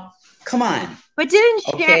 Now, come on. but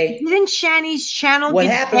didn't Okay. Shani's channel What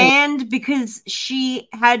get happened? banned because she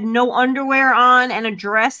had no underwear on and a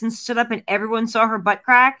dress and stood up and everyone saw her butt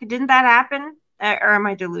crack? Didn't that happen? Or am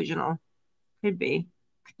I delusional? Could be.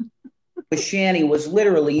 With Shani was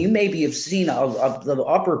literally, you maybe have seen the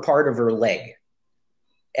upper part of her leg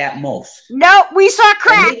at most. No, we saw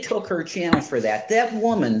crack. And they took her channel for that. That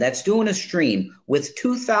woman that's doing a stream with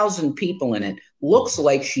 2,000 people in it looks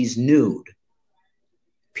like she's nude.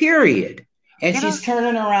 Period. And she's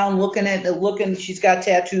turning around, looking, she's got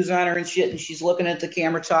tattoos on her and shit, and she's looking at the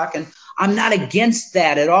camera talking. I'm not against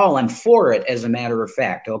that at all. I'm for it, as a matter of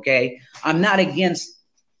fact, okay? I'm not against,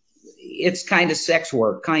 it's kind of sex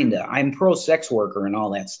work, kind of. I'm pro-sex worker and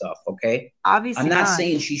all that stuff, okay? Obviously I'm not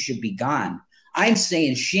saying she should be gone. I'm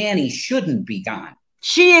saying Shani shouldn't be gone.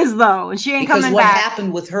 She is, though, and she ain't coming back. Because what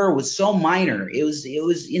happened with her was so minor. It was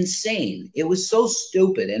insane. It was so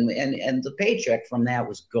stupid, and the paycheck from that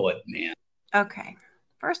was good, man. Okay.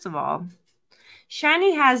 First of all,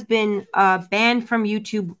 Shani has been banned from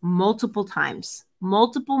YouTube multiple times.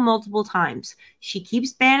 Multiple times. She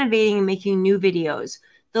keeps ban evading and making new videos.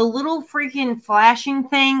 The little freaking flashing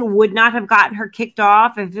thing would not have gotten her kicked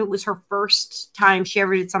off if it was her first time she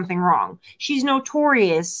ever did something wrong. She's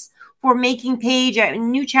notorious for making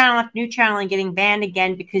new channel after new channel and getting banned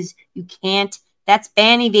again because you can't. That's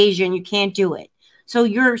ban evasion. You can't do it. So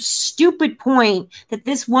your stupid point that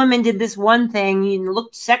this woman did this one thing and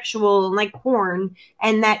looked sexual and like porn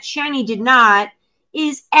and that Shani did not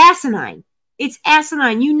is asinine. It's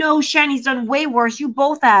asinine. You know Shani's done way worse. You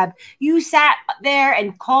both have. You sat there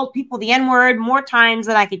and called people the N-word more times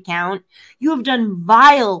than I could count. You have done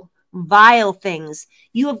vile things.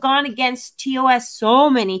 You have gone against TOS so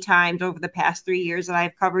many times over the past 3 years that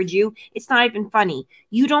I've covered you. It's not even funny.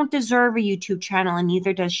 You don't deserve a YouTube channel, and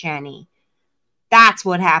neither does Shani. That's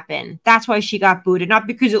what happened. That's why she got booted, not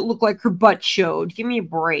because it looked like her butt showed. Give me a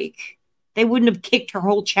break. They wouldn't have kicked her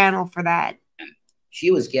whole channel for that.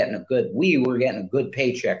 We were getting a good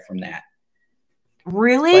paycheck from that.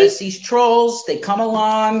 Really? But it's these trolls, they come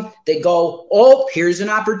along, they go, oh, here's an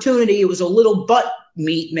opportunity. It was a little butt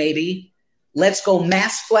meat, maybe. Let's go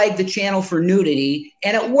mass flag the channel for nudity,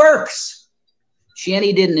 and it works.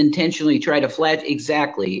 Shani didn't intentionally try to flag.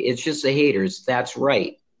 Exactly. It's just the haters. That's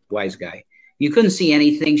right, wise guy. You couldn't see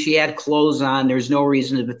anything. She had clothes on. There's no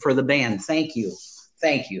reason for the ban. Thank you.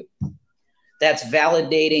 Thank you. That's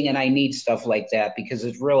validating, and I need stuff like that because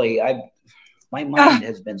it's really, my mind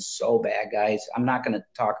has been so bad, guys. I'm not going to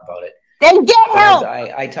talk about it. Then get help.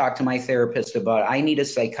 I talked to my therapist about it. I need a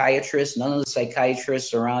psychiatrist. None of the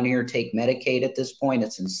psychiatrists around here take Medicaid at this point.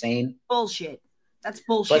 It's insane. Bullshit. That's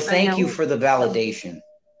bullshit. But thank you for the validation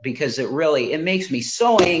because it makes me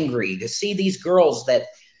so angry to see these girls that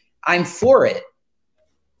I'm for it.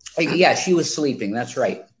 Yeah, she was sleeping. That's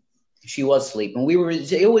right. She was sleeping.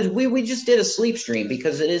 We just did a sleep stream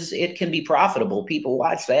because it can be profitable. People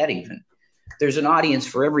watch that even. There's an audience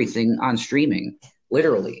for everything on streaming,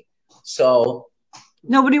 literally. So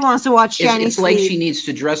nobody wants to watch Shani. It's like she needs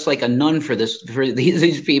to dress like a nun for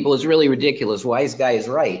these people. It's really ridiculous. Wise guy is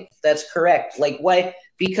right. That's correct. Like why?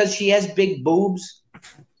 Because she has big boobs.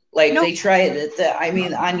 Like they try it. I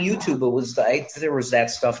mean, on YouTube, there was that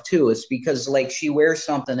stuff too. It's because like she wears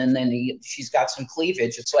something and then she's got some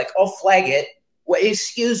cleavage. It's like, oh, flag it. Well,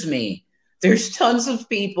 excuse me. There's tons of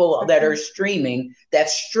people that are streaming that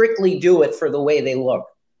strictly do it for the way they look.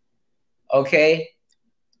 Okay,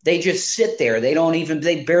 they just sit there.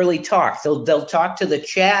 They barely talk. They'll talk to the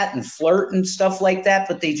chat and flirt and stuff like that,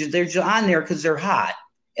 but they're just on there because they're hot.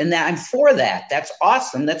 And I'm for that. That's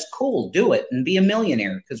awesome. That's cool. Do it and be a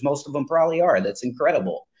millionaire because most of them probably are. That's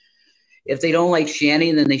incredible. If they don't like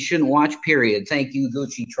Shani, then they shouldn't watch, period. Thank you,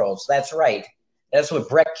 Gucci trolls. That's right. That's what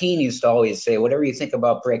Brett Keane used to always say. Whatever you think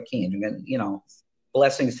about Brett Keane,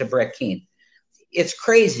 blessings to Brett Keane. It's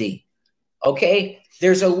crazy. Okay?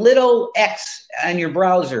 There's a little X on your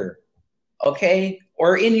browser. Okay?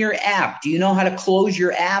 Or in your app. Do you know how to close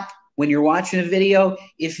your app when you're watching a video?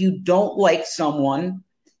 If you don't like someone,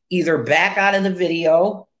 either back out of the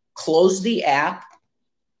video, close the app,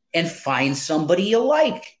 and find somebody you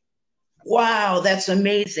like. Wow, that's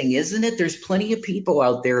amazing, isn't it? There's plenty of people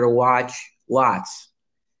out there to watch. Lots.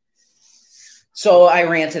 So I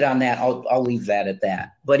ranted on that. I'll leave that at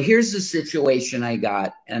that. But here's the situation I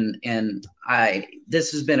got, and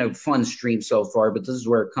this has been a fun stream so far, but this is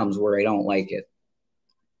where it comes where I don't like it.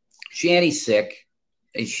 Shanny's sick.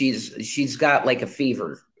 She's got like a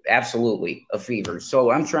fever, absolutely a fever. So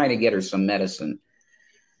I'm trying to get her some medicine.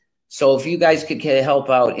 So if you guys could help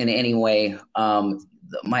out in any way,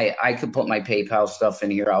 I could put my PayPal stuff in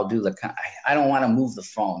here. I'll do I don't want to move the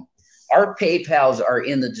phone. Our PayPals are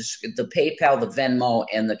in the PayPal, the Venmo,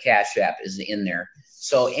 and the Cash App is in there.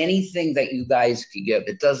 So anything that you guys could give,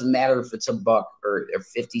 it doesn't matter if it's $1 or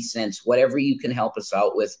 50 cents, whatever you can help us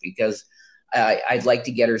out with, because I'd like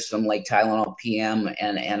to get her some like Tylenol PM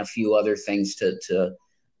and a few other things to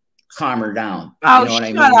calm her down. Oh, you know what I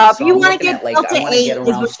mean? Up. So You want to get like I want to get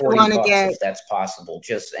around $40 if that's possible.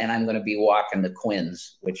 And I'm going to be walking the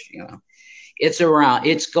Quins, which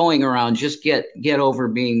it's going around. Just get over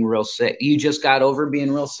being real sick. You just got over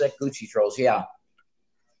being real sick, Gucci Trolls. Yeah.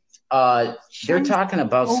 They're talking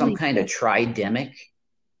about some kind of tridemic.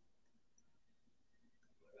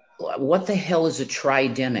 What the hell is a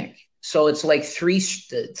tridemic? So it's like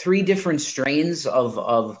three different strains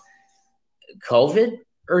of COVID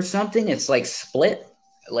or something. It's like split.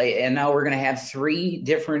 And now we're going to have 3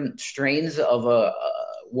 different strains of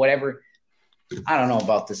whatever. I don't know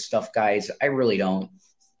about this stuff, guys. I really don't.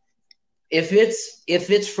 If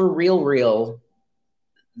it's for real,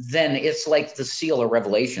 then it's like the seal of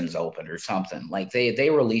Revelations opened or something. Like they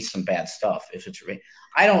release some bad stuff. If it's,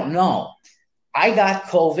 I don't know. I got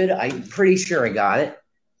COVID. I'm pretty sure I got it.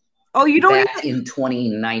 Oh, you don't back in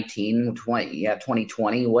 2019,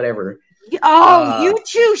 2020, whatever. Oh, you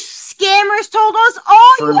two scammers told us.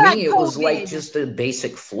 Oh, for me, it was like just a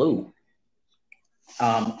basic flu.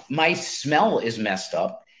 My smell is messed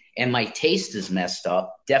up and my taste is messed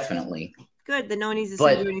up. Definitely. Good. Then no one needs to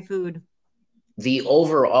send you any food. The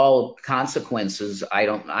overall consequences, I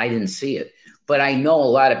didn't see it, but I know a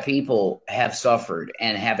lot of people have suffered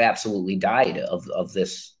and have absolutely died of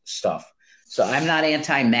this stuff. So I'm not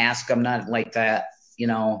anti-mask. I'm not like that,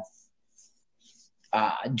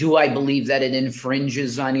 do I believe that it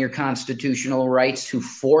infringes on your constitutional rights to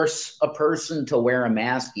force a person to wear a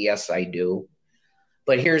mask? Yes, I do.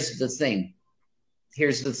 But here's the thing.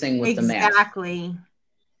 Here's the thing with the mask. Exactly.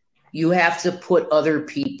 You have to put other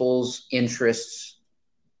people's interests.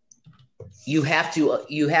 You have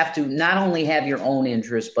to not only have your own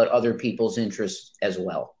interests, but other people's interests as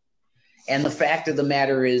well. And the fact of the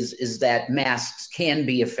matter is that masks can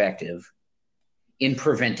be effective in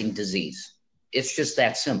preventing disease. It's just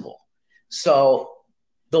that simple. So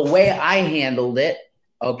the way I handled it,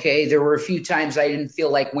 okay, there were a few times I didn't feel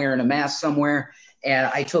like wearing a mask somewhere. And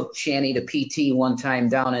I took Shanny to PT one time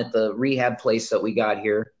down at the rehab place that we got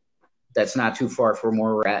here. That's not too far from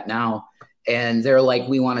where we're at now. And they're like,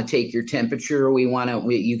 we want to take your temperature.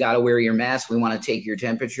 You got to wear your mask. We want to take your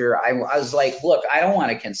temperature. I was like, look, I don't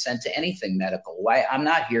want to consent to anything medical. Why? I'm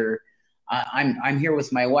not here. I'm here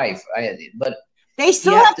with my wife. But they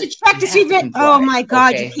still have to check to see that. Oh my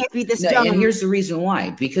God, okay? You can't be this dumb. And here's the reason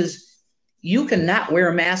why, because you cannot wear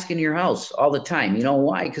a mask in your house all the time. You know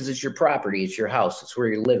why? Because it's your property. It's your house. It's where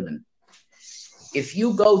you're living. If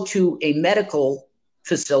you go to a medical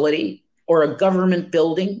facility or a government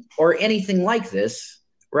building or anything like this,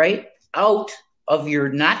 right, out of your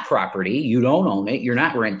not property, you don't own it, you're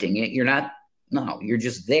not renting it, you're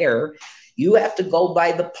just there. You have to go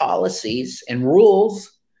by the policies and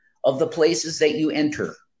rules of the places that you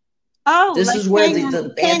enter. Oh, this is where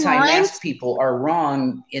the anti-mask people are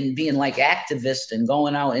wrong in being like activists and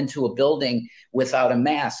going out into a building without a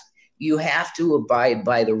mask. You have to abide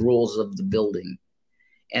by the rules of the building.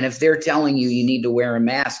 And if they're telling you you need to wear a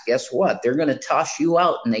mask, guess what? They're going to toss you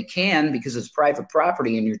out, and they can, because it's private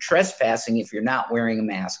property and you're trespassing if you're not wearing a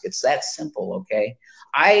mask. It's that simple, okay?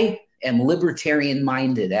 I am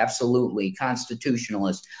libertarian-minded, absolutely,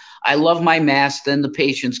 constitutionalist. I love my mask. Then the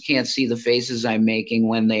patients can't see the faces I'm making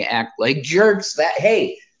when they act like jerks.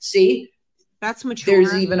 Hey, see? That's mature.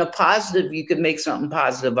 There's even a positive. You could make something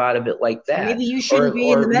positive out of it like that. Maybe you shouldn't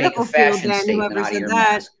be in the medical field then, whoever said that.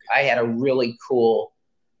 Mask. I had a really cool,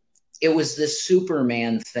 it was this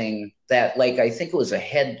Superman thing that, like, I think it was a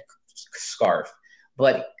head scarf,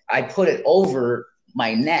 but I put it over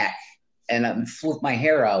my neck and I flip my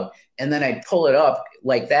hair out, and then I pull it up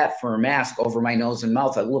like that for a mask over my nose and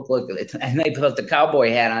mouth. I look like it, and I put the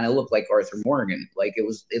cowboy hat on. It looked like Arthur Morgan. Like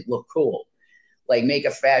it looked cool. Like, make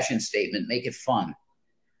a fashion statement, make it fun.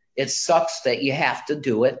 It sucks that you have to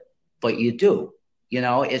do it, but you do.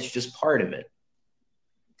 It's just part of it.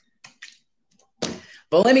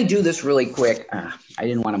 But let me do this really quick. I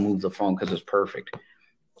didn't want to move the phone because it's perfect.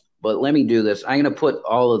 But let me do this. I'm going to put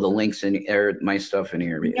all of the links in, or my stuff in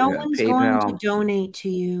here. No one's going to donate to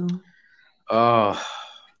you. Oh,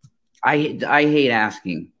 I hate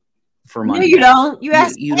asking for money. No, you don't. You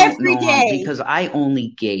ask you every don't know day. because I only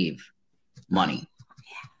gave money.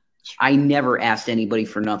 I never asked anybody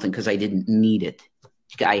for nothing because I didn't need it.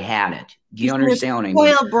 I had it. Do you understand what I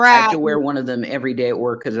mean? I have to wear one of them every day at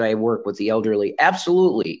work because I work with the elderly.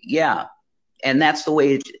 Absolutely. Yeah. And that's the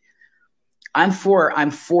way I'm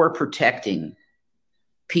for protecting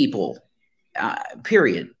people,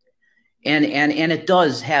 period. And it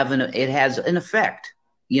does have it has an effect.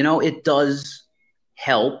 You know, it does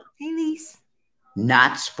help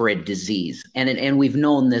not spread disease. And we've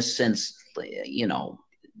known this since, you know,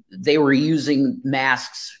 they were using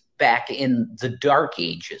masks back in the dark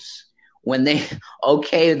ages when they,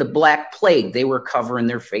 okay, the Black Plague, they were covering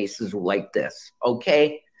their faces like this.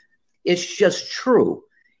 Okay. It's just true.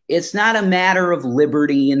 It's not a matter of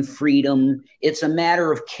liberty and freedom. It's a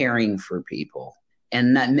matter of caring for people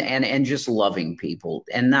and just loving people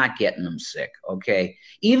and not getting them sick. Okay.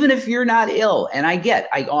 Even if you're not ill, and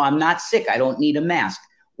I'm not sick, I don't need a mask.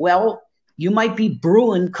 Well, you might be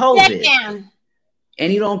brewing COVID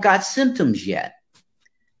and you don't got symptoms yet.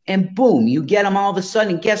 And boom, you get them all of a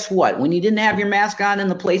sudden. And guess what? When you didn't have your mask on in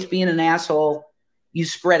the place being an asshole, you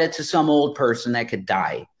spread it to some old person that could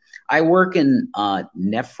die. I work in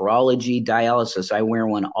nephrology, dialysis. I wear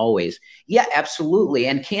one always. Yeah, absolutely.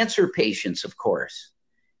 And cancer patients, of course.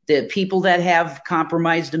 The people that have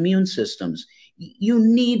compromised immune systems. You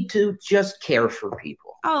need to just care for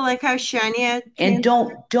people. Oh, like how Shania. And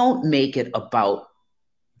don't make it about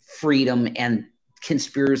freedom and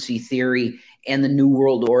conspiracy theory and the New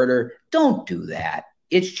World Order. Don't do that.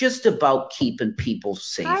 It's just about keeping people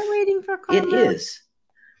safe. I'm waiting for karma. It is.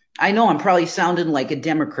 I know I'm probably sounding like a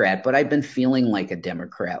Democrat, but I've been feeling like a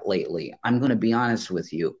Democrat lately. I'm going to be honest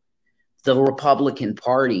with you. The Republican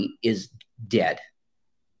Party is dead.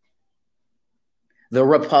 The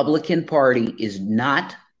Republican Party is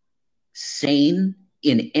not sane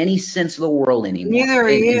in any sense of the world anymore. Neither are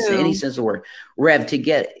you. In any sense of the word. Rev, to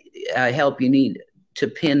get help, you need to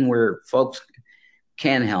pin where folks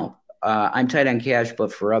can help. I'm tight on cash,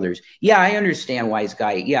 but for others. Yeah, I understand, wise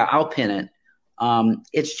guy. Yeah, I'll pin it.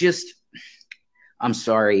 It's just, I'm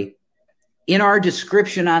sorry. In our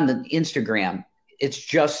description on the Instagram, it's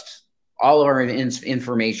just all of our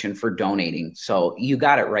information for donating. So you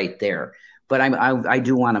got it right there. But I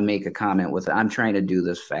do want to make a comment with it. I'm trying to do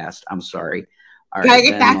this fast. I'm sorry. All right,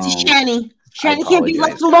 get back to Shani. Shani can't be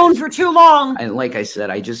left alone for too long. And like I said,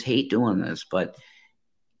 I just hate doing this, but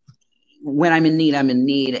when I'm in need, I'm in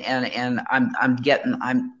need, and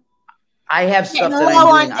I have stuff that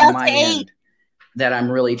I'm doing on my end that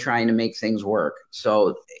I'm really trying to make things work.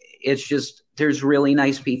 So it's just, there's really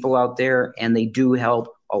nice people out there, and they do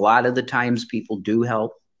help. A lot of the times people do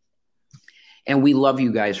help. And we love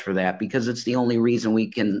you guys for that, because it's the only reason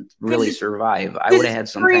we can really survive. I would have had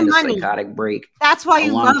some kind of psychotic break. That's why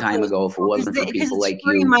a long time ago if it wasn't for people like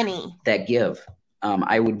you that give.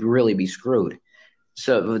 I would really be screwed.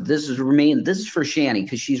 So this is for Shani,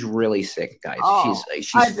 because she's really sick, guys. Oh,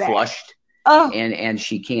 she's flushed, and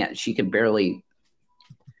she can barely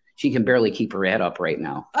keep her head up right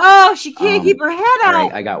now. Oh, she can't keep her head up. All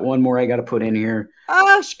right, I got one more I got to put in here.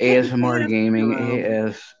 Oh, ASMR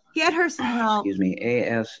Gaming. Get her some help. Excuse me.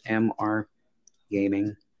 ASMR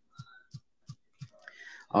Gaming.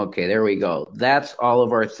 Okay, there we go. That's all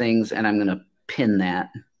of our things, and I'm going to pin that.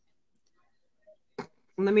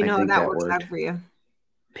 Let me know if that works out for you.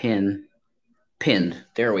 Pinned.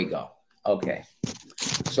 There we go. Okay.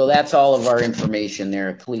 So that's all of our information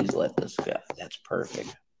there. Please let this go. That's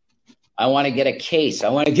perfect. I want to get a case. I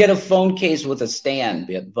want to get a phone case with a stand,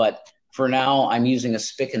 but for now, I'm using a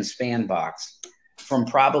spick and span box from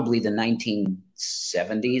probably the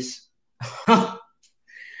 1970s.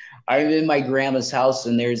 I'm in my grandma's house,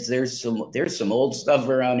 and there's some old stuff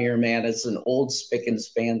around here, man. It's an old spick and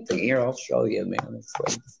span thing. Here, I'll show you, man. It's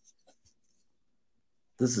like,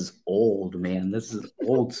 this is old, man. This is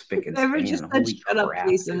old spick and span. Just shut up,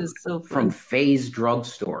 Jason. Is so fun. From Faye's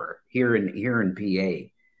Drugstore here in PA.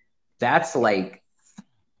 That's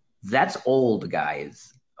old,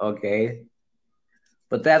 guys. Okay.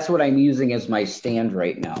 But that's what I'm using as my stand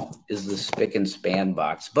right now, is the spick and span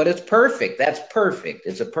box. But it's perfect. That's perfect.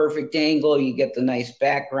 It's a perfect angle. You get the nice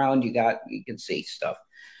background. You can see stuff.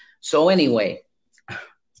 So anyway,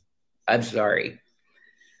 I'm sorry.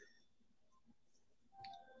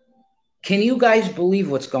 Can you guys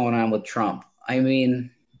believe what's going on with Trump? I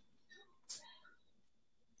mean,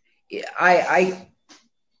 I've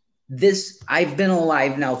been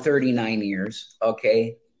alive now 39 years,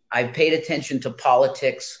 okay? I've paid attention to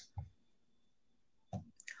politics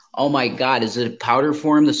Oh my God, is it powder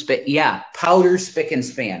form? The spit? Yeah, powder spick and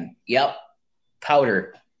span. Yep,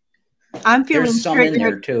 powder. I'm feeling There's some in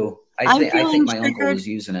there triggered. too. I'm I think feeling my uncle triggered. was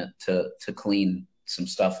using it to clean some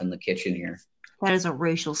stuff in the kitchen here. That is a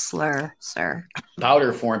racial slur, sir.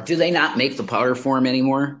 Powder form. Do they not make the powder form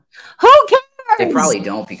anymore? Who cares? They probably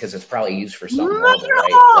don't because it's probably used for something horrible,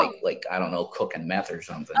 right? Like I don't know, cooking meth or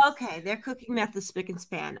something. Okay, they're cooking meth the spick and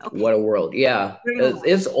span. Okay. What a world. Yeah,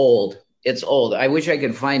 it's old. It's old. I wish I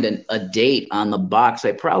could find a date on the box.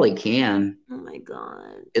 I probably can. Oh my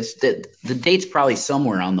God. It's the date's probably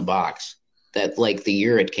somewhere on the box, that like the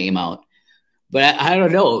year it came out. But I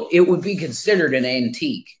don't know. It would be considered an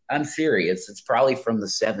antique. I'm serious. It's probably from the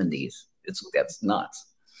 70s. That's nuts.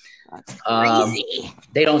 That's crazy.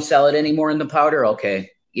 They don't sell it anymore in the powder. Okay.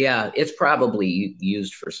 Yeah, it's probably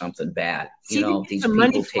used for something bad. You know, these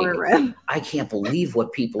people take it. I can't believe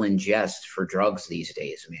what people ingest for drugs these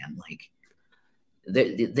days, man. Like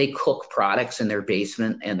they cook products in their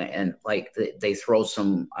basement and like they throw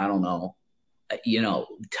some, I don't know, you know,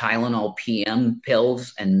 Tylenol PM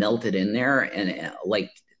pills and melt it in there, and like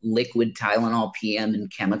liquid Tylenol PM and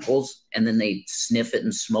chemicals, and then they sniff it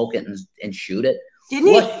and smoke it and shoot it. Didn't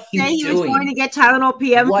he say he was going to get Tylenol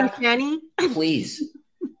PM for Shani? Please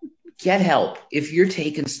get help. If you're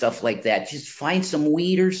taking stuff like that, just find some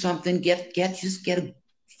weed or something.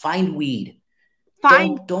 Find weed.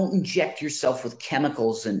 Don't inject yourself with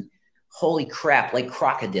chemicals and holy crap, like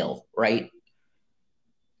crocodile, right?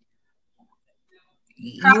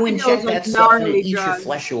 You inject that stuff and it eats your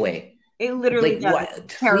flesh away. It literally does. What?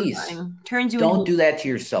 Please, turns you. Don't do that to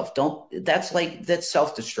yourself. That's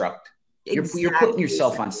self-destruct. Exactly. You're putting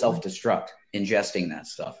yourself on self-destruct, ingesting that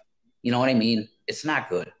stuff. You know what I mean? It's not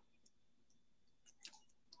good.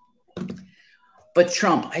 But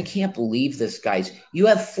Trump, I can't believe this, guys. You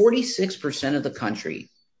have 46% of the country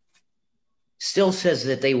still says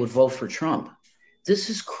that they would vote for Trump. This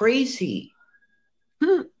is crazy.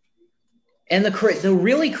 And the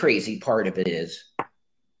really crazy part of it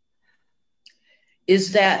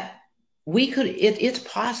is that it's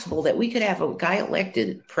possible that we could have a guy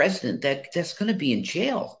elected president that's going to be in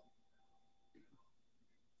jail.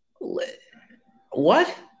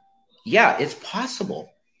 What? Yeah, it's possible.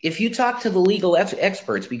 If you talk to the legal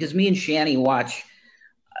experts, because me and Shani watch,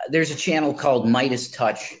 there's a channel called Midas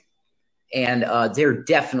Touch, and they're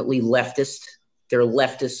definitely leftist. They're a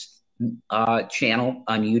leftist channel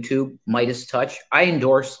on YouTube, Midas Touch. I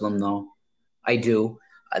endorse them, though. I do.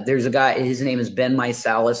 There's a guy, his name is Ben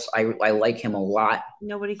Mysalis. I like him a lot.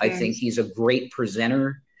 Nobody cares. I think he's a great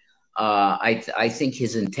presenter. I think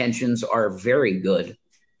his intentions are very good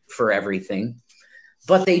for everything.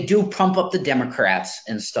 But they do pump up the Democrats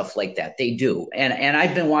and stuff like that. They do. And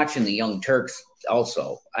I've been watching the Young Turks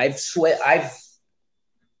also.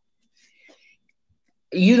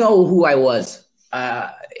 You know who I was.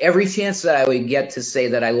 Every chance that I would get to say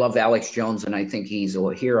that I love Alex Jones and I think he's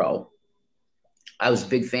a hero, I was a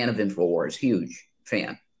big fan of InfoWars, huge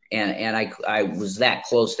fan. And I was that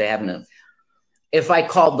close to having a – if I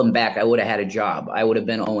called them back, I would have had a job. I would have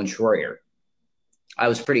been Owen Schroyer. I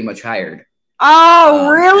was pretty much hired.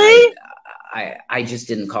 Oh, really? I just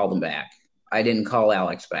didn't call them back. I didn't call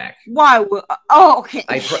Alex back. Why? Oh, okay.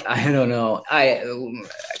 I don't know. I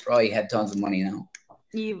probably had tons of money now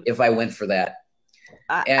if I went for that.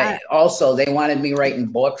 Also, they wanted me writing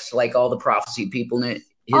books like all the prophecy people. His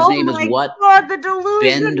name is what? God, the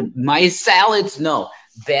delusion. Ben Mysalis. No,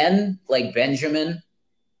 Ben, like Benjamin.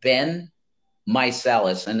 Ben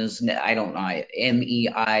Mysalis, and I don't know,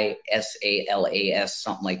 Meisalas,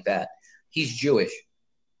 something like that. He's Jewish.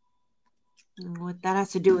 What that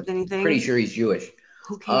has to do with anything? Pretty sure he's Jewish.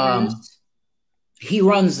 Who cares? He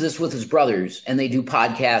runs this with his brothers, and they do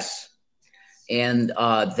podcasts. And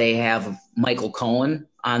they have Michael Cohen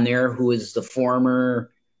on there, who is the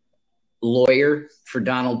former lawyer for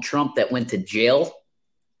Donald Trump that went to jail.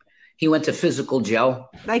 He went to physical jail.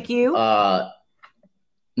 Like you?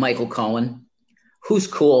 Michael Cohen, who's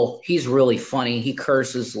cool. He's really funny. He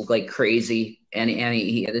curses like crazy. And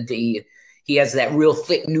he has that real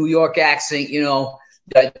thick New York accent, you know,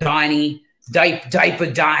 Donnie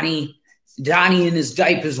in his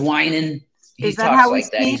diapers whining. He talks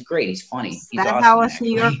like that. He's great. He's funny. He's awesome. That's how us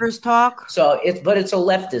New Yorkers talk. So but it's a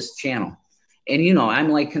leftist channel, and you know I'm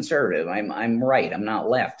like conservative. I'm right. I'm not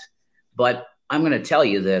left. But I'm going to tell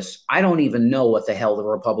you this: I don't even know what the hell the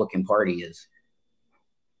Republican Party is.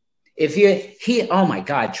 Oh my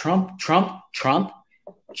God, Trump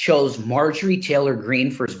chose Marjorie Taylor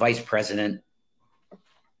Greene for his vice president.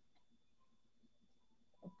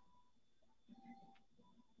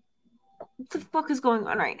 What the fuck is going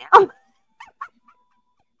on right now?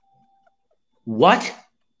 What?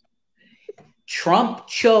 Trump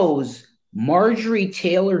chose Marjorie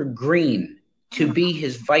Taylor Greene to be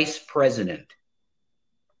his vice president.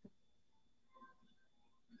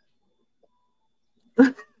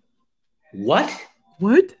 What?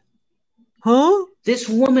 What? Huh? This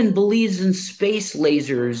woman believes in space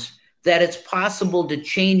lasers, that it's possible to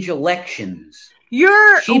change elections.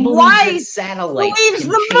 Your She believes wife that satellites believes can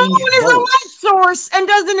the change moon is a votes. light source and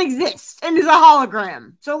doesn't exist and is a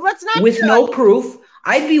hologram. So let's not with no proof.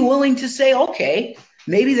 I'd be willing to say, okay,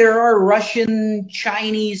 maybe there are Russian,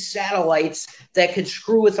 Chinese satellites that could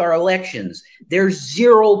screw with our elections. There's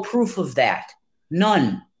zero proof of that.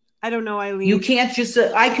 None. I don't know, Eileen. You can't just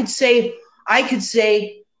I could say,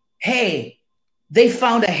 hey, they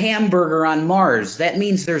found a hamburger on Mars. That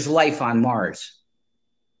means there's life on Mars.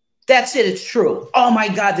 That's it. It's true. Oh my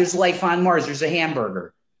God, there's life on Mars. There's a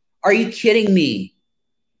hamburger. Are you kidding me?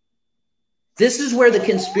 This is where the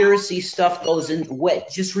conspiracy stuff goes in.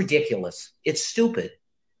 What? Just ridiculous. It's stupid.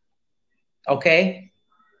 Okay?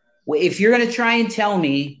 If you're going to try and tell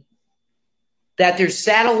me that there's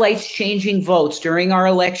satellites changing votes during our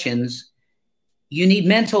elections, you need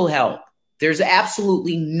mental help. There's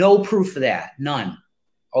absolutely no proof of that. None.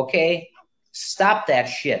 Okay? Stop that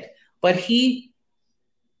shit. But he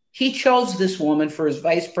chose this woman for his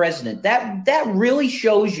vice president. That really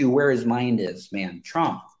shows you where his mind is, man.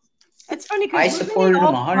 Trump. It's funny I because supported him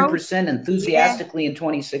 100% enthusiastically in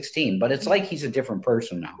 2016, but it's like he's a different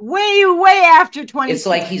person now. Way after 2016. It's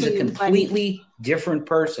like he's a completely different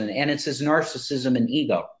person, and it's his narcissism and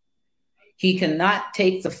ego. He cannot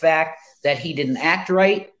take the fact that he didn't act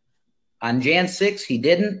right on Jan 6. He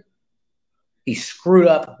didn't. He screwed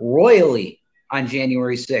up royally on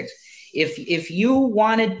January 6th. If you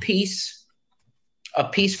wanted peace, a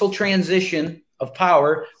peaceful transition of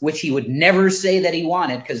power, which he would never say that he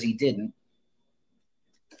wanted because he didn't,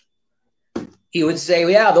 he would say,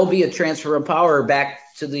 well, yeah, there'll be a transfer of power back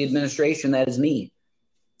to the administration that is me.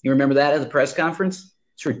 You remember that at the press conference?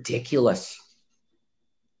 It's ridiculous.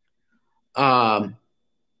 I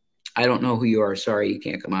don't know who you are. Sorry, you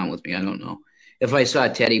can't come on with me. I don't know. If I saw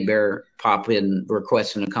Teddy Bear pop in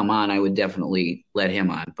requesting to come on, I would definitely let him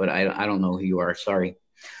on, but I don't know who you are. Sorry.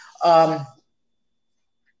 The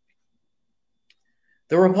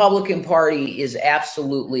Republican Party is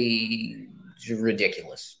absolutely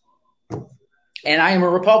ridiculous. And I am a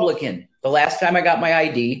Republican. The last time I got my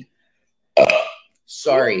ID,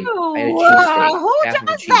 sorry, I had a cheesesteak. Half of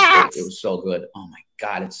a cheesesteak. It was so good. Oh my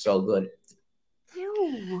God, it's so good.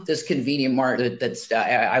 Ew. This convenient mart that's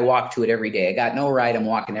I walk to it every day. I got no ride. I'm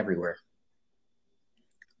walking everywhere.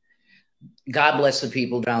 God bless the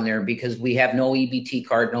people down there because we have no EBT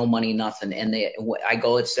card, no money, nothing. And I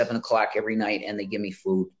go at 7 o'clock every night and they give me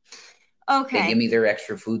food. Okay. They give me their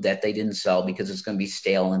extra food that they didn't sell because it's going to be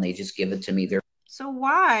stale and they just give it to me. So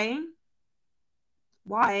why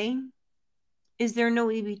is there no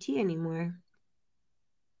EBT anymore?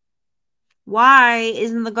 Why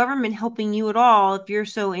isn't the government helping you at all if you're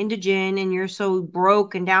so indigent and you're so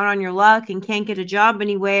broke and down on your luck and can't get a job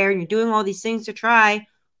anywhere and you're doing all these things to try?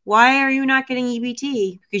 Why are you not getting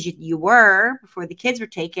EBT? Because you were before the kids were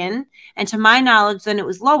taken. And to my knowledge, then it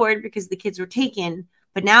was lowered because the kids were taken.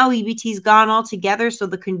 But now EBT's gone altogether, so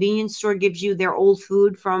the convenience store gives you their old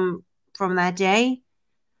food from that day.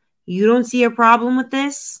 You don't see a problem with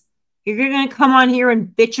this? You're going to come on here and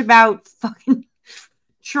bitch about fucking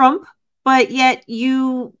Trump, but yet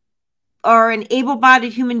you are an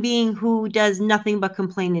able-bodied human being who does nothing but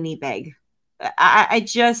complain and eat beg.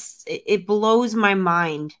 It blows my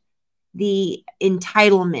mind, the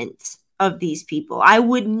entitlement of these people. I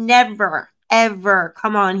would never, ever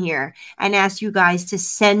come on here and ask you guys to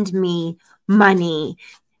send me money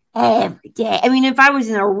every day. I mean, if I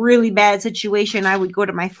was in a really bad situation, I would go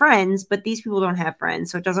to my friends, but these people don't have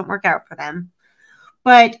friends, so it doesn't work out for them.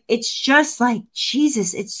 But it's just like,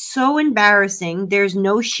 Jesus, it's so embarrassing. There's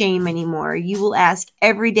no shame anymore. You will ask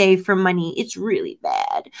every day for money. It's really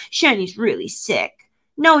bad. Shani's really sick.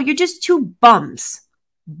 No, you're just two bums.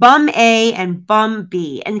 Bum A and bum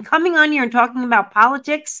B. And coming on here and talking about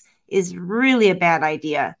politics is really a bad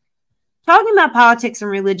idea. Talking about politics and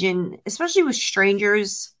religion, especially with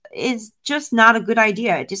strangers, is just not a good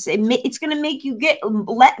idea. It's going to make you get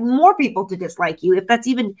more people to dislike you if that's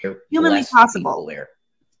even humanly possible.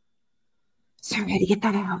 Sorry, I had to get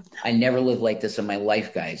that out. I never lived like this in my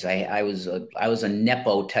life, guys. I was a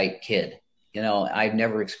Nepo type kid. You know, I've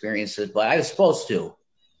never experienced it, but I was supposed to.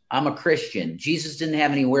 I'm a Christian. Jesus didn't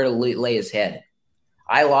have anywhere to lay his head.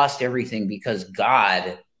 I lost everything because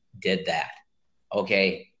God did that.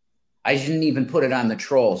 Okay. I didn't even put it on the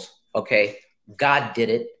trolls. Okay. God did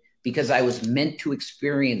it because I was meant to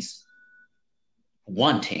experience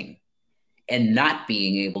wanting. and not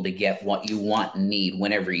being able to get what you want and need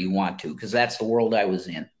whenever you want to, because that's the world I was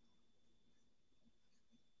in.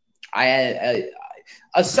 I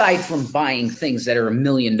aside from buying things that are $1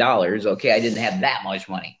 million, okay, I didn't have that much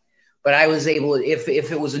money, but I was able, if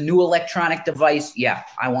it was a new electronic device, yeah,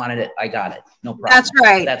 I wanted it, I got it, no problem. That's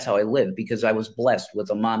right. That's how I lived, because I was blessed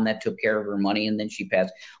with a mom that took care of her money, and then she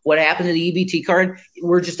passed. What happened to the EBT card?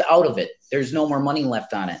 We're just out of it. There's no more money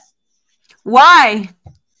left on it. Why?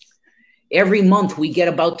 Every month we get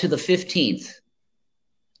about to the 15th.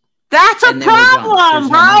 That's a problem,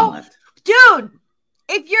 bro. Dude,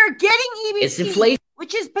 if you're getting EBT, it's inflation.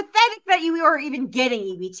 Which is pathetic that you are even getting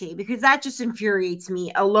EBT, because that just infuriates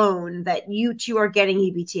me alone that you two are getting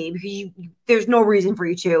EBT, because there's no reason for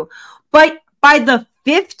you to. But by the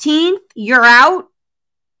 15th, you're out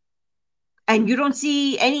and you don't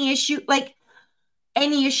see any issue, like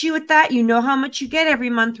any issue with that. You know how much you get every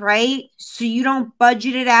month, right? So you don't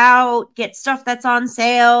budget it out, get stuff that's on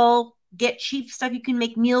sale, get cheap stuff you can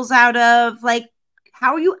make meals out of. Like,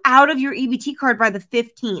 how are you out of your EBT card by the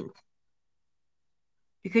 15th?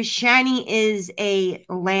 Because Shani is a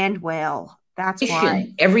land whale. That's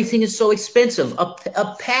why. Everything is so expensive.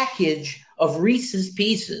 A package of Reese's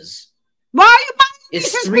Pieces. Why are you buying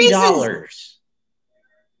Reese's Pieces? $3.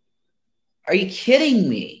 Are you kidding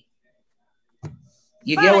me?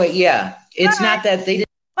 You get what? Yeah. It's not that they didn't.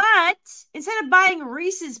 But instead of buying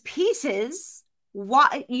Reese's Pieces,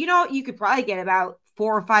 why? You know, you could probably get about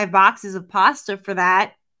 4 or 5 boxes of pasta for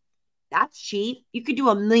that. That's cheap. You could do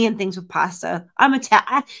a million things with pasta. I'm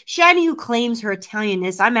Italian. Shani, who claims her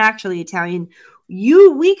Italianness, I'm actually Italian.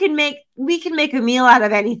 We can make a meal out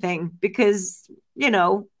of anything, because, you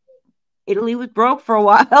know, Italy was broke for a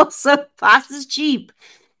while, so pasta's cheap.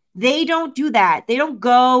 They don't do that. They don't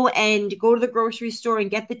go to the grocery store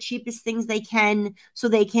and get the cheapest things they can so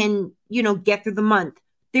they can, you know, get through the month.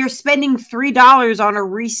 They're spending $3 on a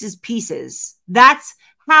Reese's Pieces. That's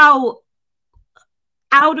how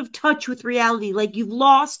out of touch with reality. Like, you've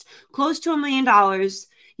lost close to $1 million.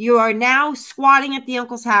 You are now squatting at the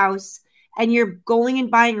uncle's house, and you're going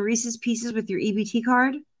and buying Reese's Pieces with your EBT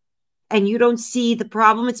card, and you don't see the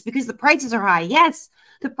problem. It's because the prices are high. Yes,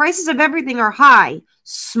 the prices of everything are high.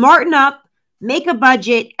 Smarten up, make a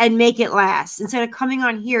budget, and make it last, instead of coming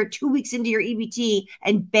on here 2 weeks into your EBT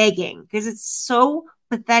and begging, because it's so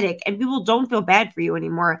pathetic, and people don't feel bad for you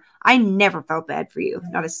anymore. I never felt bad for you,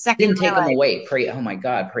 not a second. Didn't take them away. Oh my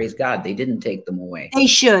God, praise God, they didn't take them away. They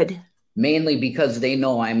should, mainly because they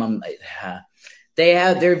know I'm.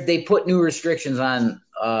 They put new restrictions on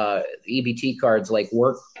EBT cards, like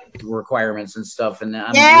work requirements and stuff, and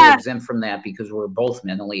I'm exempt from that because we're both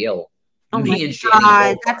mentally ill. Oh my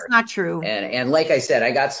God, that's not true. And like I said,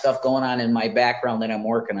 I got stuff going on in my background that I'm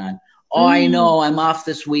working on. Oh, I know. I'm off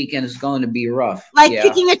this week, and it's going to be rough. Like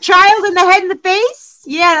kicking a child in the head and the face?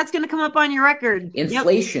 Yeah, that's going to come up on your record.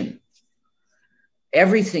 Inflation. Yep.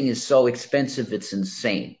 Everything is so expensive. It's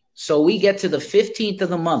insane. So we get to the 15th of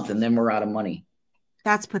the month, and then we're out of money.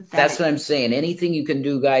 That's pathetic. That's what I'm saying. Anything you can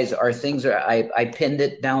do, guys, I pinned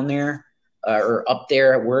it down there or up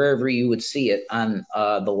there, wherever you would see it on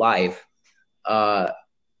the live. Our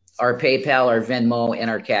PayPal, our Venmo, and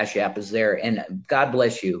our Cash App is there. And God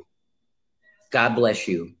bless you. God bless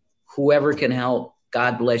you. Whoever can help,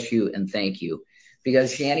 God bless you and thank you.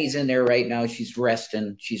 Because Shani's in there right now. She's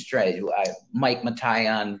resting. She's trying to Mike Matai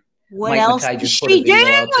on. What else did she do?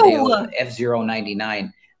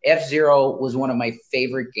 F-099. F-Zero was one of my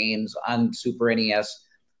favorite games on Super NES.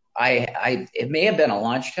 It may have been a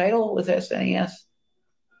launch title with SNES.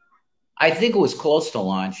 I think it was close to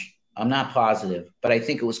launch. I'm not positive, but I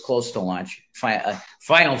think it was close to launch.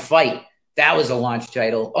 Final Fight. That was a launch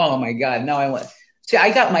title. Oh my God. Now I went. See,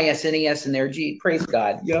 I got my SNES in there. Gee, praise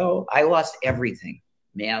God. Yo, I lost everything,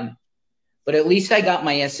 man. But at least I got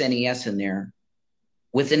my SNES in there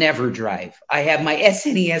with an EverDrive. I have my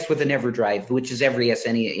SNES with an EverDrive, which is every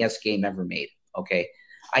SNES game ever made. Okay.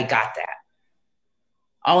 I got that.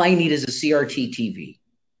 All I need is a CRT TV.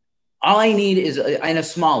 All I need is a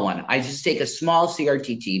small one. I just take a small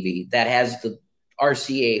CRT TV that has the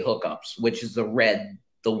RCA hookups, which is the red,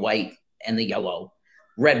 the white, and the yellow.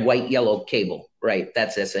 Red, white, yellow cable. Right.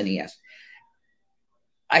 That's SNES.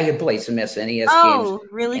 I can play some SNES games.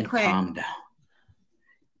 Really and quick. Calm down.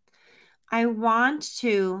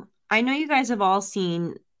 I know you guys have all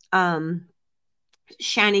seen Shani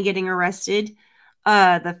getting arrested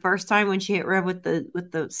the first time when she hit Rev with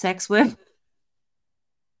the sex whip.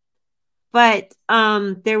 But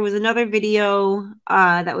there was another video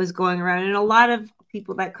that was going around, and a lot of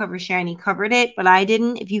people that cover Shani covered it, but I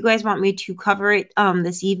didn't. If you guys want me to cover it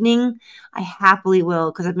this evening, I happily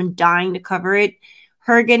will, because I've been dying to cover it.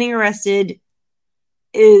 her getting arrested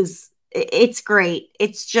it's great.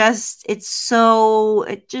 It just hits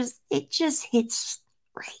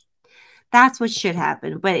right. That's what should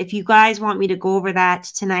happen. But if you guys want me to go over that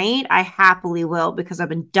tonight, I happily will, because I've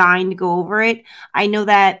been dying to go over it. I know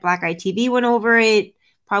that Black Eye TV went over it,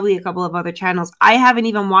 probably a couple of other channels. I haven't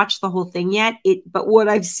even watched the whole thing yet. But what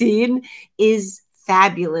I've seen is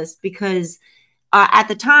fabulous, because at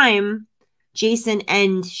the time, Jason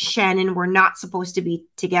and Shannon were not supposed to be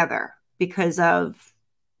together because of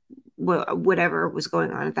whatever was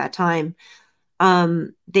going on at that time.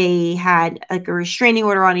 They had like a restraining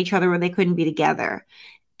order on each other where they couldn't be together.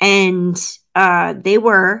 And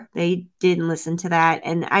they didn't listen to that.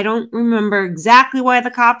 And I don't remember exactly why the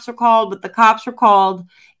cops were called, but the cops were called,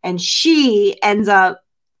 and she ends up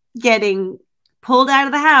getting pulled out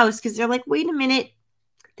of the house because they're like, wait a minute,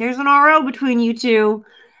 there's an RO between you two.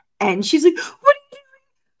 And she's like, what are you doing?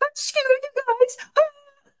 I'm scared of you guys.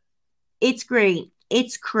 It's great.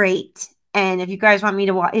 It's great. And if you guys want me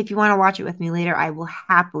to if you want to watch it with me later, I will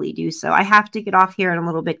happily do so. I have to get off here in a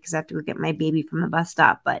little bit because I have to go get my baby from the bus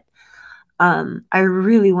stop. But I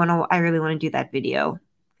really want to do that video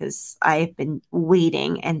because I've been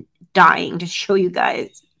waiting and dying to show you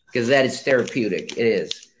guys. Because that is therapeutic. It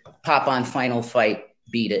is. Pop on Final Fight,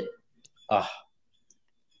 beat it. Oh,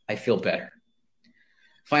 I feel better.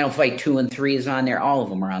 Final Fight 2 and 3 is on there. All of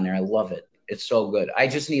them are on there. I love it. It's so good. I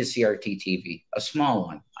just need a CRT TV, a small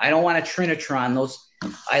one. I don't want a Trinitron.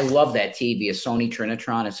 I love that TV, a Sony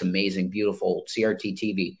Trinitron. It's amazing, beautiful CRT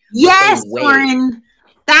TV. Yes, Lauren.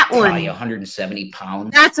 That one. Probably 170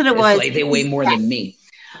 pounds. That's what it was. Like they weigh more than me.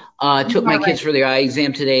 Took my kids for their eye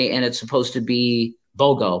exam today, and it's supposed to be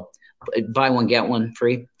BOGO. Buy one, get one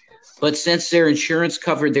free. But since their insurance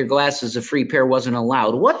covered their glasses, a free pair wasn't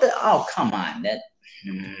allowed. What the? Oh, come on.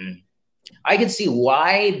 I can see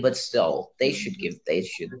why, but still, they should.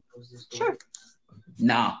 Sure.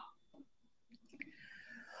 No.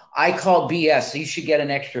 I call BS. You should get an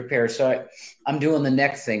extra pair. So I'm doing the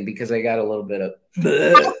next thing because I got a little bit of.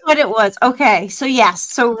 That's what it was. Okay. So, yes.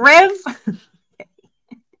 So, Rev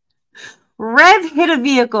hit a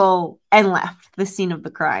vehicle and left the scene of the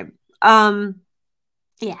crime.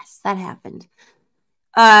 Yes, that happened.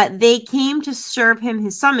 They came to serve him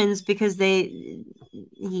his summons because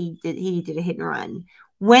he did a hit and run.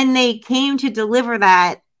 When they came to deliver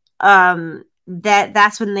that,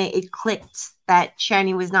 that's when it clicked that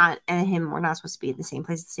Shani was not and him were not supposed to be in the same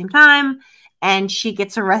place at the same time, and she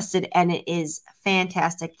gets arrested, and it is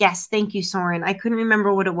fantastic. Yes, thank you, Soren. I couldn't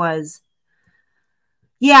remember what it was.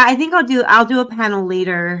 Yeah, I think I'll do a panel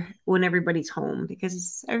later when everybody's home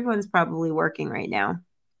because everyone's probably working right now,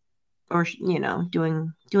 or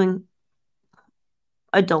doing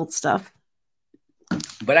adult stuff.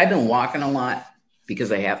 But I've been walking a lot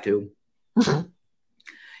because I have to.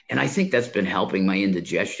 And I think that's been helping my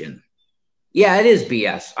indigestion. Yeah, it is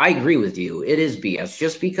BS. I agree with you. It is BS.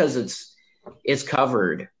 Just because it's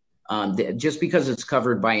covered, just because it's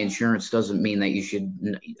covered by insurance doesn't mean that you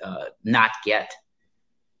should not get,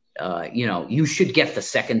 you should get the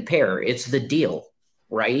second pair. It's the deal,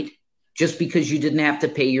 right? Just because you didn't have to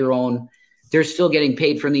pay your own, they're still getting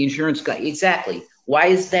paid from the insurance guy. Exactly. Why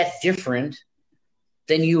is that different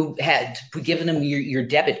than you had given them your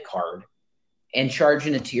debit card and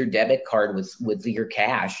charging it to your debit card with your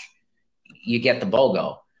cash? You get the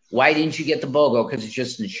BOGO. Why didn't you get the BOGO? Because it's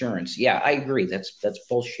just insurance. Yeah, I agree. That's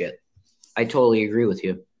bullshit. I totally agree with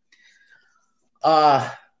you.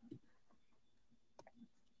 I'm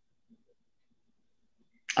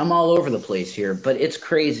all over the place here, but it's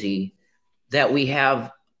crazy that we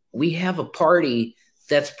have a party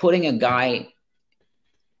that's putting a guy.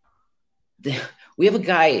 We have a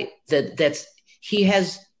guy he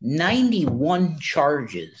has 91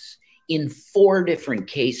 charges in 4 different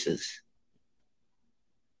cases.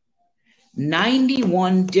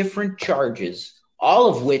 91 different charges, all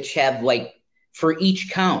of which have, like, for each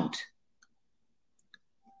count,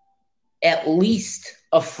 at least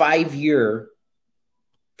a 5-year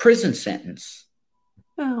prison sentence.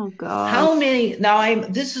 Oh God. How many? Now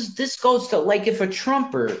this goes to, like, if a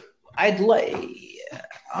Trumper, I'll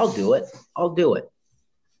do it. I'll do it.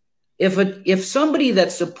 If somebody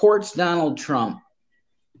that supports Donald Trump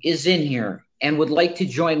is in here and would like to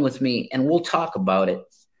join with me and we'll talk about it,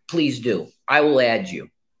 please do. I will add you.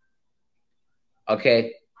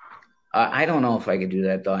 Okay. I don't know if I could do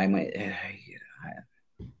that though. I might.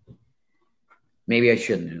 Maybe I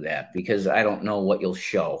shouldn't do that because I don't know what you'll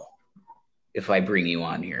show if I bring you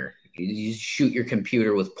on here. You shoot your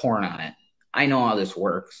computer with porn on it. I know how this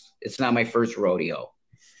works. It's not my first rodeo.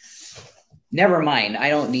 Never mind. I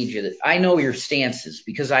don't need you. I know your stances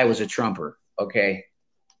because I was a Trumper. Okay.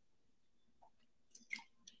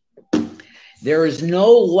 There is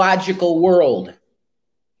no logical world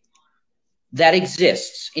that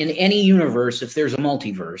exists in any universe, if there's a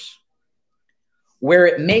multiverse, where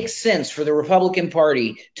it makes sense for the Republican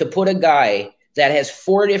Party to put a guy that has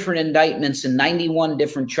 4 different indictments and 91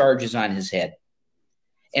 different charges on his head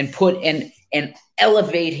and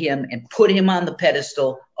elevate him and put him on the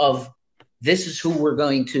pedestal of, this is who we're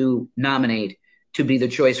going to nominate to be the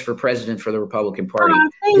choice for president for the Republican Party.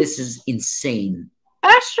 This is insane.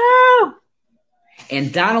 That's true.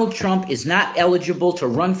 And Donald Trump is not eligible to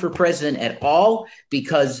run for president at all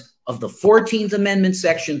because of the 14th Amendment,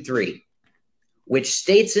 Section 3, which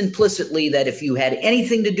states implicitly that if you had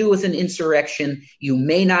anything to do with an insurrection, you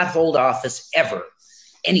may not hold office ever,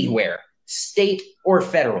 anywhere, state or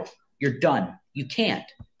federal. You're done. You can't.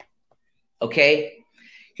 Okay?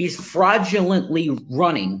 He's fraudulently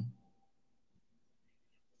running.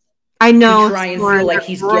 I know. To try and feel like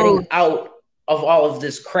he's getting out of all of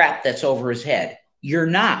this crap that's over his head. You're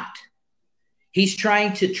not. He's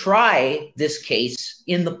trying to try this case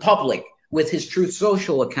in the public with his Truth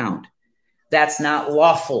Social account. That's not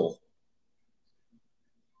lawful.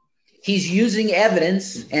 He's using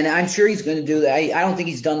evidence, and I'm sure he's going to do that. I don't think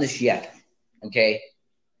he's done this yet. Okay?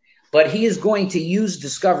 But he is going to use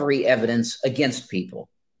discovery evidence against people,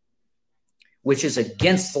 which is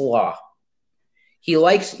against the law.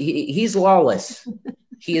 He's lawless.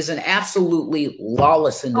 He is an absolutely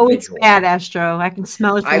lawless individual. Oh, it's bad, Astro. I can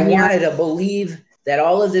smell it from here. I wanted to believe that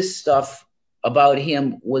all of this stuff about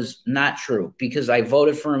him was not true because I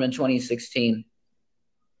voted for him in 2016.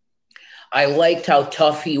 I liked how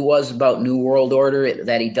tough he was about New World Order,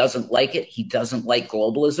 that he doesn't like it. He doesn't like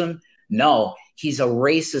globalism. No, he's a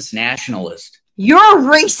racist nationalist. You're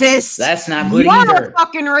racist. That's not good either. You're a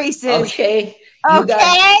fucking racist. Okay. Okay.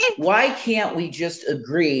 Guys, why can't we just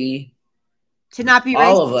agree to not be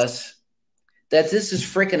all racist? Of us that this is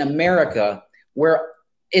freaking America, where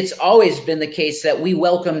it's always been the case that we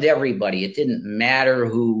welcomed everybody. It didn't matter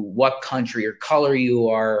what country or color you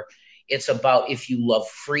are. It's about if you love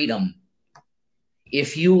freedom.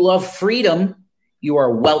 If you love freedom, you are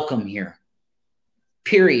welcome here.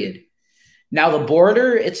 Period. Now the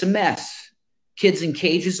border, it's a mess. Kids in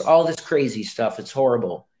cages, all this crazy stuff. It's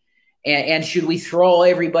horrible. And should we throw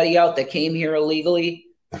everybody out that came here illegally?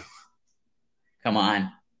 Come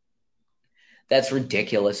on. That's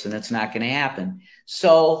ridiculous, and it's not going to happen.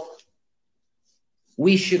 So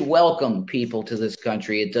we should welcome people to this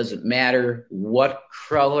country. It doesn't matter what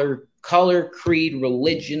color, creed,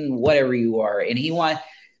 religion, whatever you are. And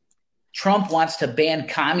Trump wants to ban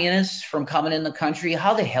communists from coming in the country.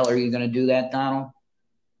 How the hell are you going to do that, Donald?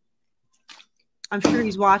 I'm sure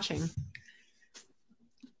he's watching.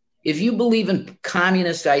 If you believe in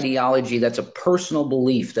communist ideology, that's a personal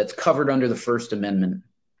belief that's covered under the First Amendment.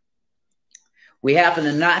 We happen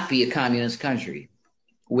to not be a communist country,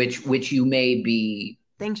 which you may be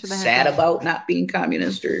sad about not being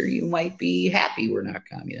communist, or you might be happy we're not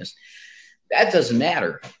communist. That doesn't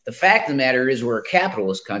matter. The fact of the matter is we're a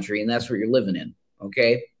capitalist country, and that's what you're living in,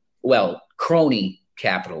 okay? Well, crony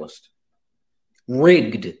capitalist.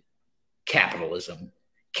 Rigged capitalism.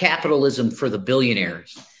 Capitalism for the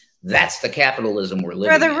billionaires. That's the capitalism we're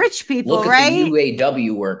living in. For the rich people, Look right? Look at the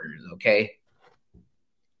UAW workers, okay?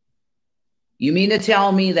 You mean to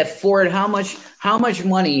tell me that Ford, how much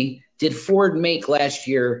money did Ford make last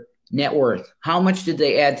year net worth? How much did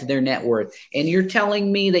they add to their net worth? And you're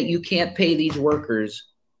telling me that you can't pay these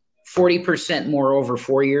workers 40% more over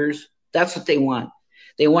 4 years? That's what they want.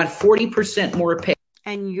 They want 40% more pay.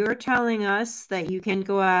 And you're telling us that you can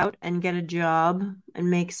go out and get a job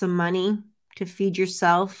and make some money to feed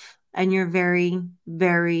yourself and your very,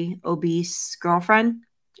 very obese girlfriend?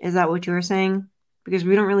 Is that what you were saying? Because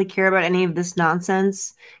we don't really care about any of this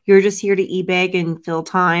nonsense. You're just here to e-bag and fill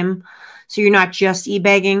time. So you're not just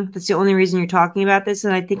e-bagging. That's the only reason you're talking about this.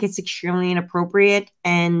 And I think it's extremely inappropriate.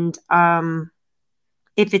 And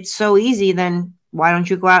if it's so easy, then why don't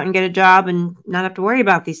you go out and get a job and not have to worry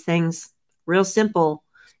about these things? Real simple.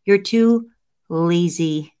 You're too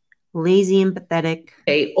lazy. Lazy and pathetic.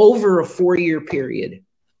 Over a 4-year period.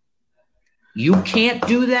 You can't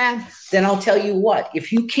do that? Then I'll tell you what.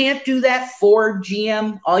 If you can't do that, Ford,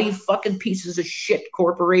 GM, all you fucking pieces of shit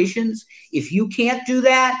corporations, if you can't do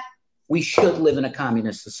that, we should live in a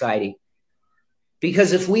communist society.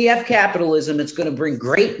 Because if we have capitalism, it's going to bring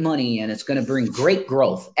great money and it's going to bring great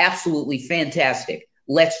growth. Absolutely fantastic.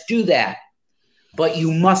 Let's do that. But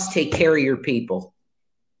you must take care of your people.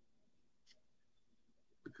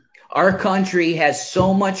 Our country has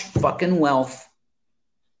so much fucking wealth.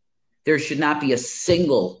 There should not be a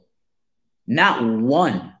single, not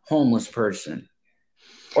one homeless person.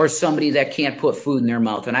 or somebody that can't put food in their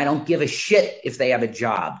mouth. And I don't give a shit if they have a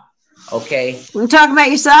job. Okay. You're talking about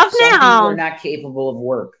yourself Some now. people are not capable of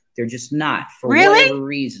work. They're just not, for whatever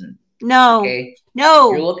reason. No. Okay.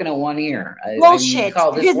 No. You're looking at one ear. Bullshit. I mean,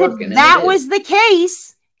 call this because working, if that was the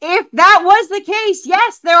case,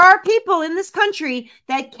 yes, there are people in this country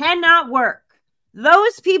that cannot work.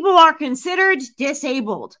 Those people are considered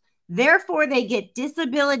disabled. Therefore, they get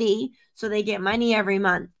disability, so they get money every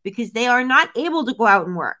month because they are not able to go out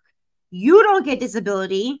and work. You don't get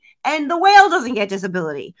disability, and the whale doesn't get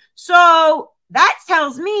disability. So that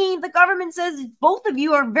tells me the government says both of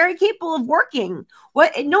you are very capable of working.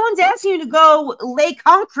 What? No one's asking you to go lay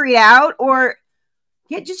concrete out or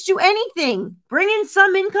just do anything. Bring in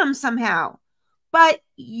some income somehow. But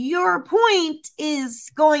your point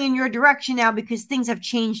is going in your direction now because things have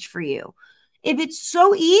changed for you. If it's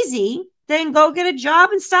so easy, then go get a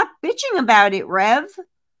job and stop bitching about it, Rev.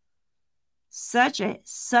 Such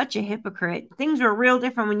a hypocrite. Things were real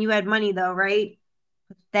different when you had money, though, right?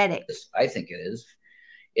 Pathetic. I think it is.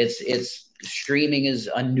 It's streaming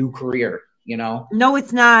is a new career, you know? No,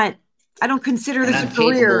 it's not. I don't consider this a career. I'm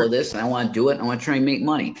capable of this, and I want to do it, and I want to try and make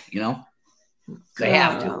money, you know? I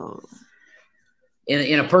have to.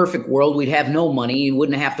 In a perfect world, we'd have no money. You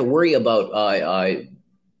wouldn't have to worry about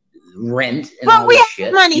rent and all this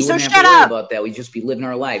shit. Money, you so wouldn't shut have to worry up. about that. We'd just be living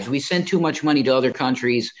our lives. We send too much money to other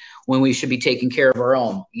countries when we should be taking care of our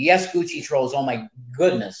own. Yes, Gucci trolls. Oh my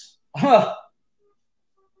goodness. Huh.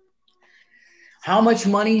 How much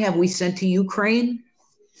money have we sent to Ukraine?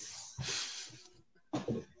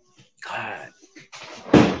 God.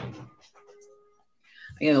 I'm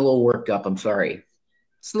getting a little worked up. I'm sorry.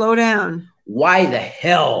 Slow down. Why the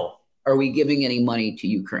hell are we giving any money to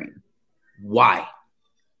Ukraine? Why?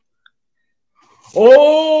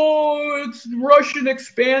 Oh, it's Russian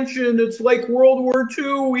expansion. It's like World War II.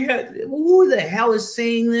 Who the hell is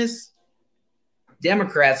saying this?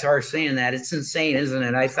 Democrats are saying that. It's insane, isn't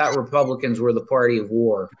it? I thought Republicans were the party of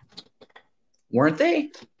war. Weren't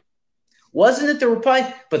they? Wasn't it the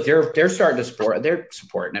Republicans? But they're starting to support. They're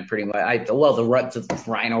supporting it pretty much. The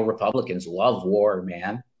Rhino Republicans love war,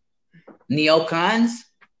 man. Neocons?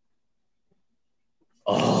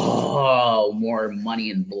 Oh, more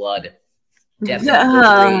money and blood.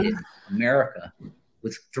 Definitely America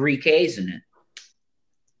with 3 Ks in it.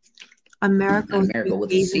 America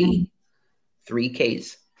with a C. 3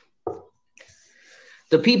 Ks.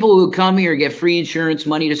 The people who come here get free insurance,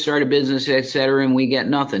 money to start a business, etc., and we get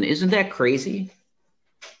nothing. Isn't that crazy?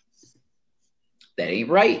 That ain't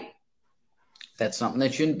right. That's something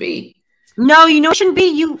that shouldn't be. No, it shouldn't be.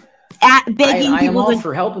 You begging I am people all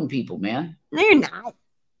for helping people, man. No, you're not.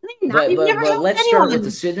 No, you're not. But let's start with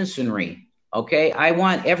the citizenry. Okay, I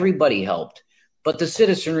want everybody helped, but the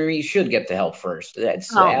citizenry should get the help first.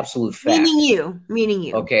 That's the absolute fact. Meaning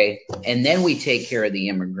you. Okay, and then we take care of the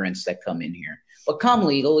immigrants that come in here. But come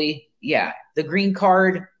legally, yeah. The green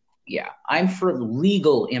card, yeah. I'm for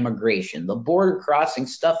legal immigration. The border crossing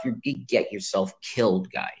stuff, you get yourself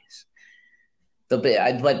killed, guys. But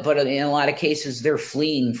in a lot of cases, they're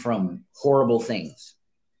fleeing from horrible things.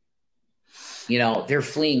 You know, they're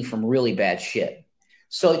fleeing from really bad shit.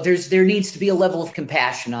 So there needs to be a level of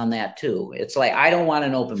compassion on that too. It's like, I don't want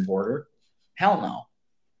an open border. Hell no.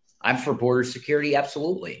 I'm for border security.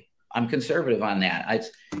 Absolutely. I'm conservative on that.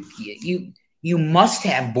 You must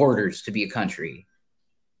have borders to be a country.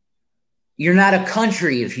 You're not a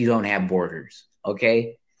country if you don't have borders.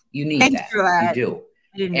 Okay. You need that. You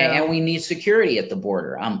do. And we need security at the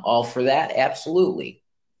border. I'm all for that. Absolutely.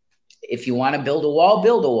 If you want to build a wall,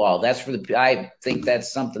 build a wall. I think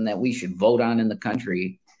that's something that we should vote on in the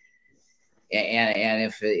country. And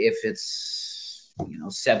if it's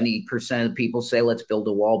 70% of the people say let's build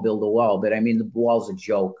a wall, build a wall. But I mean, the wall's a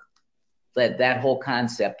joke. That whole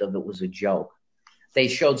concept of it was a joke. They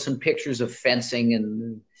showed some pictures of fencing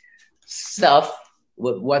and stuff.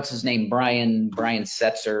 What's his name? Brian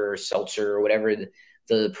Setzer or Seltzer or whatever,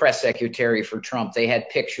 the press secretary for Trump. They had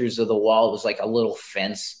pictures of the wall. It was like a little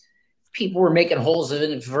fence. People were making holes in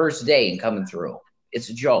it the first day and coming through. It's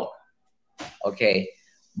a joke. Okay.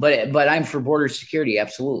 But I'm for border security.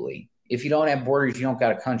 Absolutely. If you don't have borders, you don't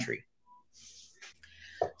got a country.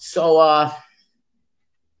 So,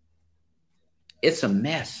 it's a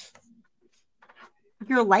mess.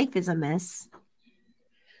 Your life is a mess.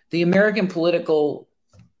 The American political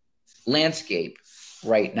landscape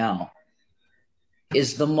right now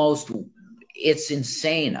is it's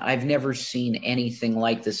insane. I've never seen anything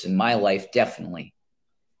like this in my life, definitely.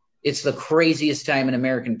 It's the craziest time in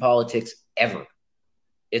American politics ever.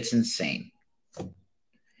 It's insane.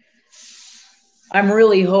 I'm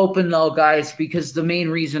really hoping though, guys, because the main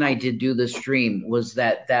reason I did do this stream was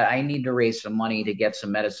that I need to raise some money to get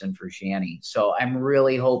some medicine for Shanny. So I'm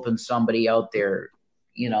really hoping somebody out there,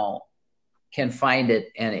 you know, can find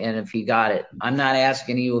it, and if you got it. I'm not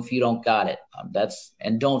asking you if you don't got it.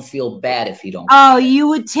 And don't feel bad if you don't. Oh, you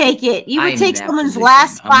would take it. You would take someone's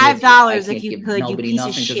last $5 if you could. You piece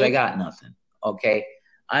of shit. Because I got nothing. Okay,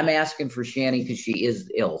 I'm asking for Shanny because she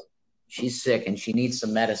is ill. She's sick and she needs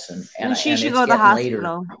some medicine. And she should go to the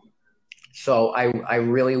hospital. Later. So I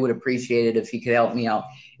really would appreciate it if you could help me out.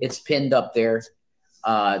 It's pinned up there.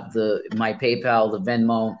 My PayPal, the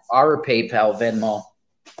Venmo, our PayPal, Venmo,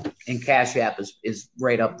 and Cash App is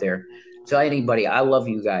right up there. Tell anybody, I love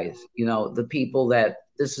you guys. You know, the people that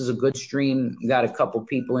this is a good stream. We got a couple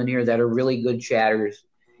people in here that are really good chatters,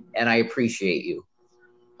 and I appreciate you.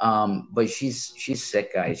 But she's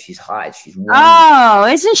sick, guys. She's hot. She's warm. Oh,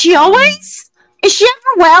 isn't she always? Is she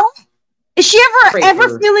ever well? Is she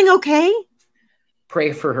ever feeling okay?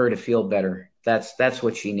 Pray for her to feel better. That's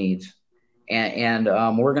what she needs. And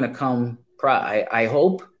we're gonna come. I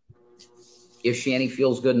hope if Shanny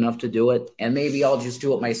feels good enough to do it, and maybe I'll just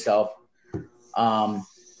do it myself.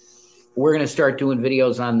 We're gonna start doing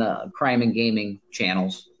videos on the crime and gaming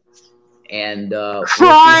channels. And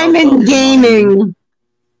crime and gaming.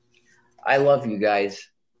 I love you guys.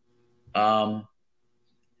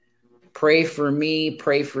 Pray for me,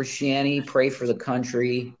 pray for Shanny, pray for the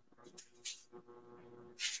country.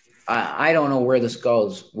 I don't know where this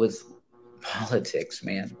goes with politics,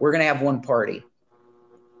 man. We're going to have one party.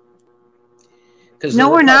 Because the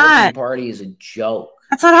Republican Party is a joke.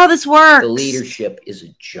 That's not how this works. The leadership is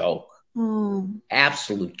a joke.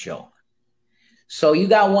 Absolute joke. So you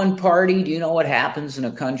got one party. Do you know what happens in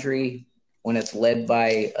a country when it's led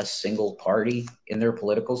by a single party in their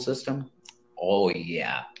political system? Oh,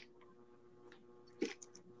 yeah.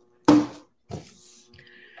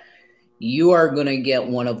 You are going to get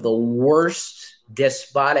one of the worst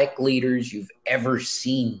despotic leaders you've ever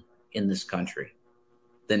seen in this country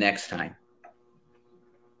the next time.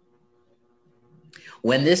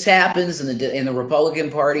 When this happens and the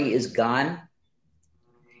Republican Party is gone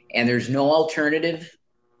and there's no alternative,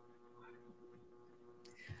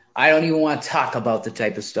 I don't even want to talk about the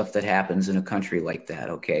type of stuff that happens in a country like that,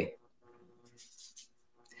 okay?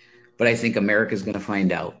 But I think America's going to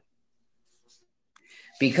find out.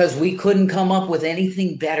 Because we couldn't come up with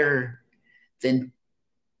anything better than,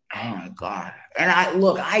 oh my God. And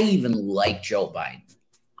I even like Joe Biden.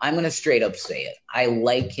 I'm going to straight up say it. I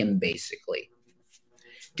like him basically.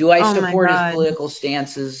 Do I support his political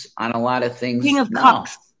stances on a lot of things? King of no.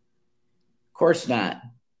 Cups. Of course not.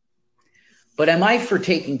 But am I for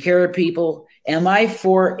taking care of people? Am I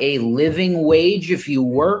for a living wage if you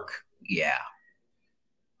work? Yeah.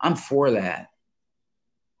 I'm for that.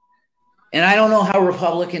 And I don't know how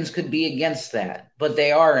Republicans could be against that, but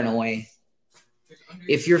they are in a way.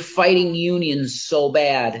 If you're fighting unions so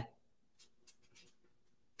bad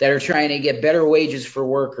that are trying to get better wages for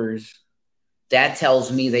workers, that tells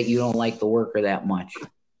me that you don't like the worker that much.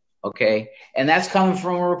 Okay? And that's coming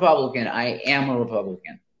from a Republican. I am a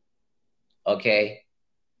Republican. Okay?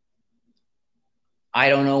 I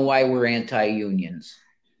don't know why we're anti-unions.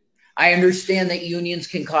 I understand that unions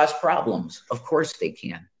can cause problems. Of course they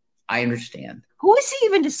can. I understand. Who is he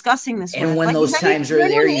even discussing this with? And when those times are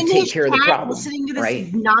there, you take care of the problem,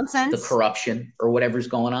 right? Nonsense. The corruption or whatever's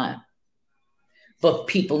going on. But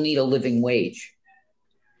people need a living wage.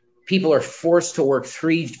 People are forced to work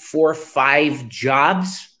 3, 4, 5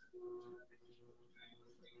 jobs.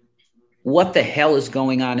 What the hell is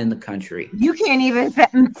going on in the country? You can't even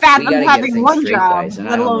fathom having one job, guys,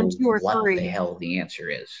 let alone 2 or 3. What the hell the answer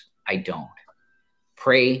is? I don't.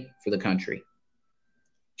 Pray for the country.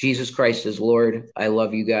 Jesus Christ is Lord. I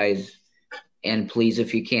love you guys. And please,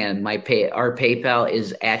 if you can, our PayPal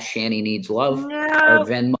is @ShannyNeedsLove. No, our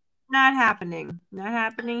Venmo. Not happening. Not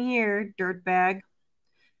happening here, dirtbag.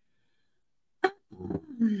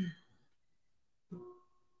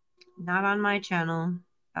 Not on my channel.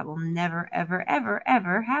 That will never, ever, ever,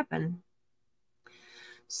 ever happen.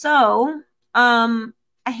 So,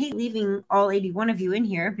 I hate leaving all 81 of you in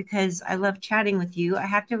here because I love chatting with you. I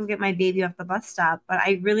have to go get my baby off the bus stop, but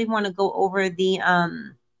I really want to go over the,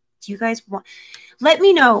 do you guys want, let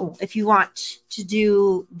me know if you want to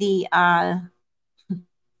do the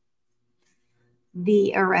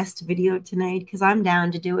arrest video tonight, because I'm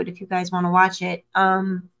down to do it if you guys want to watch it.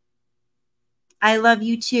 I love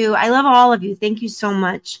you too. I love all of you. Thank you so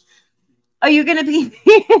much. Oh, you're going to be,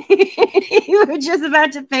 you were just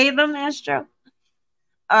about to pay them, Astro?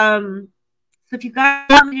 So if you guys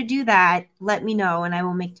want me to do that, let me know and I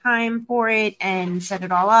will make time for it and set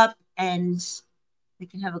it all up and We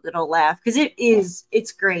can have a good old laugh because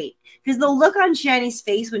it's great. Because the look on Shani's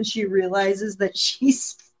face when she realizes that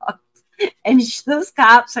she's fucked and those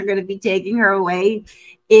cops are going to be taking her away,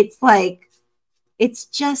 it's like, it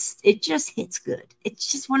just hits good.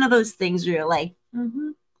 It's just one of those things where you're like,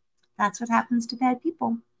 that's what happens to bad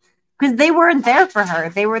people. Because they weren't there for her.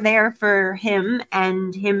 They were there for him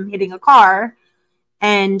and him hitting a car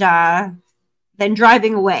and then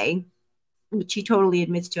driving away, which he totally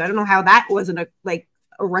admits to. I don't know how that wasn't a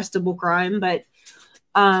arrestable crime, but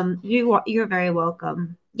you're very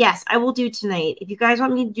welcome. Yes, I will do tonight. If you guys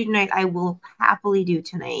want me to do tonight, I will happily do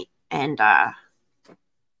tonight, and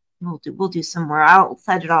we'll do some more. I'll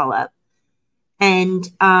set it all up. And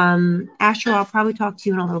Astro, I'll probably talk to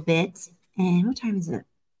you in a little bit. And what time is it?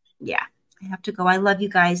 Yeah, I have to go. I love you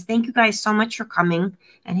guys. Thank you guys so much for coming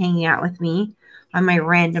and hanging out with me on my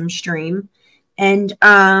random stream. And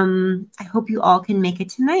I hope you all can make it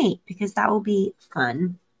tonight because that will be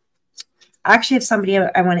fun. I actually have somebody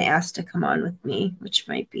I want to ask to come on with me, which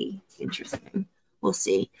might be interesting. We'll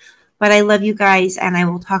see. But I love you guys, and I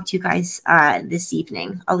will talk to you guys this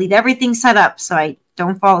evening. I'll leave everything set up so I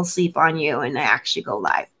don't fall asleep on you and I actually go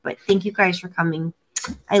live. But thank you guys for coming.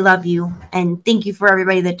 I love you. And thank you for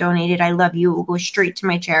everybody that donated. I love you. It will go straight to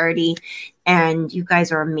my charity. And you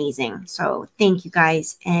guys are amazing. So thank you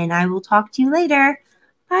guys. And I will talk to you later.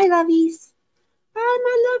 Bye, lovies. Bye,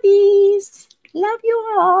 my lovies. Love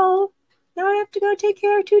you all. Now I have to go take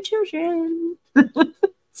care of 2 children.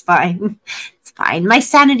 It's fine. It's fine. My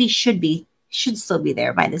sanity should still be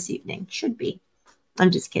there by this evening. Should be. I'm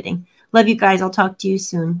just kidding. Love you guys. I'll talk to you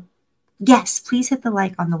soon. Yes, please hit the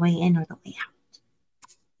like on the way in or the way out.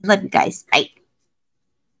 Love you guys. Bye.